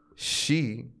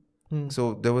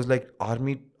 So there was like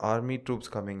army troops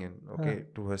coming in, okay,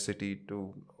 to her city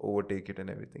to overtake it and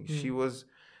everything. She was,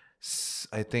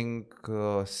 I think,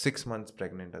 6 months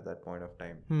pregnant at that point of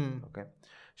time. Okay.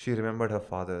 She remembered her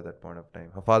father at that point of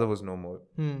time. Her father was no more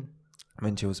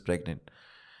when she was pregnant.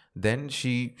 Then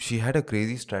she had a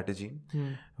crazy strategy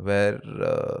where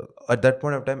at that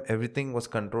point of time everything was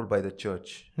controlled by the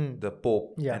church, the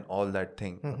Pope and all that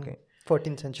thing. Okay.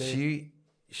 14th century.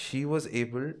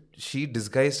 She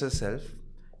disguised herself,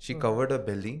 she covered her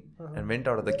belly and went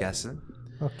out of the castle.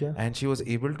 Okay. And she was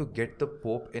able to get the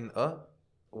Pope in a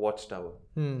watchtower.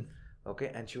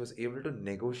 Okay, and she was able to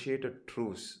negotiate a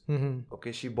truce.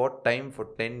 Okay, she bought time for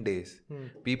 10 days.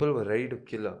 People were ready to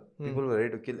kill her. People were ready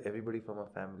to kill everybody from her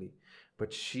family.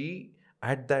 But she,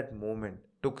 at that moment,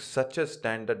 took such a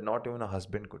stand that not even a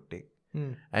husband could take.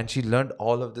 And she learned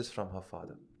all of this from her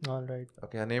father. All right.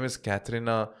 Okay, her name is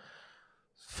Catherine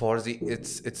Forza.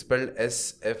 It's spelled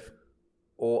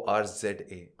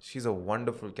SFORZA. She's a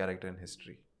wonderful character in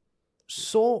history.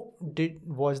 So,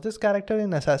 was this character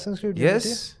in Assassin's Creed?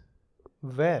 Yes.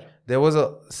 Where? There was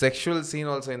a sexual scene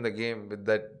also in the game with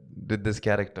this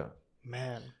character.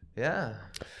 Man. Yeah.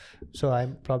 So I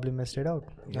probably missed it out.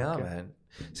 Yeah, man.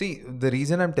 See, the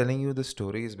reason I'm telling you this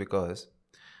story is because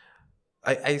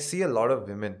I see a lot of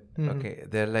women. Okay,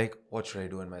 they're like, what should I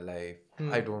do in my life?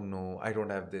 I don't know. I don't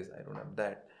have this. I don't have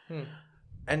that.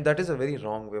 And that is a very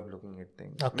wrong way of looking at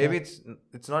things. Okay. Maybe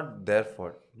it's not their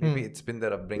fault. Maybe it's been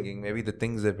their upbringing. Maybe the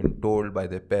things they've been told by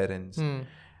their parents.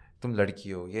 तुम लड़की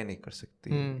हो, ये नहीं कर सकती,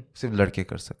 सिर्फ लड़के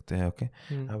कर सकते हैं. Okay,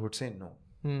 I would say no.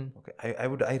 Okay,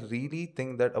 I really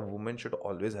think that a woman should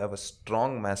always have a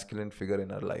strong masculine figure in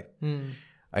her life.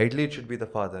 Ideally, it should be the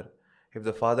father. If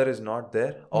the father is not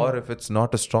there, or if it's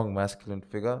not a strong masculine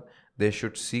figure, they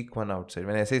should seek one outside.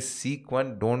 When I say seek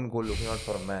one, don't go looking out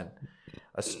for a man.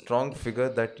 a strong figure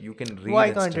that you can read. Why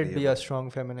and can't study it be about. a strong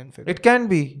feminine figure? It can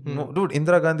be. No, dude,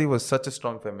 Indira Gandhi was such a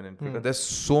strong feminine figure. There's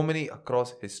so many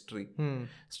across history.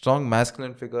 Strong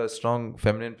masculine figure, strong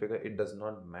feminine figure, it does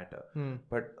not matter.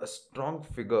 But a strong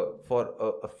figure for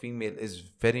a female is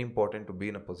very important to be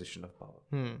in a position of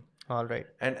power. All right.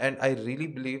 And I really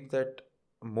believe that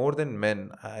more than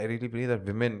men, I really believe that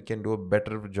women can do a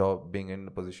better job being in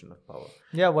a position of power.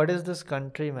 Yeah, what is this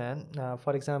country, man?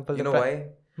 For example, You know why?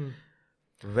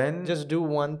 When just do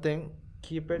one thing,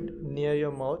 keep it near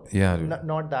your mouth. Yeah, dude.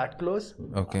 Not that close.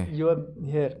 Okay. You are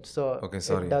here, so Okay,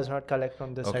 sorry. it does not collect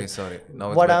from this Okay, side. sorry. Now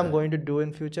it's What better. I'm going to do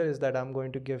in future is that I'm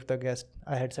going to give the guest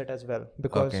a headset as well,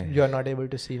 because Okay. you are not able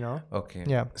to see now. Okay.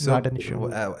 Yeah, So, not an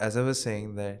issue. As I was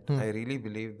saying that I really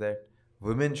believe that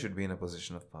women should be in a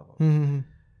position of power. Mm-hmm.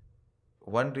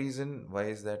 One reason why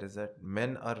is that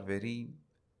men are very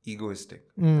egoistic.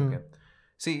 Mm. Okay.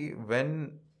 See,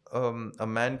 when a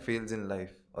man fails in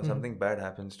life or something bad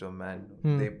happens to a man,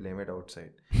 they blame it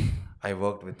outside. I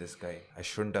worked with this guy. I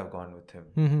shouldn't have gone with him.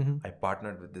 Mm-hmm. I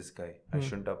partnered with this guy. I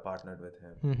shouldn't have partnered with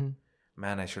him.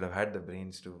 Man, I should have had the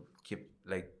brains to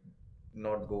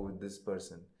not go with this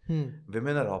person.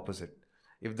 Women are opposite.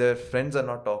 If their friends are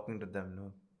not talking to them,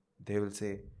 no, they will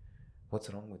say, "What's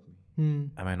wrong with me?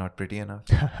 Am I not pretty enough?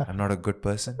 I'm not a good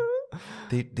person."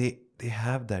 They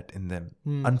have that in them.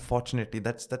 Unfortunately,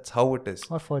 that's how it is.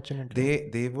 Or fortunately.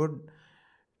 They would.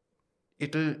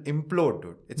 It'll implode,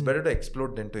 dude. It's better to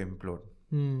explode than to implode.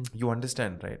 You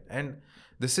understand, right? And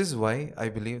this is why I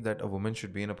believe that a woman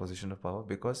should be in a position of power,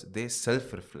 because they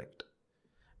self-reflect.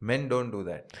 Men don't do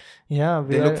that. Yeah,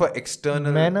 They look for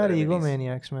external. Men are remedies.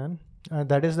 egomaniacs, man.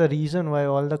 That is the reason why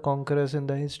all the conquerors in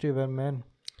the history were men.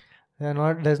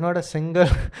 There's not a single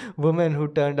woman who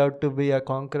turned out to be a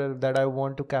conqueror that I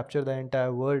want to capture the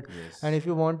entire world. Yes. And if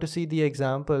you want to see the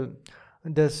example,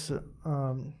 this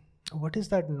what is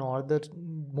that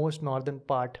most northern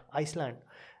part? Iceland.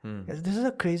 Yes, this is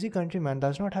a crazy country, man.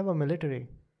 Does not have a military.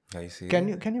 I see. Can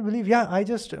you believe? Yeah, I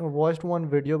just watched one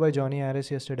video by Johnny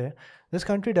Harris yesterday. This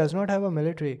country does not have a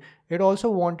military. It also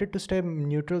wanted to stay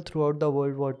neutral throughout the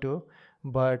World War II,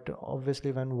 but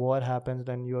obviously when war happens,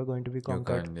 then you are going to be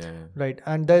conquered. You can, yeah. Right.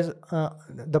 And there's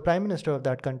the prime minister of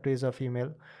that country is a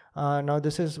female. Now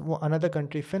this is another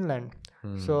country, Finland.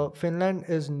 So Finland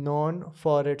is known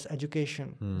for its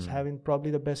education. It's having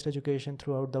probably the best education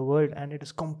throughout the world, and it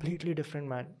is completely different,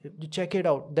 man. You check it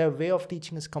out. Their way of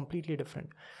teaching is completely different.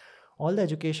 All the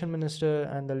education minister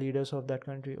and the leaders of that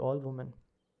country, all women.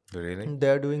 Really?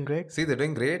 They're doing great. See, they're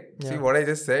doing great. Yeah. See what I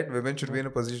just said? Women should be in a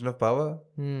position of power.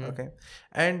 Okay.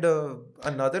 And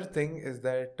another thing is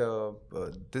that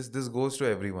this goes to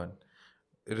everyone,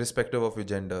 irrespective of your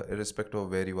gender, irrespective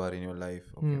of where you are in your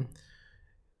life. Okay.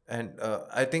 And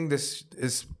I think this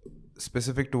is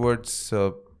specific towards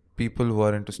people who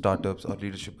are into startups or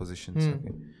leadership positions.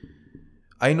 Okay.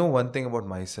 I know one thing about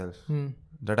myself,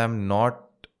 that I'm not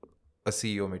a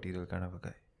CEO material kind of a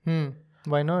guy.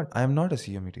 Why not? I am not a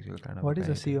CEO material kind of What a is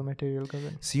guy. a CEO material,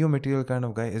 Kavan? CEO material kind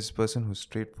of guy is a person who's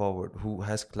straightforward, who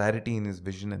has clarity in his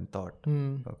vision and thought.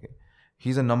 Okay.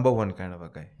 He's a number one kind of a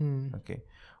guy. Okay.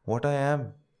 What I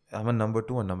am, I'm a number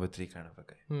two or number three kind of a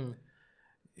guy.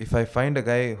 If I find a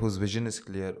guy whose vision is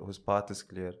clear, whose path is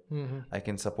clear, I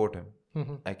can support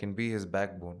him. I can be his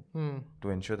backbone to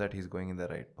ensure that he's going in the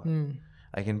right path.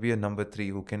 I can be a number three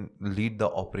who can lead the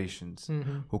operations,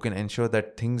 who can ensure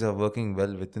that things are working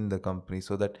well within the company,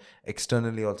 so that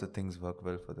externally also things work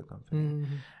well for the company.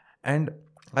 And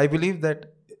I believe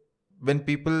that when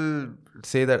people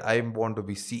say that I want to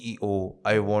be CEO,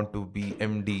 I want to be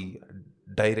MD,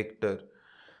 director,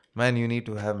 man, you need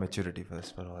to have maturity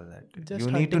first for all that. Just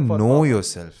You need to hunting for know power.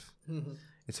 yourself.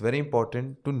 It's very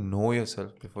important to know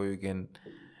yourself before you can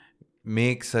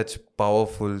make such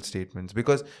powerful statements,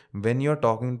 because when you're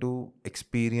talking to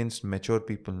experienced, mature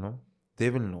people, no,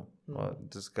 they will know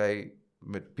this guy.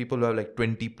 With people who have like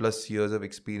 20 plus years of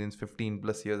experience, 15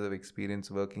 plus years of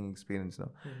experience, working experience, no,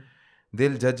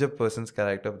 they'll judge a person's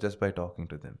character just by talking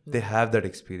to them. They have that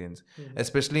experience,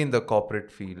 especially in the corporate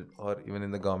field or even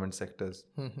in the government sectors.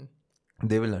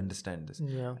 They will understand this.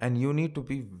 Yeah. And you need to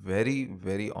be very,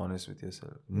 very honest with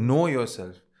yourself. Know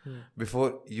yourself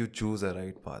before you choose a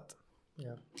right path.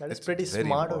 Yeah, that is It's pretty very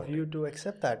smart important. of you to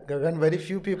accept that. When very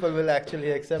few people will actually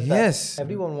accept Yes. that.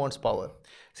 Everyone wants power.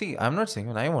 See, I'm not saying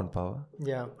when I want power.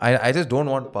 Yeah. I just don't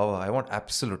want power. I want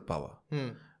absolute power.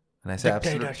 And I say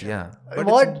absolute, yeah. But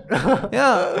What?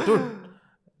 yeah,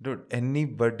 dude,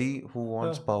 anybody who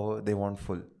wants power, they want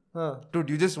full. Dude,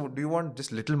 do you want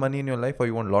just little money in your life, or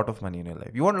you want a lot of money in your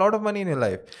life? You want a lot of money in your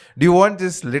life. Do you want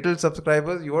just little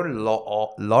subscribers? You want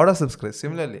lot of subscribers.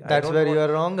 Similarly, That's where you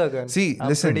are wrong again. See, I'm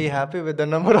listen. pretty happy with the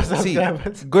number of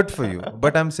subscribers. Good for you.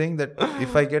 But I'm saying that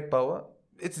if I get power,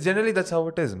 it's generally that's how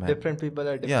it is, man. Different people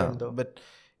are different though. But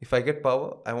if I get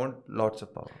power, I want lots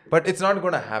of power. But it's not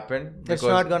going to happen. It's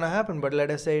not going to happen, but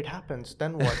let us say it happens.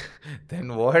 Then what?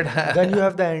 Then what? Then you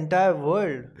have the entire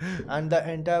world, and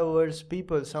the entire world's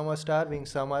people. Some are starving,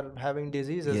 some are having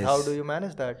diseases. Yes. How do you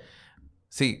manage that?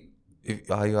 See,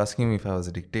 are you asking me if I was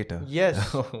a dictator?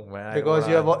 Yes. Oh, man, because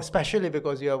especially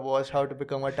because you have watched How to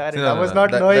Become a Tyrant. No, I was not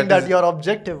knowing that your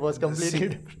objective was completely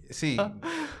different.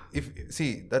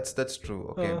 That's true.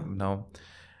 Okay, now,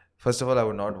 first of all, I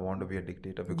would not want to be a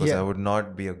dictator because I would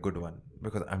not be a good one,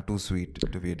 because I'm too sweet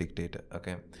to be a dictator.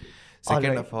 Okay.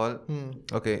 Second of all,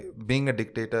 okay, being a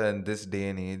dictator in this day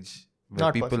and age, where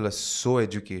Not people are so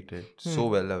educated, so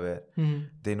well aware,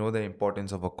 they know the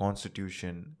importance of a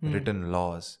constitution, written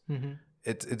laws.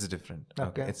 It's different.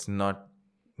 Okay, it's not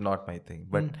my thing.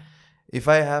 But if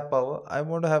I have power, I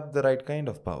want to have the right kind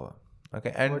of power.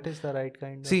 Okay, and what is the right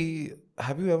kind? See,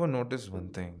 have you ever noticed one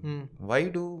thing? Why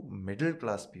do middle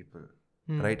class people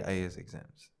write IAS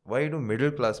exams? Why do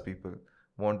middle class people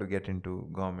want to get into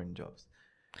government jobs?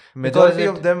 Majority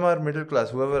of them are middle class.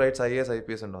 Whoever writes IAS,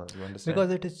 IPS and all. You understand?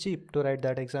 Because it is cheap to write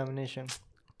that examination.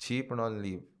 Cheap and all,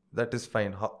 leave. That is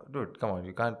fine. Dude, come on.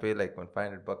 You can't pay like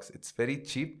 $500. It's very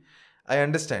cheap. I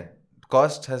understand.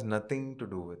 Cost has nothing to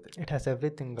do with it. It has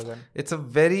everything, Gagan. It's a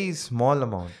very small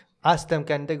amount. Ask them,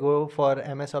 can they go for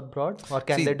MS abroad, or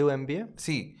can they do MBA?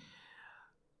 See,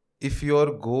 if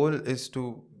your goal is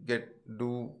to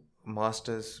do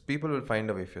masters, people will find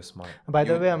a way if you're smart. By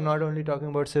the way, I'm not only talking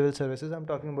about civil services, I'm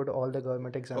talking about all the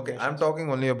government examinations. Okay, I'm talking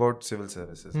only about civil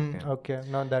services. Okay,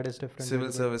 no, that is different.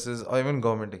 Civil services or even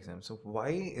government exams. So why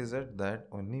is it that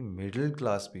only middle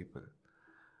class people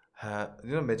have,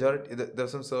 majority, there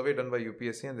was some survey done by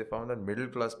UPSC and they found that middle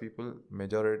class people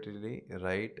majoritarily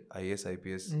write IAS,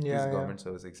 IPS, these government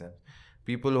service exams.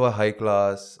 People who are high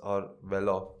class or well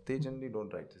off, they generally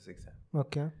don't write this exam.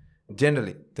 Okay.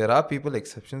 Generally, there are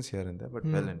exceptions here and there, but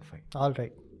well and fine. All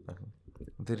right. Okay.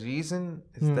 The reason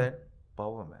is that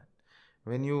power, man.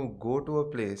 When you go to a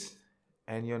place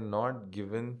and you're not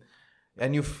given,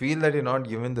 and you feel that you're not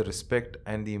given the respect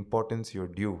and the importance you're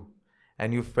due,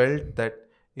 and you felt that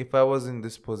if I was in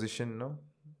this position, no,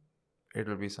 it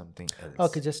will be something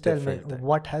else. Okay, just tell me,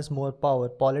 what has more power,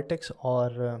 politics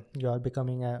or you are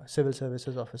becoming a civil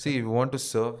services officer? See, if you want to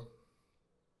serve,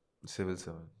 civil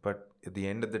servant, but at the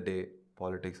end of the day,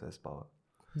 politics has power.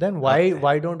 Then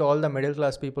why don't all the middle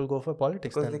class people go for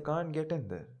politics? Because they can't get in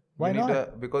there. Why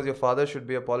not? Because your father should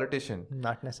be a politician.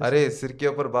 Not necessarily. Arey, sir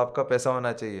ke upar baap ka paisa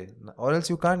hona chahiye. Or else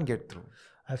you can't get through.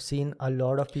 I've seen a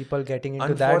lot of people getting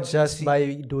into that just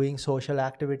by doing social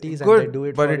activities. Good, and they do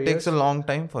it but for it takes a long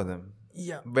time for them.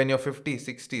 Yeah. When you're 50s,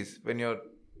 60s, when you're...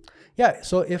 Yeah,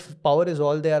 so if power is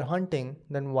all they are hunting,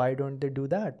 then why don't they do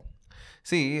that?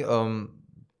 See,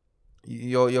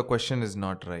 your question is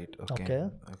not right. Okay.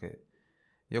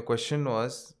 Your question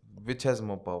was, which has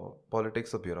more power,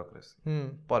 politics or bureaucracy?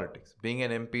 Politics. Being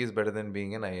an MP is better than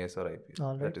being an IAS or IPS.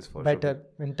 All right. That is for better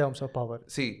sure. In terms of power.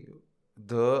 See,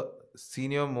 the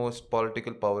senior most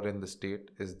political power in the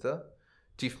state is the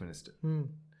chief minister.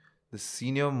 The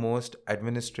senior most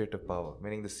administrative power,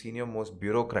 meaning the senior most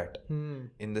bureaucrat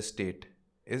in the state,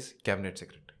 is cabinet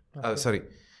secretary.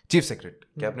 Chief secretary.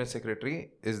 Cabinet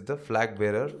secretary is the flag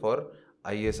bearer for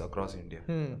IAS across India.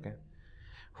 Okay.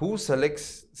 Who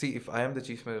selects? See, if I am the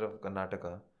chief minister of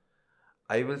Karnataka,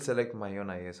 I will select my own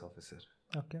IAS officer.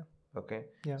 Okay.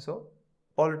 Yeah. So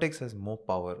politics has more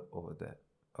power over there.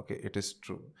 Okay, it is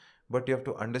true. But you have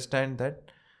to understand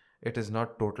that it is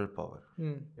not total power.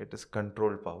 It is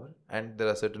controlled power. And there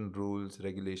are certain rules,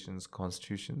 regulations,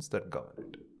 constitutions that govern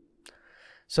it.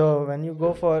 So when you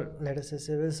go for, let us say,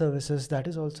 civil services, that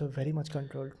is also very much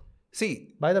controlled.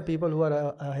 See, by the people who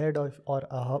are ahead of or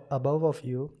above of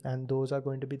you, and those are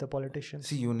going to be the politicians.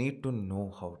 See, you need to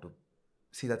know how to.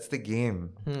 See, that's the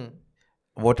game.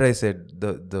 What I said,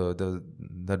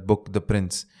 that book, The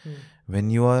Prince. When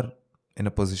you are in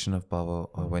a position of power,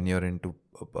 or when you're into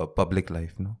a public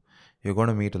life, you're going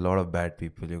to meet a lot of bad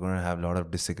people. You're going to have a lot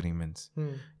of disagreements.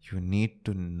 You need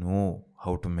to know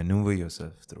how to maneuver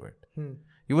yourself through it.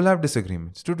 You will have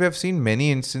disagreements. Dude, we have seen many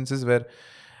instances where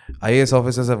IAS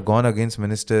officers have gone against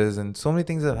ministers and so many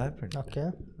things have happened.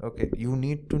 Okay. You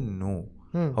need to know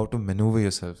how to maneuver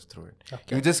yourself through it.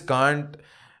 You just can't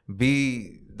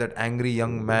be that angry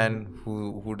young man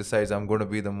who decides I'm going to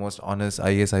be the most honest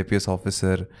IAS IPS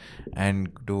officer and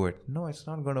do it. No, it's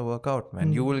not going to work out,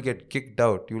 man. You will get kicked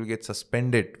out. You will get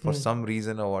suspended for some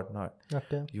reason or whatnot.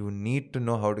 Okay. You need to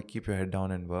know how to keep your head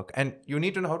down and work, and you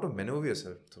need to know how to maneuver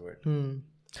yourself through it.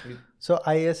 So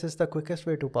IAS is the quickest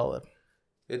way to power.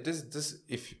 It is this.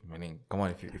 Come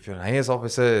on. If you're an IAS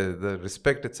officer, the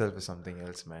respect itself is something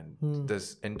else, man.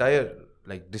 This entire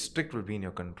district will be in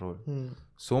your control.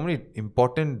 So many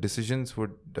important decisions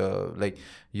would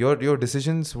your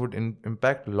decisions would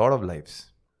impact a lot of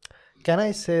lives. Can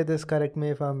I say this? Correct me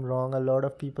if I'm wrong. A lot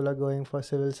of people are going for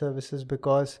civil services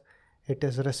because it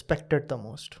is respected the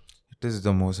most. It is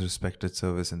the most respected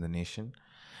service in the nation,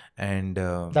 and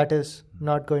that is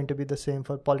not going to be the same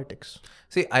for politics.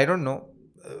 See, I don't know.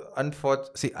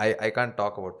 I can't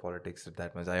talk about politics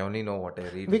that much. I only know what I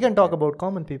read. We can talk about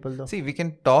common people though. See, we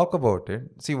can talk about it.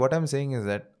 See, what I'm saying is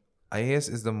that IAS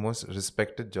is the most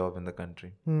respected job in the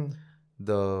country.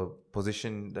 The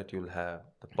position that you'll have,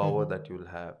 the power that you'll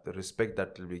have, the respect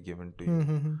that will be given to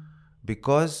you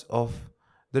because of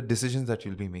the decisions that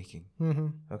you'll be making.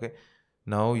 Okay.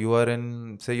 Now you're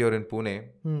in Pune.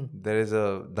 There is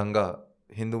a danga,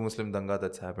 Hindu-Muslim danga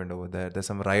that's happened over there. There's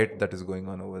some riot that is going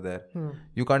on over there.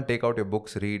 You can't take out your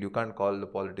books, read. You can't call the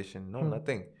politician. No,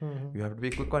 nothing. You have to be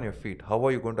quick on your feet. How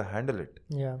are you going to handle it?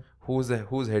 Yeah. Who's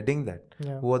heading that?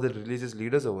 Yeah. Who are the religious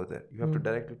leaders over there? You have to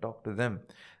directly talk to them.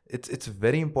 It's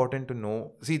very important to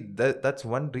know. See, that's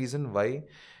one reason why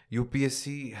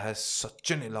UPSC has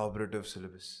such an elaborative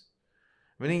syllabus.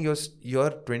 Meaning you're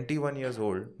 21 years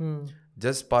old,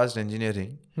 just passed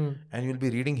engineering, and you'll be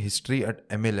reading history at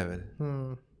MA level.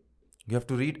 You have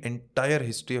to read entire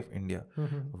history of India.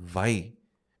 Why?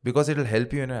 Because it will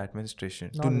help you in your administration.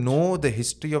 Knowledge. To know the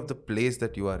history of the place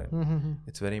that you are in.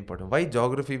 It's very important. Why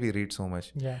geography we read so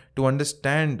much? Yeah. To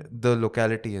understand the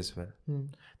locality as well.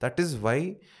 That is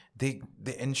why they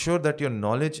ensure that your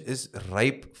knowledge is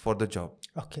ripe for the job.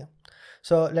 Okay.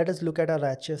 So let us look at a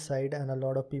righteous side, and a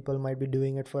lot of people might be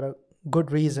doing it for a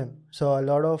good reason. So a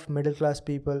lot of middle class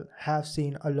people have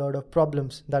seen a lot of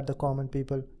problems that the common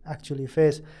people actually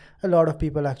face. A lot of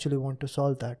people actually want to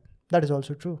solve that. That is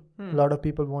also true. A lot of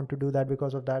people want to do that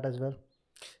because of that as well.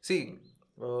 See,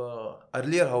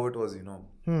 earlier how it was,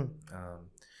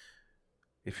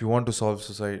 if you want to solve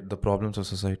the problems of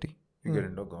society, you get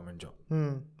into a government job.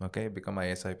 Okay, become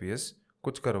IAS, IPS.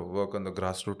 Kuch karo, work on the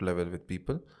grassroots level with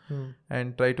people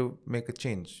and try to make a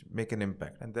change, make an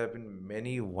impact. And there have been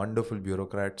many wonderful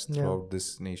bureaucrats throughout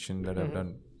this nation that have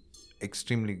done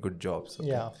extremely good jobs. Okay?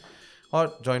 Yeah.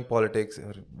 Or joined politics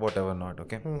or whatever not,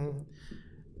 okay?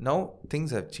 Now things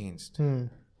have changed.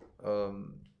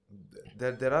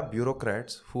 There are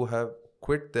bureaucrats who have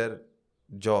quit their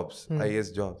jobs,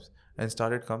 IAS jobs, and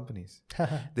started companies.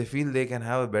 They feel they can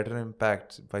have a better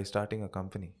impact by starting a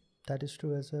company. That is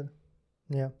true as well.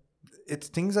 Yeah.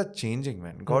 Things are changing,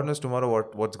 man. God knows tomorrow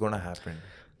what's going to happen.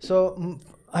 So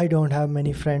I don't have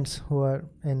many friends who are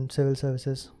in civil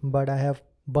services, but I have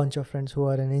a bunch of friends who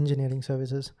are in engineering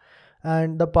services.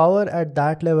 And the power at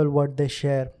that level, what they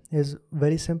share is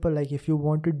very simple. Like if you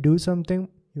want to do something,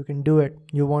 you can do it.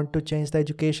 You want to change the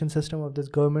education system of this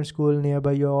government school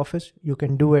nearby your office, you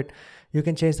can do it. You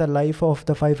can change the life of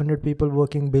the 500 people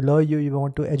working below you. You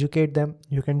want to educate them,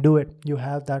 you can do it. You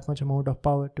have that much amount of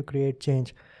power to create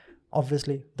change.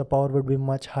 Obviously, the power would be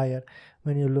much higher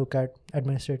when you look at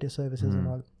administrative services and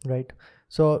all, right?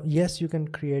 So yes, you can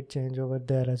create change over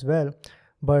there as well.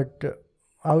 But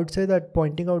I would say that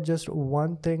pointing out just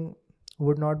one thing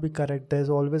would not be correct. There's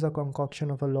always a concoction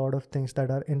of a lot of things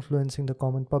that are influencing the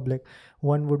common public.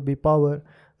 One would be power.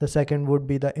 The second would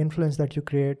be the influence that you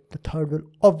create. The third will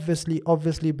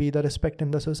obviously be the respect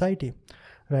in the society,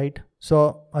 right?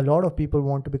 So a lot of people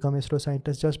want to become ISRO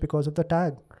scientists just because of the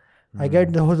tag. I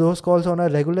get those calls on a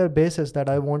regular basis that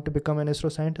I want to become an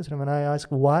ISRO scientist. And when I ask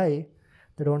why,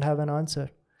 they don't have an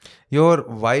answer. Your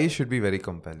why should be very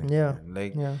compelling. Yeah.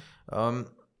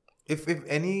 If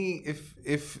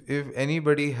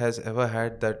anybody has ever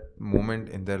had that moment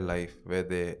in their life where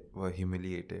they were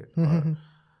humiliated or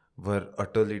were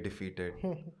utterly defeated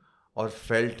or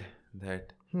felt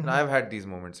that, and I've had these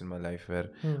moments in my life where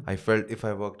I felt if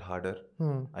I worked harder,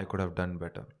 I could have done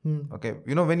better. Okay,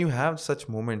 when you have such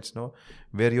moments,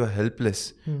 where you're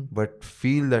helpless, but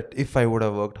feel that if I would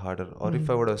have worked harder or if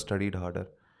I would have studied harder,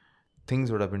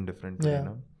 things would have been different.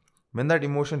 When that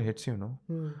emotion hits you,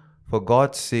 for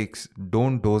God's sakes,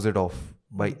 don't dose it off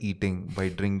by eating, by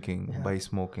drinking, by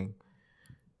smoking.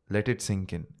 Let it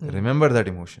sink in. Remember that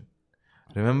emotion.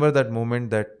 Remember that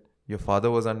moment that your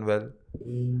father was unwell,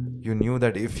 You knew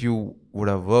that if you would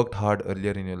have worked hard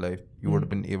earlier in your life, you would have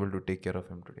been able to take care of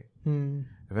him today.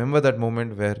 Remember that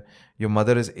moment where your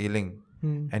mother is ailing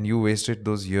and you wasted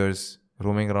those years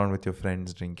roaming around with your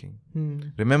friends drinking.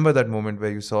 Remember that moment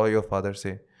where you saw your father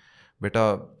say,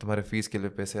 "Beta, tumhare fees ke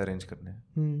liye paise arrange karne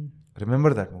hain."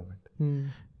 Remember that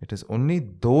moment. It is only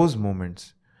those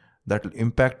moments that will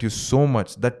impact you so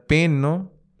much. That pain, no?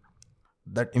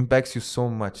 That impacts you so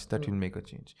much that you'll make a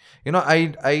change. You know,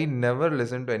 I never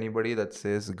listen to anybody that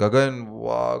says, "Gagan,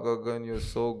 wow, Gagan, you're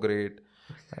so great.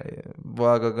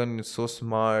 Wow, Gagan, you're so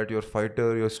smart. You're a fighter.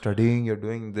 You're studying. You're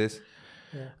doing this."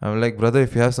 Yeah. I'm like, brother,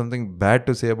 if you have something bad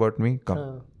to say about me, come.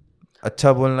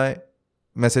 अच्छा बोलना है,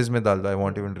 message में डाल दो. I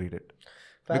won't even read it.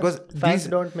 Because facts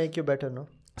don't make you better, no?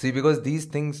 See, because these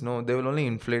things, no, they will only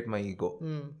inflate my ego.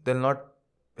 They'll not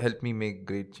help me make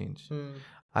great change.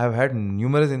 I've had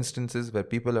numerous instances where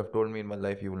people have told me in my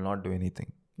life, you will not do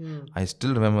anything. I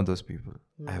still remember those people.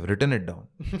 I have written it down.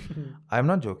 I'm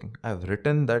not joking. I have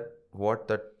written that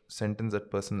sentence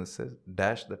that person says,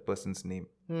 dash that person's name.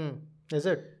 Is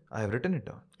it? I have written it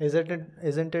down.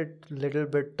 Isn't it little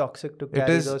bit toxic to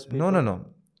carry those people? No.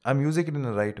 I'm using it in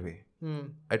the right way.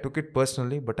 I took it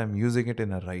personally, but I'm using it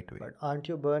in a right way. But aren't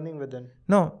you burning within?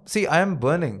 No. See, I am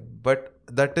burning, but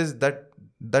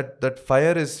that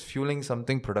fire is fueling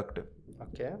something productive.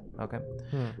 Okay.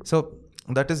 So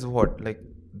that is what, like,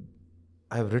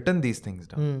 I've written these things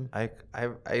down. I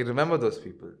remember those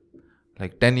people,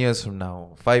 like 10 years from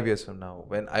now, 5 years from now,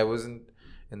 when I wasn't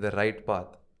in the right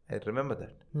path. I remember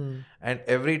that. And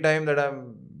every time that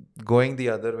I'm going the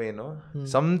other way,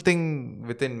 something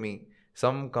within me,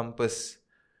 some compass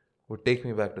would take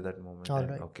me back to that moment.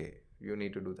 Right. Okay, you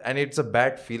need to do that. And it's a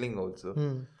bad feeling also.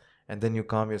 And then you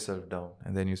calm yourself down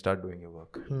and then you start doing your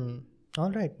work.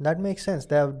 All right. That makes sense.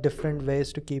 There are different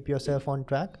ways to keep yourself on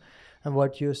track. And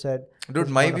what you said. Dude,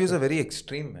 my views are very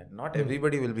extreme, man. Not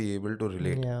everybody will be able to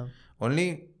relate. Yeah.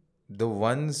 Only the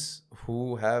ones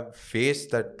who have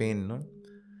faced that pain,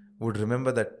 would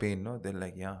remember that pain, They're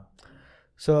like, yeah.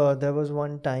 So there was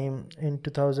one time in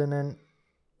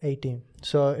 2018.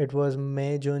 So it was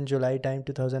May, June, July time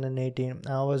 2018.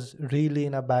 I was really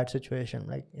in a bad situation,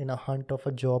 like in a hunt of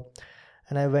a job.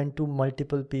 And I went to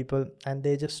multiple people and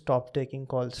they just stopped taking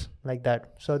calls like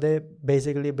that. So they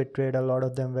basically betrayed. A lot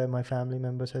of them were my family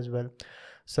members as well.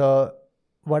 So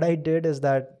what I did is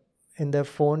that in their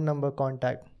phone number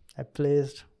contact, I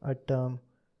placed a term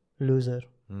loser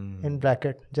in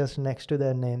bracket just next to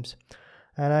their names.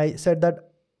 And I said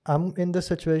that I'm in this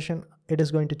situation. It is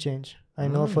going to change. I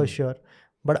know for sure.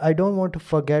 But I don't want to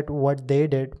forget what they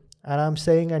did. And I'm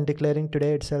saying and declaring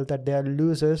today itself that they are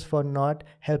losers for not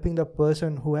helping the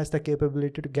person who has the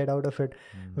capability to get out of it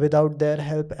without their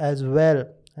help as well.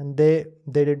 And they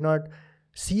did not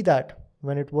see that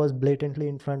when it was blatantly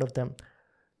in front of them.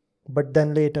 But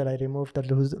then later I removed the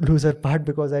loser part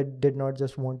because I did not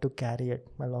just want to carry it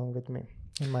along with me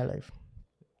in my life.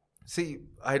 See,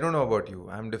 I don't know about you.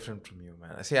 I'm different from you,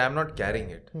 man. See, I'm not carrying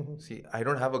it. See, I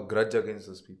don't have a grudge against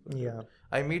those people. Yeah.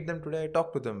 I meet them today. I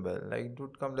talk to them well. Like,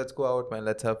 dude, come, let's go out, man.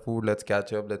 Let's have food. Let's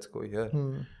catch up. Let's go here.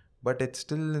 But it's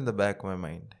still in the back of my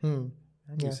mind. And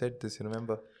you said this, you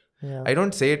remember? Yeah. I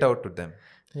don't say it out to them.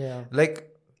 Yeah.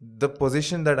 Like, the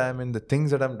position that I'm in, the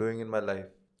things that I'm doing in my life,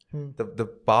 the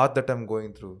path that I'm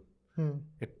going through,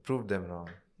 it proved them wrong.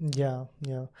 Yeah.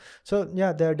 So,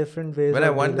 yeah, there are different ways. When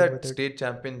I won that state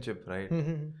championship, right?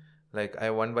 Like, I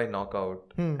won by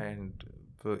knockout. And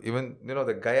even,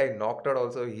 the guy I knocked out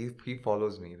also, he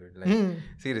follows me. Like,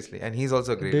 seriously. And he's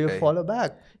also a great guy. Do you follow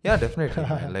back? Yeah, definitely.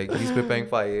 Like, he's preparing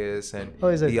for IAS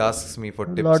and he asks me for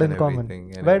tips Lot and in common.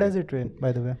 everything. And where does he train,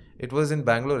 by the way? It was in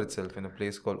Bangalore itself, in a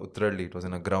place called Uttaralli. It was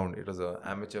in a ground. It was an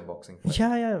amateur boxing fight.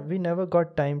 Yeah. We never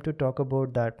got time to talk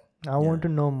about that. I want to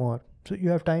know more. So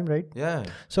you have time, right? Yeah.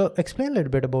 So explain a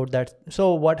little bit about that.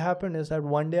 So what happened is that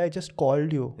one day I just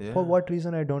called you. For what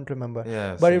reason I don't remember.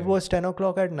 Yeah, but it was 10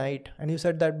 o'clock at night. And you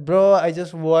said that, bro, I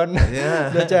just won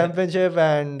the championship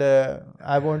and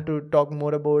I want to talk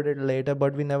more about it later.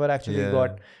 But we never actually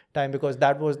got time because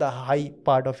that was the high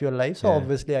part of your life. So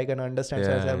obviously I can understand.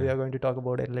 So we are going to talk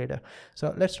about it later.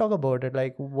 So let's talk about it.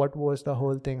 Like, what was the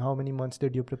whole thing? How many months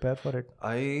did you prepare for it?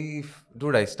 I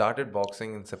started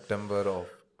boxing in September of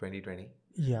 2020.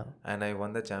 Yeah. And I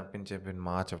won the championship in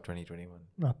March of 2021.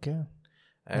 Okay.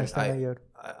 And less than a year.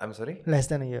 I'm sorry? Less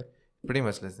than a year. Pretty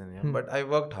much less than a year. But I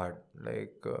worked hard.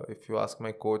 Like, if you ask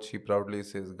my coach, he proudly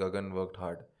says, Gagan worked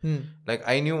hard. Like,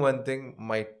 I knew one thing,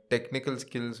 my technical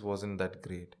skills wasn't that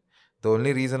great. The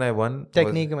only reason I won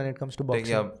technique when it comes to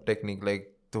boxing. Technique.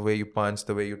 Like, the way you punch,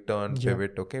 the way you turn,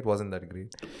 pivot. Okay, it wasn't that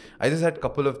great. I just had a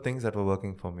couple of things that were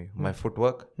working for me: my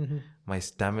footwork, my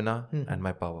stamina, and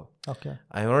my power. Okay.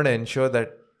 I wanted to ensure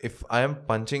that if I am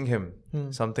punching him,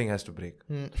 something has to break.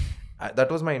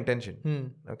 That was my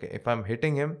intention. Okay, if I'm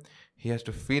hitting him, he has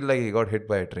to feel like he got hit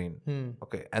by a train.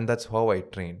 Okay, and that's how I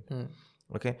trained.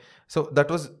 Okay, so that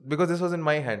was because this was in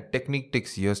my hand. Technique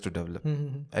takes years to develop,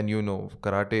 and you know,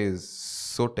 karate is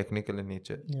so technical in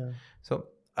nature. Yeah. So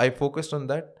I focused on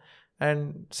that,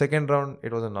 and second round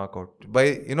it was a knockout.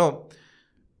 It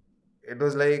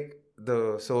was like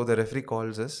the referee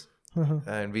calls us,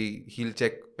 and he'll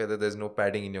check whether there's no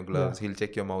padding in your gloves. He'll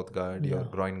check your mouth guard, your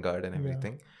groin guard, and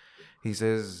everything. He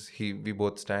says we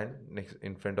both stand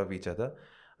in front of each other.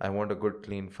 I want a good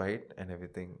clean fight and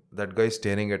everything. That guy is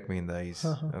staring at me in the eyes.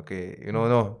 Okay,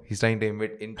 no, he's trying to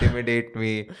intimidate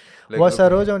me. Like, was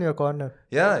Saroj on your corner?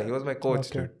 Yeah, he was my coach,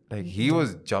 dude. Like he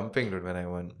was jumping, dude, when I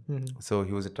won. So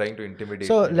he was trying to intimidate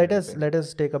so me. let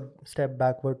us take a step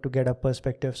backward to get a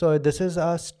perspective. So this is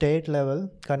a state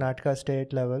level, Karnataka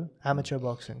state level amateur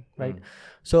boxing, right?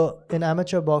 So in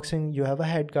amateur boxing, you have a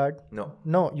head guard.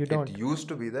 No, you don't. It used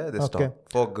to be there. They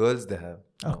stopped. For girls, they have.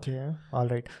 No. Okay, all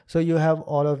right. So you have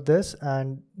all of this,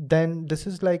 and then this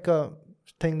is like a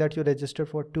thing that you registered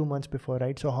for 2 months before,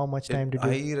 right? So how much time did you?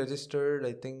 I registered,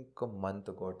 I think, a month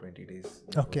ago, 20 days.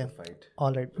 Okay. The fight.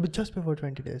 All right, but just before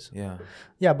 20 days. Yeah.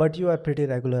 Yeah, but you are pretty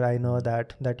regular. I know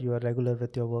that you are regular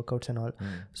with your workouts and all.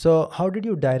 So how did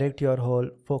you direct your whole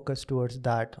focus towards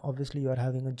that? Obviously, you are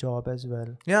having a job as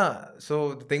well. Yeah.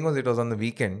 So the thing was, it was on the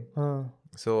weekend.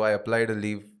 So I applied a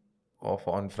leave off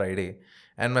on Friday.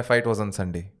 And my fight was on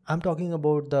Sunday. I'm talking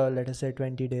about the, let us say,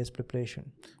 20 days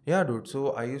preparation. Yeah, dude.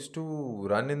 So I used to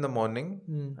run in the morning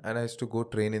and I used to go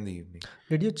train in the evening.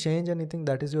 Did you change anything?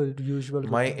 That is your usual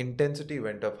My intensity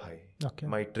went up high. Okay.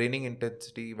 My training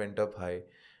intensity went up high.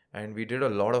 And we did a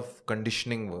lot of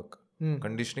conditioning work.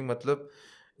 Conditioning matlab,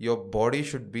 your body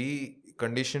should be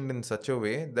conditioned in such a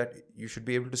way that you should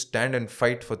be able to stand and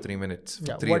fight for 3 minutes.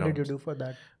 For 3 what rounds. did you do for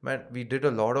that? Man, we did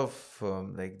a lot of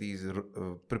like these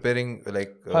preparing,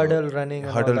 like hurdle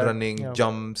running,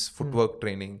 jumps, footwork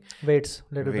training, weights,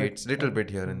 little bit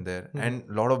here and there, and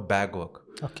a lot of bag work.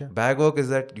 Okay. Bag work is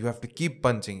that you have to keep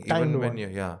punching Timed even when one.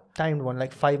 you're timed one,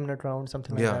 like 5-minute round,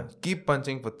 something like that. Keep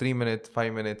punching for 3 minutes,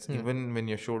 5 minutes, even when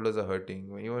your shoulders are hurting,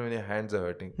 even when your hands are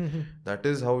hurting. That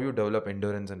is how you develop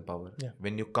endurance and power.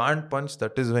 When you can't punch,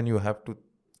 that is when you have to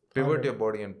pivot your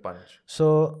body and punch.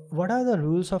 So what are the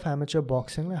rules of amateur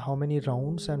boxing? Like how many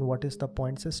rounds and what is the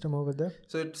point system over there?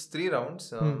 So it's 3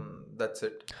 rounds. That's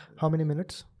it. How many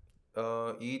minutes?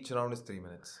 Each round is 3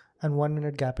 minutes. And 1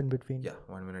 minute gap in between? Yeah,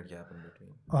 1 minute gap in between.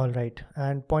 All right.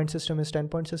 And point system is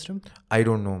 10-point system? I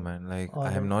don't know, man. Like,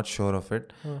 I am not sure of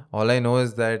it. All I know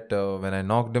is that when I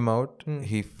knocked him out,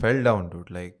 he fell down,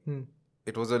 dude. Like,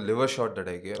 it was a liver shot that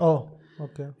I gave. Oh,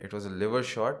 okay. It was a liver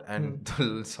shot and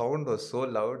the sound was so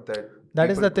loud that... That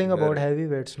is the thing about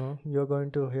heavyweights, no? You're going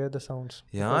to hear the sounds.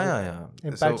 Yeah.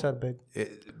 Impacts are big.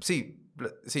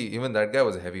 See, even that guy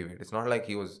was a heavyweight. It's not like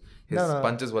his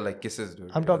punches were like kisses, dude.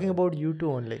 I'm talking about you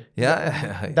two only.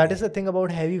 Yeah. That is the thing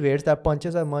about heavyweights, that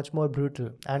punches are much more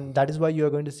brutal. And that is why you're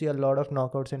going to see a lot of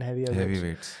knockouts in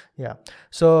heavyweights. Yeah.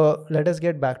 So let us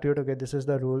get back to it. Okay, this is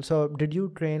the rule. So did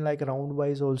you train like round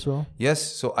wise also? Yes.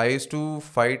 So I used to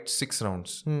fight 6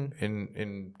 rounds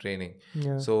in training.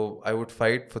 Yeah. So I would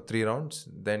fight for 3 rounds,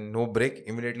 then no break.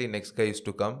 Immediately next guy used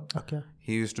to come. Okay.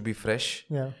 He used to be fresh.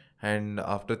 Yeah. And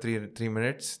after 3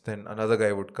 minutes, then another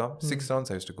guy would come. 6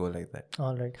 rounds I used to go like that.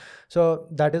 All right. So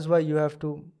that is why you have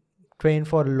to train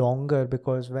for longer,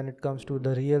 because when it comes to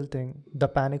the real thing, the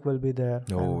panic will be there.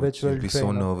 Which will be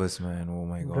so nervous, man. Oh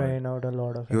my god. Drain out a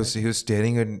lot of He was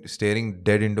staring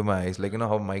dead into my eyes, like, you know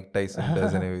how Mike Tyson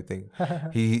does and everything.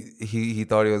 He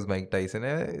thought he was Mike Tyson.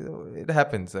 It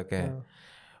happens, okay. Yeah.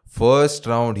 First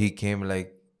round he came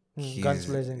like guns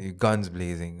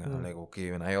blazing. I'm like,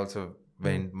 okay. When I also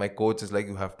went, my coach is like,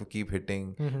 you have to keep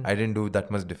hitting. I didn't do that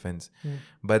much defense.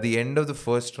 By the end of the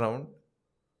first round,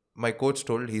 my coach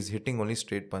told he's hitting only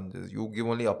straight punches. You give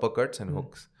only uppercuts and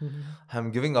hooks.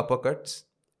 I'm giving uppercuts.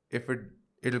 If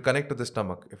it'll connect to the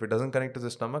stomach. If it doesn't connect to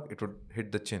the stomach, it would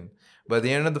hit the chin. By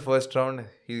the end of the first round,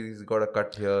 he's got a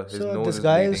cut here. His nose this is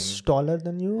guy bleeding. Is taller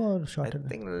than you or shorter? I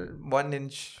think 1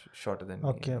 inch shorter than me.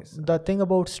 Okay. The thing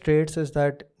about straights is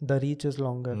that the reach is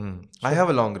longer. So I have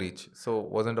a long reach, so it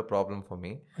wasn't a problem for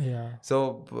me. Yeah.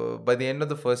 So by the end of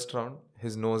the first round,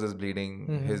 his nose is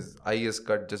bleeding. His eye is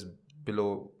cut just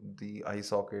below the eye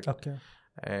socket. Okay.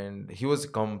 And he was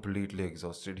completely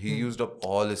exhausted. He used up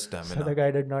all his stamina. So the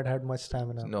guy did not have much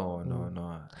stamina.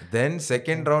 No. Then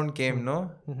second round came,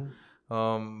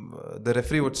 the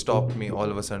referee would stop me all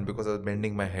of a sudden because I was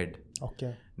bending my head.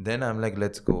 Okay. Then I'm like,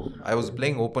 let's go. I was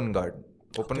playing open guard.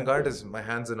 Open guard is my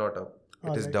hands are not up.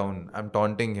 It is down. I'm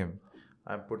taunting him.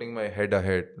 I'm putting my head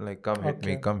ahead. Like, come hit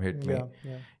me, come hit me.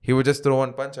 Yeah. He would just throw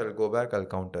one punch. I'll go back. I'll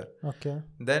counter. Okay.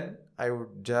 Then I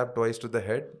would jab twice to the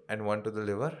head and one to the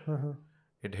liver.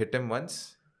 It hit him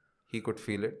once. He could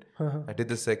feel it. I did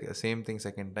the same thing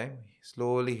second time.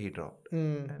 Slowly he dropped.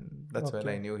 And that's when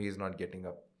I knew he's not getting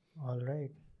up. All right.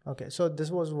 Okay. So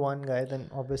this was one guy. Then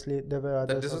obviously there were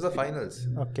others. This was the finals.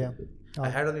 Okay. I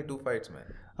had only 2 fights, man.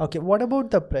 Okay. What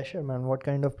about the pressure, man? What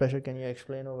kind of pressure can you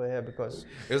explain over here? Because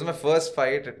it was my first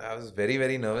fight. I was very,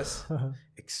 very nervous.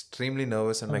 Extremely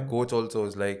nervous. And my coach also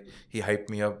was like, he hyped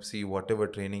me up. See, whatever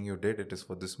training you did, it is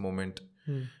for this moment.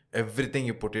 Everything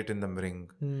you put it in the ring.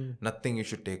 Nothing you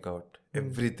should take out.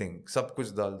 Everything. Sab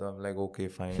kuch dal do. I'm like, okay,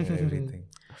 fine. Everything.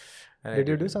 And did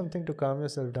you do something to calm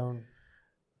yourself down?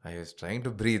 I was trying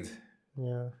to breathe.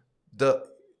 Yeah.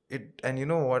 And you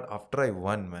know what? After I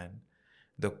won, man,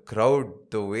 the crowd,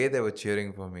 the way they were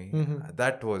cheering for me,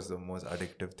 that was the most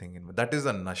addictive thing. That is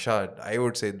a nasha. I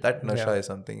would say that nasha is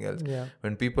something else. Yeah.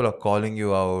 When people are calling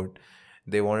you out,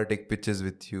 they want to take pictures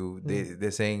with you. They're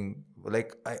saying,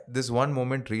 like, this one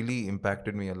moment really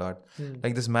impacted me a lot.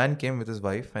 Like, this man came with his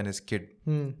wife and his kid.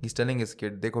 He's telling his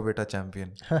kid, "Dekho beta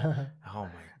champion." Oh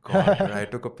my God. I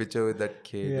took a picture with that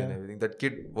kid and everything. That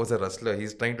kid was a wrestler.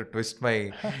 He's trying to twist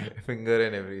my finger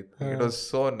and everything. It was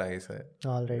so nice.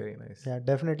 All right. Very nice. Yeah,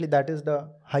 definitely. That is the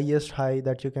highest high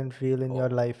that you can feel in your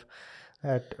life.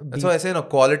 That's why I say,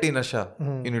 quality nasha.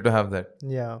 You need to have that.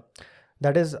 Yeah.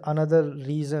 That is another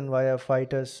reason why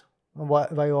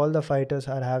why all the fighters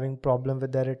are having problem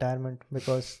with their retirement,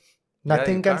 because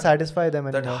nothing can satisfy them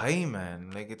anymore. That high,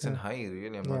 man. Like, it's in high,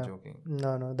 really. I'm not joking.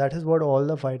 No. That is what all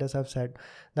the fighters have said.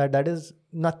 That is,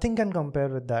 nothing can compare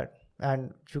with that.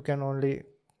 And you can only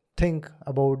think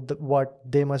about what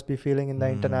they must be feeling in the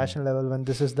international level when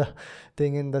this is the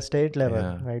thing in the state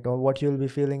level, right? Or what you'll be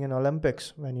feeling in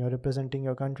Olympics when you're representing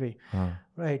your country,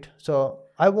 right? So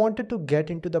I wanted to get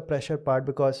into the pressure part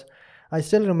because I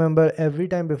still remember every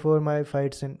time before my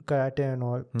fights in karate and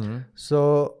all.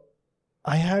 So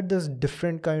I had this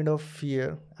different kind of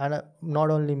fear, and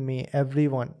not only me,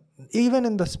 everyone. Even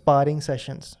in the sparring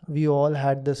sessions, we all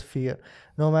had this fear.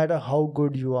 No matter how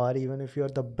good you are, even if you're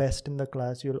the best in the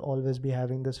class, you'll always be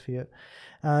having this fear.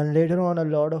 And later on, a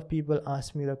lot of people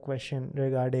asked me the question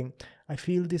regarding, I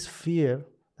feel this fear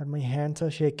that my hands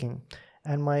are shaking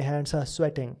and my hands are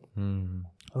sweating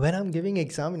when I'm giving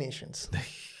examinations.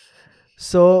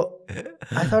 So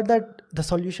I thought that the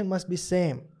solution must be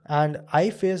same. And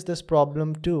I faced this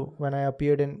problem too when I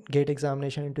appeared in GATE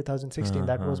examination in 2016.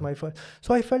 That was my first.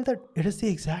 So I felt that it is the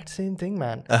exact same thing,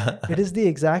 man. It is the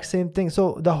exact same thing.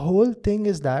 So the whole thing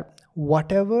is that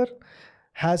whatever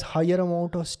has higher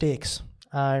amount of stakes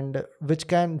and which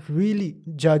can really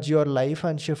judge your life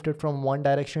and shift it from one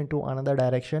direction to another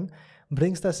direction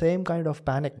brings the same kind of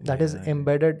panic that is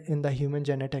embedded in the human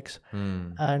genetics.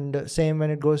 And same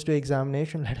when it goes to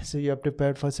examination. Let us say you are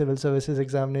prepared for civil services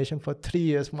examination for 3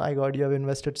 years. My God, you have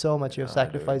invested so much, you have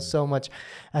sacrificed so much.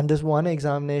 And this one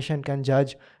examination can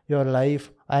judge your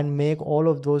life and make all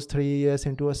of those 3 years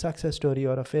into a success story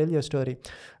or a failure story.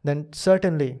 Then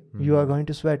certainly you are going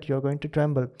to sweat, you're going to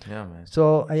tremble. Yeah, man.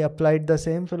 So I applied the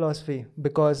same philosophy,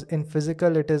 because in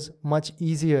physical it is much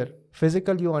easier.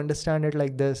 Physical, you understand it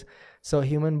like this. So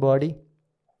human body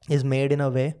is made in a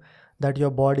way that your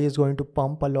body is going to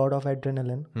pump a lot of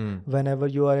adrenaline whenever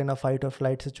you are in a fight or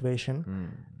flight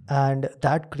situation. And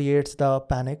that creates the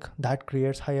panic, that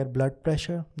creates higher blood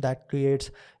pressure, that creates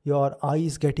your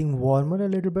eyes getting warmer a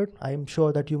little bit. I'm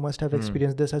sure that you must have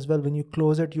experienced this as well. When you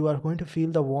close it, you are going to feel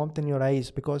the warmth in your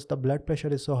eyes because the blood pressure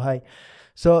is so high.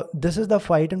 So this is the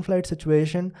fight and flight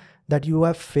situation that you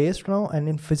have faced now. And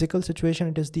in physical situation,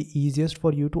 it is the easiest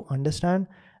for you to understand.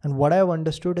 And what I have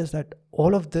understood is that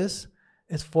all of this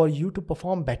is for you to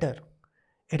perform better.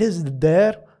 It is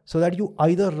there so that you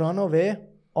either run away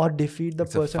or defeat the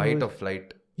person. It's a fight or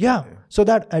flight. Yeah. So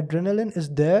that adrenaline is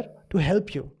there to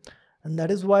help you. And that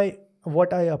is why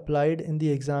what I applied in the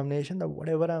examination, that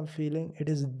whatever I'm feeling, it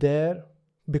is there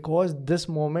because this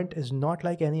moment is not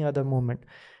like any other moment.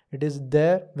 It is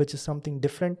there, which is something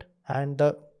different. And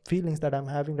the feelings that I'm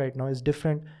having right now is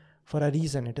different for a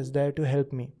reason. It is there to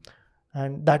help me.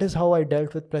 And that is how I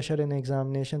dealt with pressure in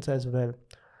examinations as well.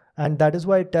 And that is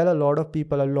why I tell a lot of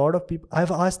people,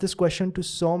 I've asked this question to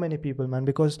so many people, man,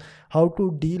 because how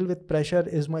to deal with pressure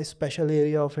is my special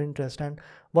area of interest. And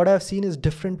what I've seen is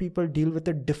different people deal with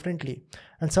it differently.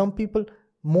 And some people,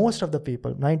 most of the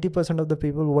people, 90% of the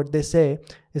people, what they say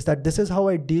is that this is how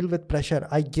I deal with pressure.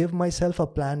 I give myself a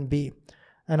plan B.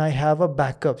 and I have a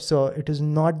backup. So it is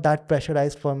not that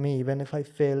pressurized for me. Even if I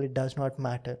fail, it does not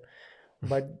matter.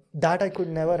 But that I could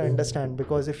never understand,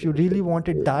 because if you really want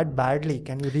it that badly,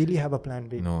 can you really have a plan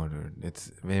B? No, dude. It's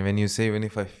when you say even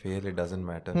if I fail, it doesn't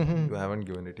matter. You haven't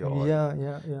given it your all.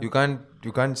 Yeah. You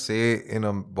can't say in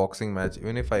a boxing match,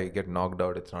 even if I get knocked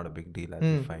out, it's not a big deal. I'll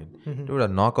be fine. Dude, a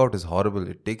knockout is horrible.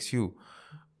 It takes you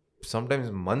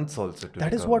sometimes months also to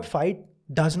That is recover. what fight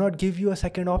does not give you a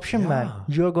second option, man.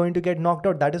 You're going to get knocked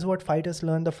out. That is what fighters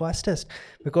learn the fastest,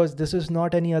 because this is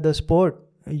not any other sport.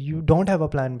 You don't have a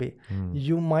plan B.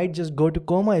 You might just go to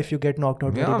coma if you get knocked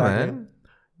out very badly. Man.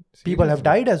 People have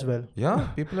died as well. Yeah,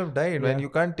 people have died, man. You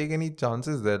can't take any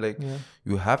chances there. Like,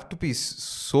 you have to be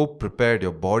so prepared.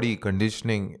 Your body,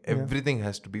 conditioning, everything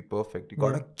has to be perfect. You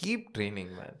gotta keep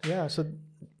training, man. Yeah, so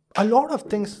a lot of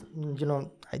things,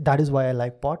 that is why I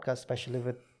like podcasts, especially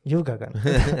with you, Gagan.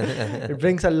 It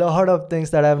brings a lot of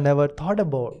things that I've never thought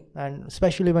about. And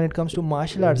especially when it comes to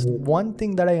martial arts, one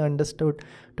thing that I understood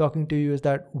talking to you is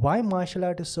that why martial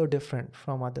art is so different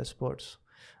from other sports.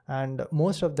 And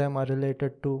most of them are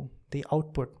related to the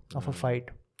output of a fight,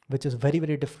 which is very,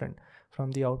 very different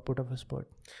from the output of a sport.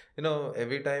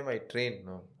 Every time I train,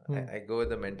 I go with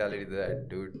the mentality that,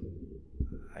 dude,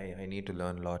 I need to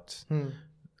learn lots.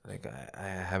 Like, I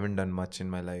haven't done much in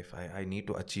my life. I need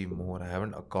to achieve more. I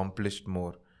haven't accomplished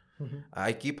more.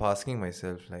 I keep asking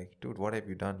myself, like, dude, what have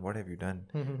you done? What have you done?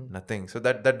 Nothing. So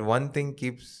that one thing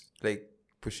keeps like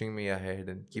pushing me ahead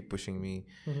and keep pushing me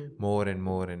more and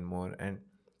more and more. And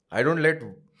I don't let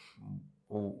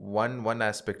one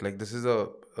aspect, like, this is a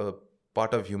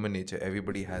part of human nature.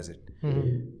 Everybody has it.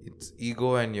 It's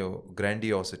ego and your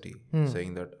grandiosity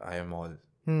saying that I am all.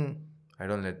 I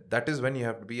don't let. That is when you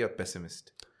have to be a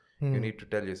pessimist. You need to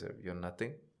tell yourself you're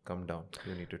nothing. Come down.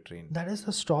 You need to train. That is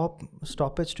a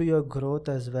stoppage to your growth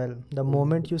as well. The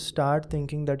moment you start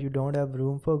thinking that you don't have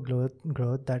room for growth,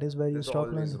 that is where you stop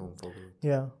learning. There's always room for growth.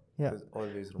 Yeah. There's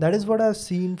always room. That is what I've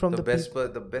seen from the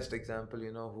best example,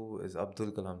 who is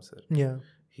Abdul Kalam sir. Yeah.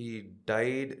 He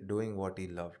died doing what he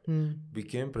loved.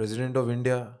 Became president of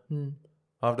India.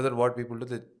 After that, what people do,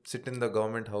 they sit in the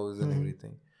government house and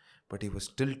everything. But he was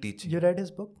still teaching. You read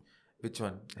his book? Which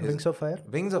one? Wings of Fire?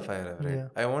 Wings of Fire, I've read. Yeah.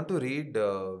 I want to read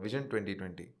Vision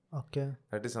 2020. Okay.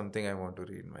 That is something I want to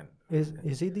read, man.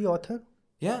 Is he the author?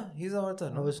 Yeah, he's the author.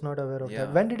 No? I was not aware of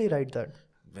that. When did he write that?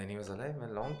 When he was alive,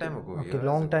 a long time ago. Okay,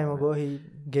 long time ago he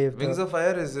gave Wings of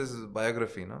Fire is his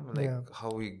biography,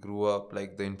 how he grew up,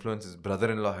 like the influence his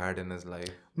brother-in-law had in his life.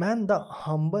 Man, the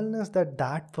humbleness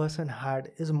that person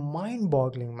had is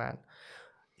mind-boggling, man.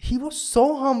 He was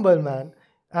so humble, man.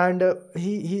 And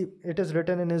it is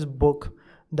written in his book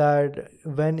that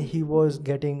when he was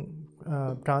getting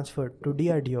transferred to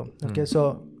DRDO, okay,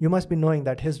 so you must be knowing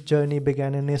that his journey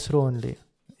began in ISRO only,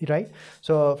 right?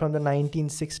 So from the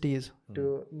 1960s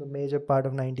to the major part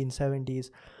of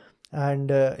 1970s,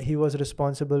 and he was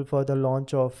responsible for the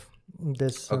launch of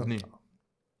this Agni.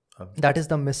 That is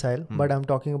the missile, but I'm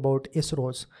talking about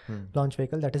ISRO's launch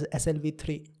vehicle, that is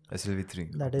SLV-3.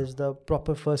 SLV-3. That is the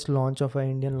proper first launch of an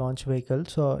Indian launch vehicle.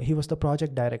 So he was the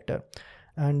project director.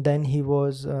 And then he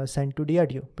was sent to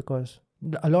DRDO, because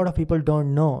a lot of people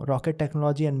don't know rocket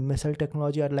technology and missile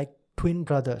technology are like twin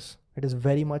brothers. It is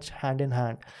very much hand in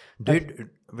hand.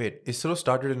 ISRO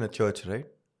started in a church, right?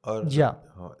 Or yeah.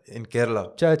 In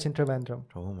Kerala. Church in Trivandrum.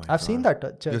 Oh my God. I've seen that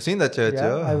church. You've seen that church?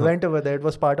 Yeah, I went over there. It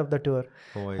was part of the tour.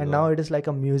 And now it is like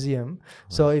a museum.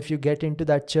 So if you get into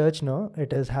that church,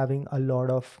 it is having a lot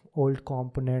of old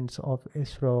components of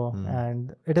ISRO,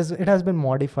 and it has been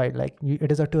modified. Like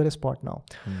it is a tourist spot now.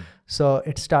 So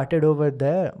it started over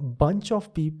there. Bunch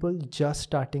of people just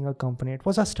starting a company. It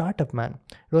was a startup, man.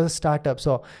 It was a startup.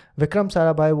 So Vikram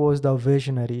Sarabhai was the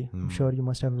visionary. I'm sure you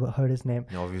must have heard his name.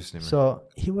 Obviously. Man. So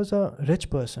he was a rich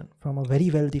person from a very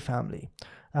wealthy family,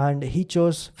 and he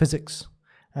chose physics.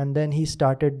 And then he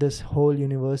started this whole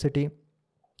university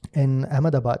in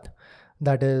Ahmedabad.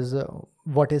 That is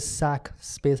what is SAC,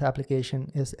 Space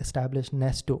Application, is established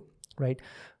next to, right?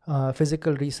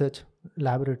 Physical Research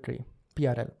Laboratory,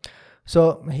 PRL.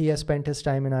 So he has spent his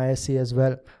time in ISC as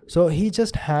well. So he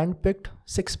just handpicked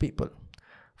 6 people,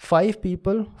 5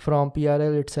 people from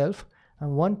PRL itself,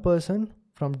 and 1 person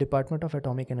from Department of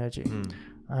Atomic Energy.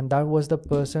 And that was the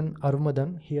person,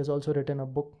 Arumudan. He has also written a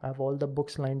book. I have all the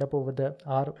books lined up over there,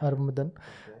 Arumudan.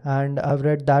 And I've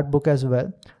read that book as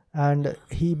well. And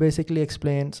he basically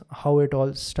explains how it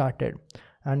all started.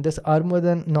 And this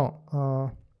Arumudan,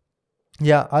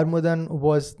 Arumudan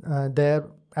was there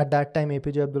at that time.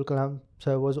 APJ Abdul Kalam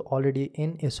sir was already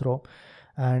in ISRO.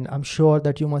 And I'm sure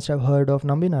that you must have heard of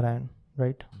Nambi Narayan.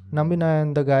 right? Nambi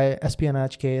Narayan, the guy,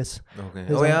 espionage case. Okay.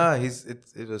 He's Oh a- yeah,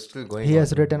 it was still going. He on.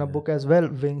 has written a book as well,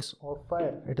 Wings of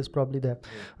Fire. It is probably there,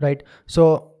 right?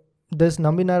 So this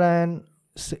Nambi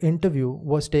Narayan's interview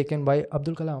was taken by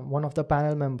Abdul Kalam, one of the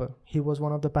panel member. He was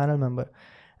one of the panel member.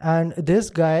 And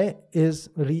this guy is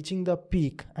reaching the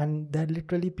peak, and there are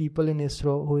literally people in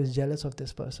ISRO who is jealous of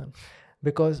this person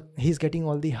because he's getting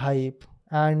all the hype.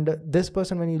 And this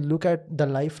person, when you look at the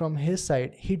life from his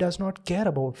side, he does not care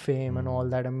about fame and all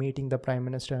that and meeting the prime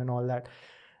minister and all that.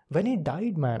 When he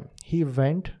died, man, he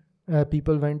went,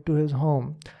 people went to his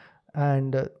home,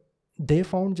 and they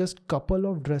found just couple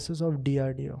of dresses of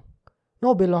DRDO.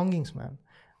 No belongings, man.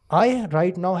 I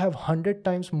right now have 100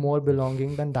 times more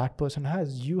belonging than that person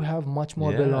has. You have much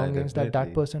more Yeah, belongings that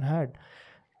definitely. person had.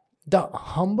 The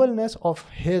humbleness of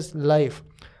his life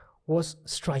was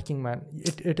striking, man.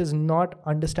 It is not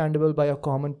understandable by a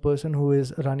common person who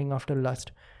is running after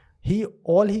lust.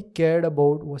 All he cared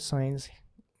about was science.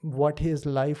 What his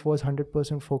life was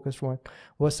 100% focused on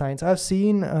was science. I've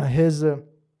seen his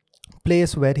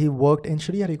place where he worked in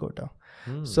Sriharikota.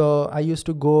 So I used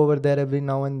to go over there every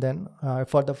now and then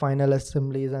for the final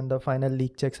assemblies and the final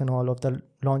leak checks and all of the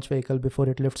launch vehicle before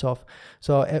it lifts off.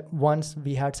 So once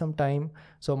we had some time,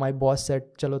 so my boss said,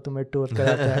 "Chalo tumhe tour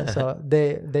karate hain." So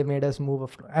they made us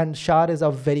move. And Shar is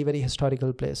a very, very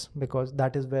historical place because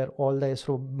that is where all the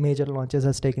ISRO major launches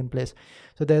has taken place.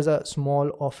 So there's a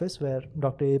small office where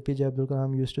Dr. APJ Abdul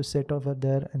Kalam used to sit over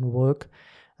there and work,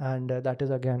 and that is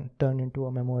again turned into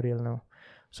a memorial now.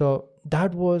 So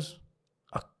that was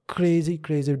crazy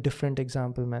different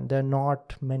example, man. There are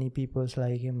not many people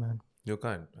like him, man. You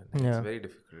can't, man. It's Yeah. very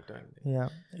difficult. And Yeah,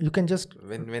 you can just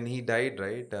when he died,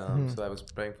 right? So I was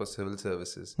applying for civil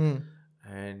services,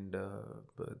 and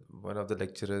one of the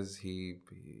lecturers he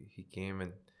came,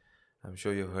 and I'm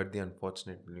sure you heard the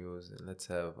unfortunate news. Let's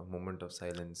have a moment of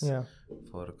silence yeah.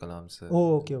 for Kalam sir. Oh,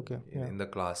 okay. In the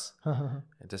class,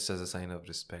 just as a sign of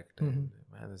respect. And,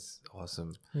 man, it's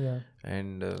awesome. Yeah.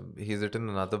 And he's written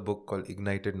another book called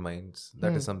Ignited Minds.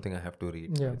 That is something I have to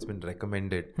read. Yeah. It's been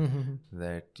recommended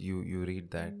that you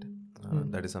read that.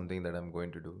 That is something that I'm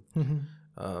going to do.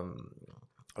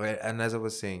 And as I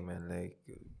was saying, man, like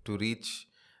to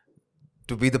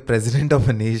be the president of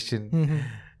a nation,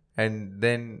 and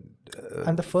then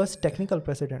And the first technical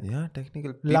president. yeah,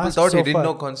 technical. People Last thought he so didn't far.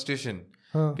 know constitution.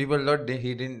 People thought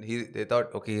he didn't. They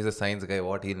thought, okay, he's a science guy.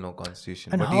 What, he'll know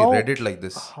constitution? And But how- he read it like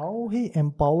this. How he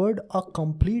empowered a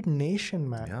complete nation,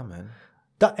 man. Yeah, man.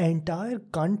 The entire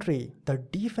country, the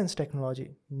defense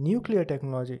technology, nuclear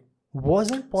technology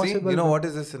wasn't possible. See, you know what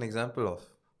is this an example of?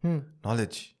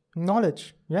 Knowledge.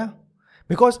 Knowledge, yeah,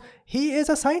 because he is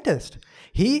a scientist.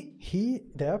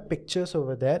 There are pictures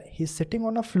over there. He's sitting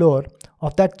on a floor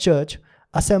of that church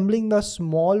assembling the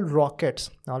small rockets,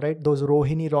 all right, those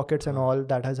Rohini rockets and all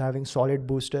that has having solid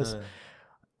boosters,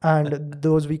 and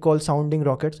those we call sounding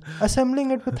rockets,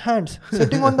 assembling it with hands,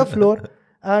 sitting on the floor.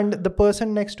 And the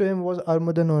person next to him was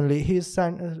Armudan only. He's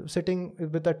sitting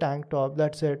with a tank top,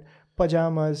 that's it,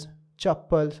 pajamas,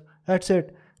 chappals, that's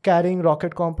it, carrying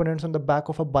rocket components on the back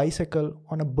of a bicycle,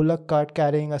 on a bullock cart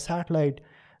carrying a satellite.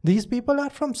 These people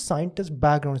are from scientist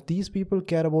backgrounds. These people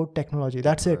care about technology.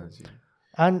 That's it.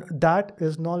 And that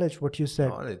is knowledge, what you said.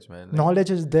 Knowledge, man. Like,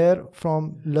 Knowledge is there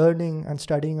from learning and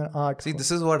studying an art. see,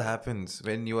 this is what happens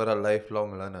when you are a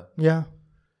lifelong learner. Yeah.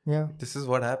 Yeah. This is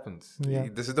what happens. Yeah.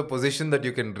 This is the position that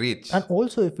you can reach. And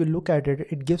also, if you look at it,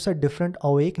 it gives a different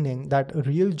awakening that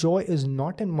real joy is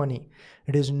not in money.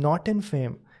 It is not in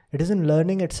fame. It is in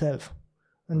learning itself.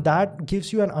 And that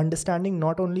gives you an understanding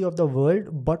not only of the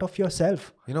world, but of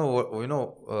yourself.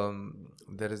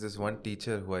 There is this one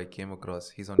teacher who I came across.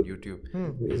 He's on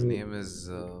YouTube. His name is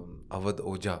Avad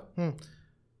Oja.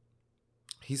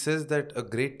 He says that a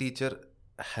great teacher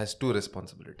has two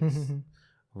responsibilities.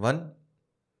 One,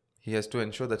 he has to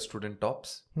ensure that student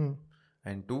tops.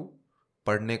 And two,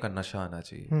 पढ़ने का नशा आना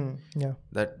चाहिए. Yeah.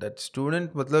 That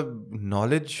student, मतलब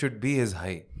knowledge should be as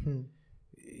high.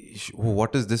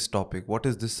 What is this topic? What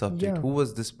is this subject? Yeah. Who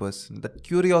was this person? That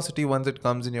curiosity, once it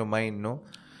comes in your mind, no,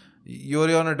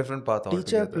 you're on a different path altogether.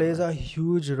 Teacher plays a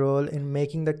huge role in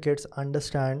making the kids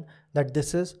understand that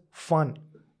this is fun.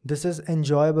 This is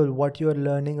enjoyable, what you are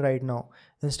learning right now.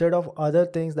 Instead of other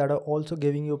things that are also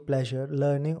giving you pleasure,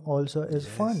 learning also is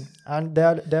fun. And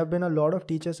there have been a lot of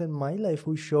teachers in my life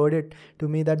who showed it to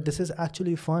me that this is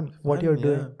actually fun, what you're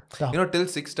doing. You know, till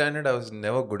 6th standard, I was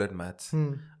never good at maths.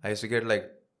 I used to get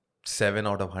like 7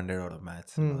 out of 100 out of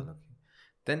maths.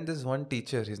 Then this one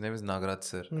teacher, his name is Nagaraj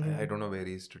sir. I don't know where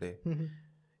he is today.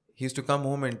 He used to come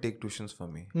home and take tuitions for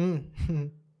me.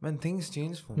 when things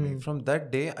changed for me. From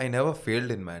that day, I never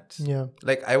failed in maths. Yeah.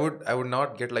 Like I would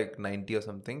not get like 90 or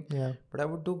something, Yeah. but I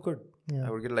would do good. Yeah.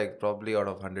 I would get like probably out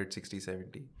of 100, 60,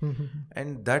 70. Mm-hmm.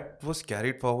 And that was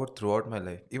carried forward throughout my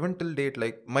life. Even till date,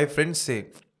 like my friends say,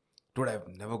 dude, I'm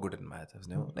never good in maths. I was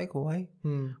never like, why?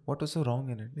 What was so wrong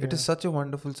in it? It is such a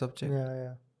wonderful subject. Yeah,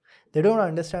 yeah. They don't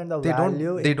understand the They value, don't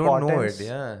know it, importance,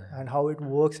 yeah. and how it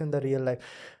works in the real life.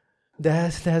 There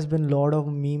has been a lot of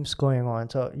memes going on.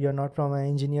 So you're not from an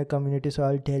engineer community, so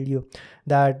I'll tell you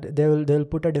that they'll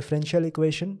put a differential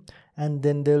equation and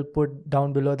then they'll put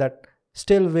down below that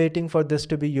still waiting for this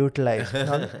to be utilized.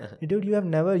 Now, dude, you have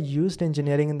never used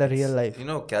engineering in the real life. You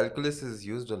know, calculus is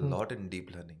used a lot in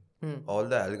deep learning. All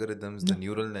the algorithms, the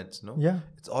neural nets, no? Yeah.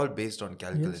 It's all based on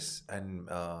calculus and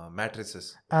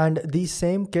matrices. And these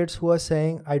same kids who are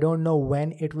saying, I don't know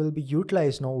when it will be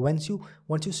utilized. No, once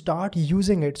you start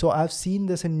using it. So I've seen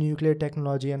this in nuclear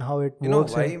technology and how it You know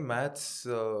works. why maths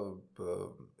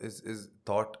is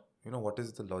taught? You know, what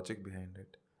is the logic behind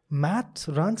it? Maths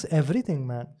runs everything,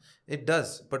 man. It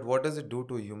does, but what does it do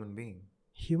to a human being?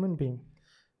 Human being.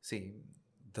 See,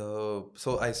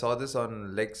 so I saw this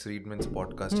on Lex Friedman's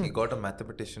podcast. He got a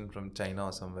mathematician from China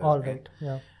or somewhere. All right.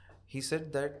 Yeah. He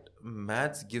said that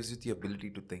maths gives you the ability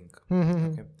to think. Mm-hmm.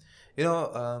 Okay. You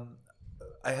know,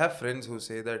 I have friends who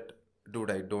say that, dude,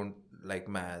 I don't like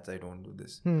maths. I don't do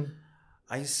this.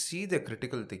 I see their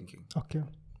critical thinking. Okay.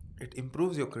 It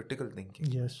improves your critical thinking.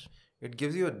 Yes. It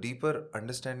gives you a deeper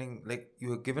understanding. Like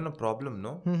you are given a problem,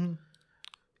 no?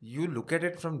 You look at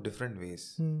it from different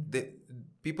ways.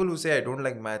 People who say I don't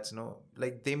like maths, no,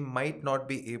 like they might not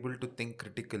be able to think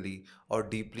critically or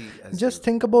deeply. Just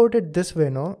think about it this way,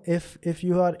 no? If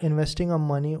you are investing a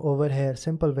money over here,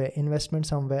 simple way, investment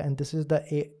somewhere, and this is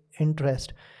the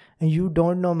interest, and you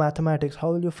don't know mathematics,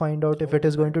 how will you find out if it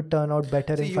is going to turn out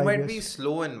better in 5 years? You might be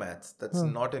slow in maths. That's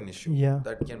not an issue. Yeah.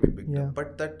 That can be picked up.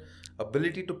 But that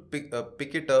ability to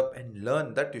pick it up and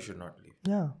learn, that you should not leave.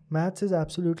 Yeah, maths is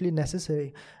absolutely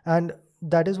necessary. And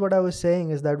that is what I was saying,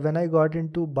 is that when I got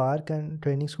into BARC and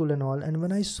training school and all, and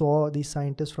when I saw these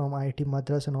scientists from IIT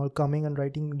Madras and all coming and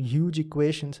writing huge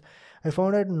equations, I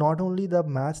found that not only the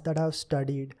maths that I've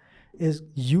studied is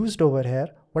used over here,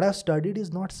 what I've studied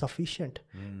is not sufficient.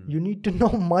 You need to know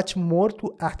much more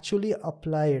to actually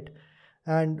apply it.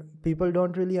 And people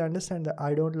don't really understand that.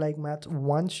 I don't like maths.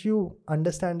 Once you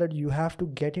understand that you have to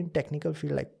get in technical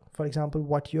field, like for example,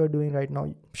 what you're doing right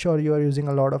now, sure, you are using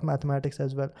a lot of mathematics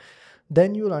as well.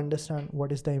 Then you'll understand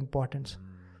what is the importance.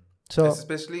 So,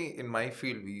 especially in my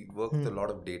field, we work with a lot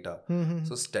of data.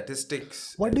 So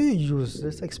statistics. What do you use?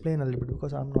 Just explain a little bit,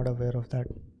 because I'm not aware of that.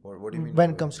 What do you mean?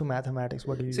 When it comes to mathematics,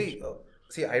 what do you use?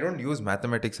 See, I don't use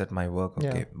mathematics at my work,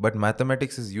 okay? But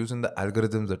mathematics is used in the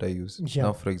algorithms that I use.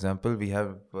 Now, for example, we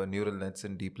have neural nets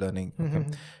and deep learning, okay?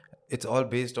 It's all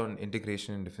based on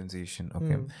integration and differentiation,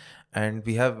 okay? And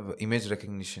we have image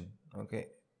recognition, okay?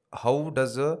 How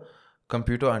does a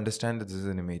computer understand that this is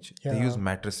an image? They use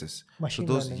matrices. Machine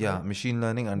learning, machine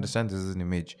learning understands this is an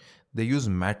image. They use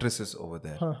matrices over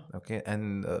there, okay?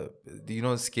 And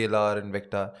scalar and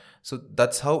vector. So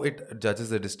that's how it judges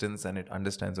the distance, and it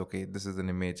understands, okay, this is an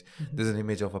image. This is an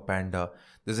image of a panda.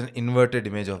 This is an inverted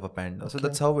image of a panda. So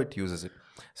that's how it uses it.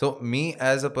 So me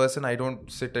as a person, I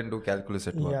don't sit and do calculus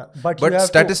at work. Yeah, but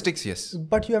statistics, yes.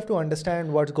 But you have to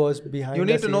understand what goes behind. You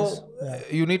need to know.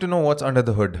 You need to know what's under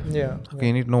the hood. Yeah. Okay.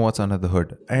 You need to know what's under the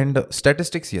hood. And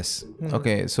statistics, yes.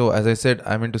 Okay. So as I said,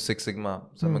 I'm into Six Sigma.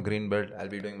 So I'm a green belt. I'll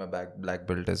be doing my black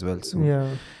belt as well.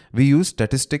 So we use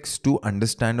statistics to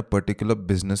understand a particular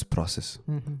business process.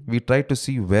 We try to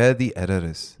see where the error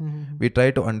is. We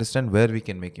try to understand where we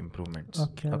can make improvements.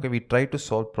 Okay. We try to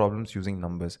solve problems using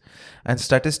numbers. And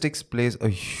statistics plays a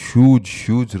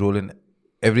huge role in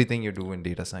everything you do in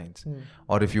data science,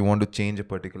 or if you want to change a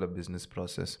particular business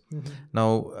process.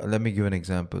 Now, let me give an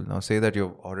example. Now, say that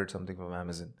you've ordered something from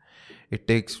Amazon. It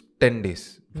takes 10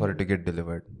 days for it to get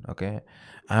delivered. Okay.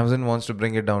 Amazon wants to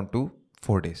bring it down to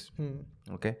 4 days.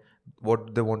 Okay.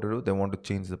 What they want to do, they want to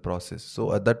change the process.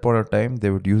 So at that point of time, they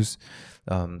would use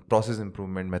process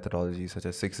improvement methodologies such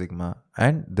as Six Sigma,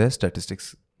 and their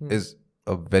statistics is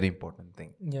a very important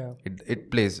thing. Yeah. It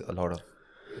plays a lot of.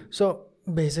 So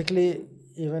basically,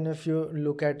 even if you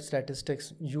look at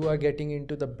statistics, you are getting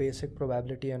into the basic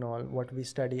probability and all what we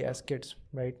study as kids,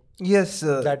 right? Yes.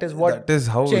 That is what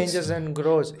how changes and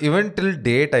grows. Even till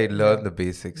date, I learned the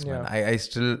basics, man. I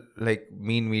still like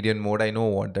mean, median, mode. I know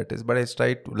what that is, but I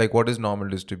try to like what is normal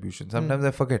distribution. Sometimes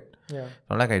I forget. Yeah.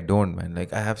 Not like I don't, man.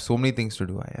 Like I have so many things to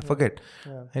do. I forget.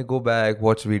 I go back,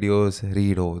 watch videos,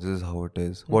 read. Oh, this is how it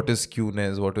is. What is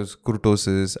skewness? What is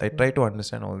kurtosis? I try to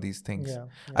understand all these things.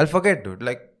 I'll forget, dude.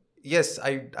 Like yes,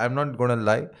 I'm not gonna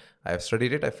lie. I've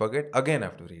studied it. I forget. Again, I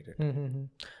have to read it. Mm-hmm.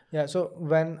 Yeah, so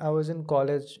when I was in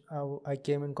college, I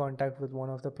came in contact with one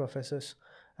of the professors,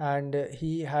 and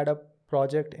he had a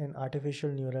project in artificial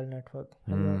neural network.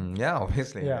 Yeah,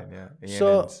 obviously. Yeah. Man, yeah.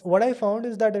 So ANNs. what I found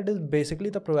is that it is basically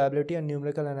the probability and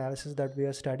numerical analysis that we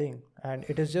are studying, and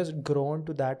it is just grown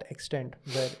to that extent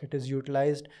where it is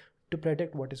utilized to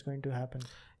predict what is going to happen.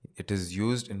 It is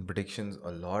used in predictions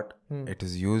a lot. It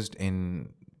is used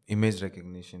in image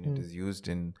recognition. It is used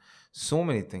in so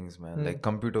many things, man. Like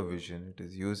computer vision. It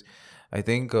is used. I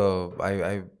think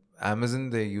Amazon,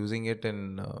 they're using it,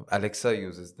 and Alexa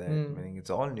uses that. Meaning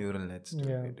it's all neural nets. Dude.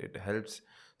 Yeah. It helps.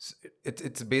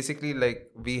 It's basically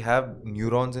like we have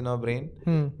neurons in our brain.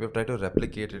 We've tried to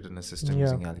replicate it in a system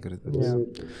using algorithms. Yeah.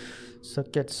 So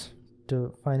kids,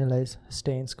 to finalize,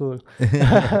 stay in school.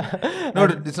 No,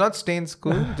 it's not stay in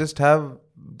school. Just have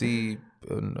the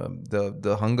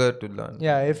hunger to learn.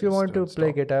 Yeah, if you Just want to don't play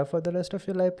stop. guitar for the rest of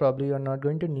your life, probably you're not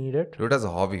going to need it. Do it as a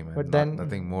hobby, man. But then-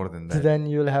 nothing more than that. Then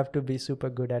you'll have to be super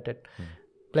good at it,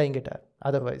 playing guitar.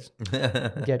 Otherwise,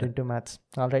 get into maths.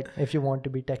 All right. If you want to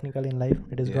be technical in life,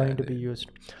 it is Yeah, going to be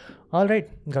used. All right,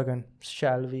 Gagan,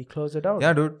 shall we close it out?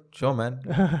 Yeah, dude. Sure, man.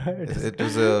 It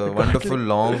was a wonderful,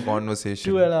 long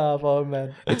conversation. 2.5 hours,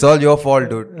 man. It's all your fault,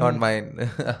 dude, not mine.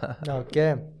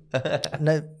 Okay.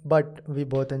 No, but we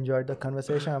both enjoyed the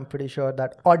conversation. I'm pretty sure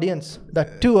that audience, the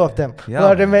two of them who Yeah, are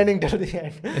man. remaining till the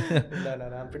end,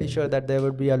 no, I'm pretty sure that there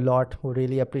would be a lot who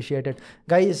really appreciate it.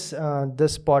 Guys,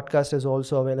 this podcast is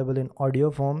also available in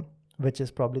audio form, which is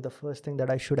probably the first thing that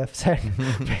I should have said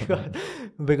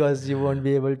because you won't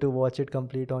be able to watch it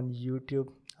complete on YouTube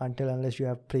unless you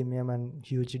have premium and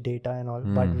huge data and all.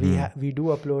 But we do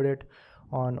upload it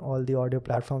on all the audio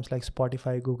platforms like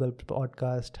Spotify, Google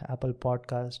Podcast, Apple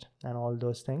Podcast, and all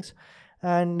those things.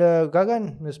 And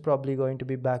Gagan is probably going to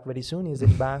be back very soon. He's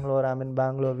in Bangalore. I'm in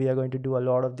Bangalore. We are going to do a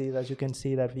lot of these. As you can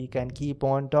see that we can keep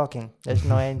on talking. There's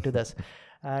no end to this.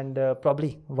 And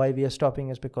probably why we are stopping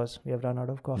is because we have run out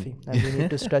of coffee and we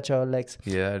need to stretch our legs.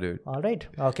 Yeah, dude. All right.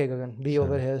 Okay, Gagan. Be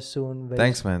over here soon.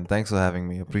 Thanks, man. Thanks for having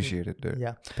me. Appreciate it, dude.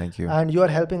 Yeah. Thank you. And you are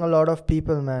helping a lot of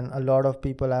people, man. A lot of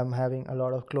people. I'm having a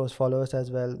lot of close followers as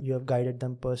well. You have guided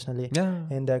them personally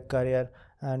in their career,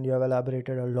 and you have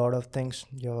elaborated a lot of things.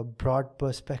 You have a broad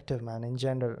perspective, man, in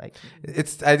general. Like,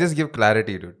 I just give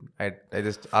clarity, dude. I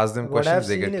just ask them what I've questions,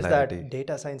 they seen get is clarity. that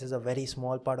data science is a very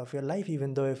small part of your life.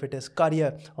 Even though if it is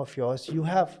career of yours, you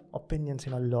have opinions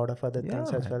in a lot of other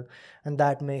things as well. And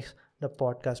that makes the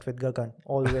podcast with Gagan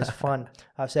always fun.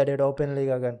 I've said it openly,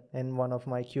 Gagan, in one of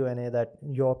my Q&A that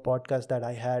your podcast that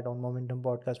I had on Momentum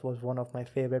Podcast was one of my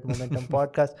favorite Momentum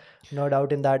podcasts. No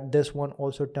doubt in that. This one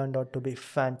also turned out to be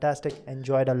fantastic.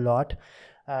 Enjoyed a lot.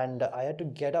 And I had to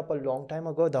get up a long time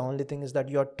ago. The only thing is that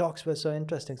your talks were so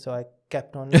interesting, so I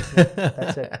kept on listening.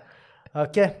 That's it.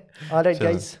 Okay. All right,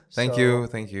 guys. Thank you.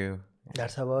 Thank you.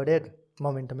 That's about it.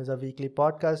 Momentum is a weekly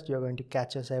podcast. You're going to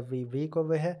catch us every week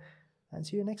over here. And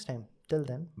see you next time. Till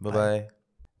then. Bye-bye.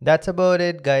 That's about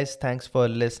it, guys. Thanks for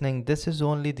listening. This is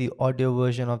only the audio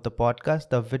version of the podcast.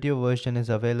 The video version is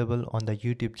available on the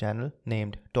YouTube channel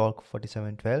named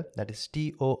Torq4712. That is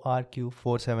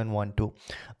TORQ4712.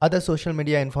 Other social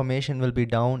media information will be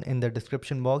down in the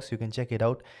description box. You can check it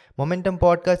out. Momentum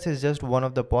Podcast is just one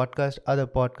of the podcasts. Other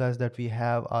podcasts that we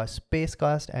have are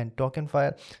Spacecast and Talk and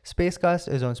Fire. Spacecast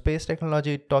is on space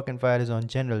technology. Talk and Fire is on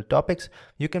general topics.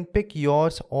 You can pick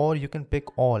yours or you can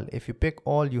pick all. If you pick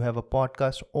all, you have a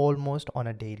podcast almost on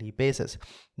a daily basis.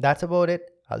 That's about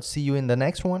it. I'll see you in the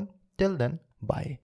next one. Till then, bye.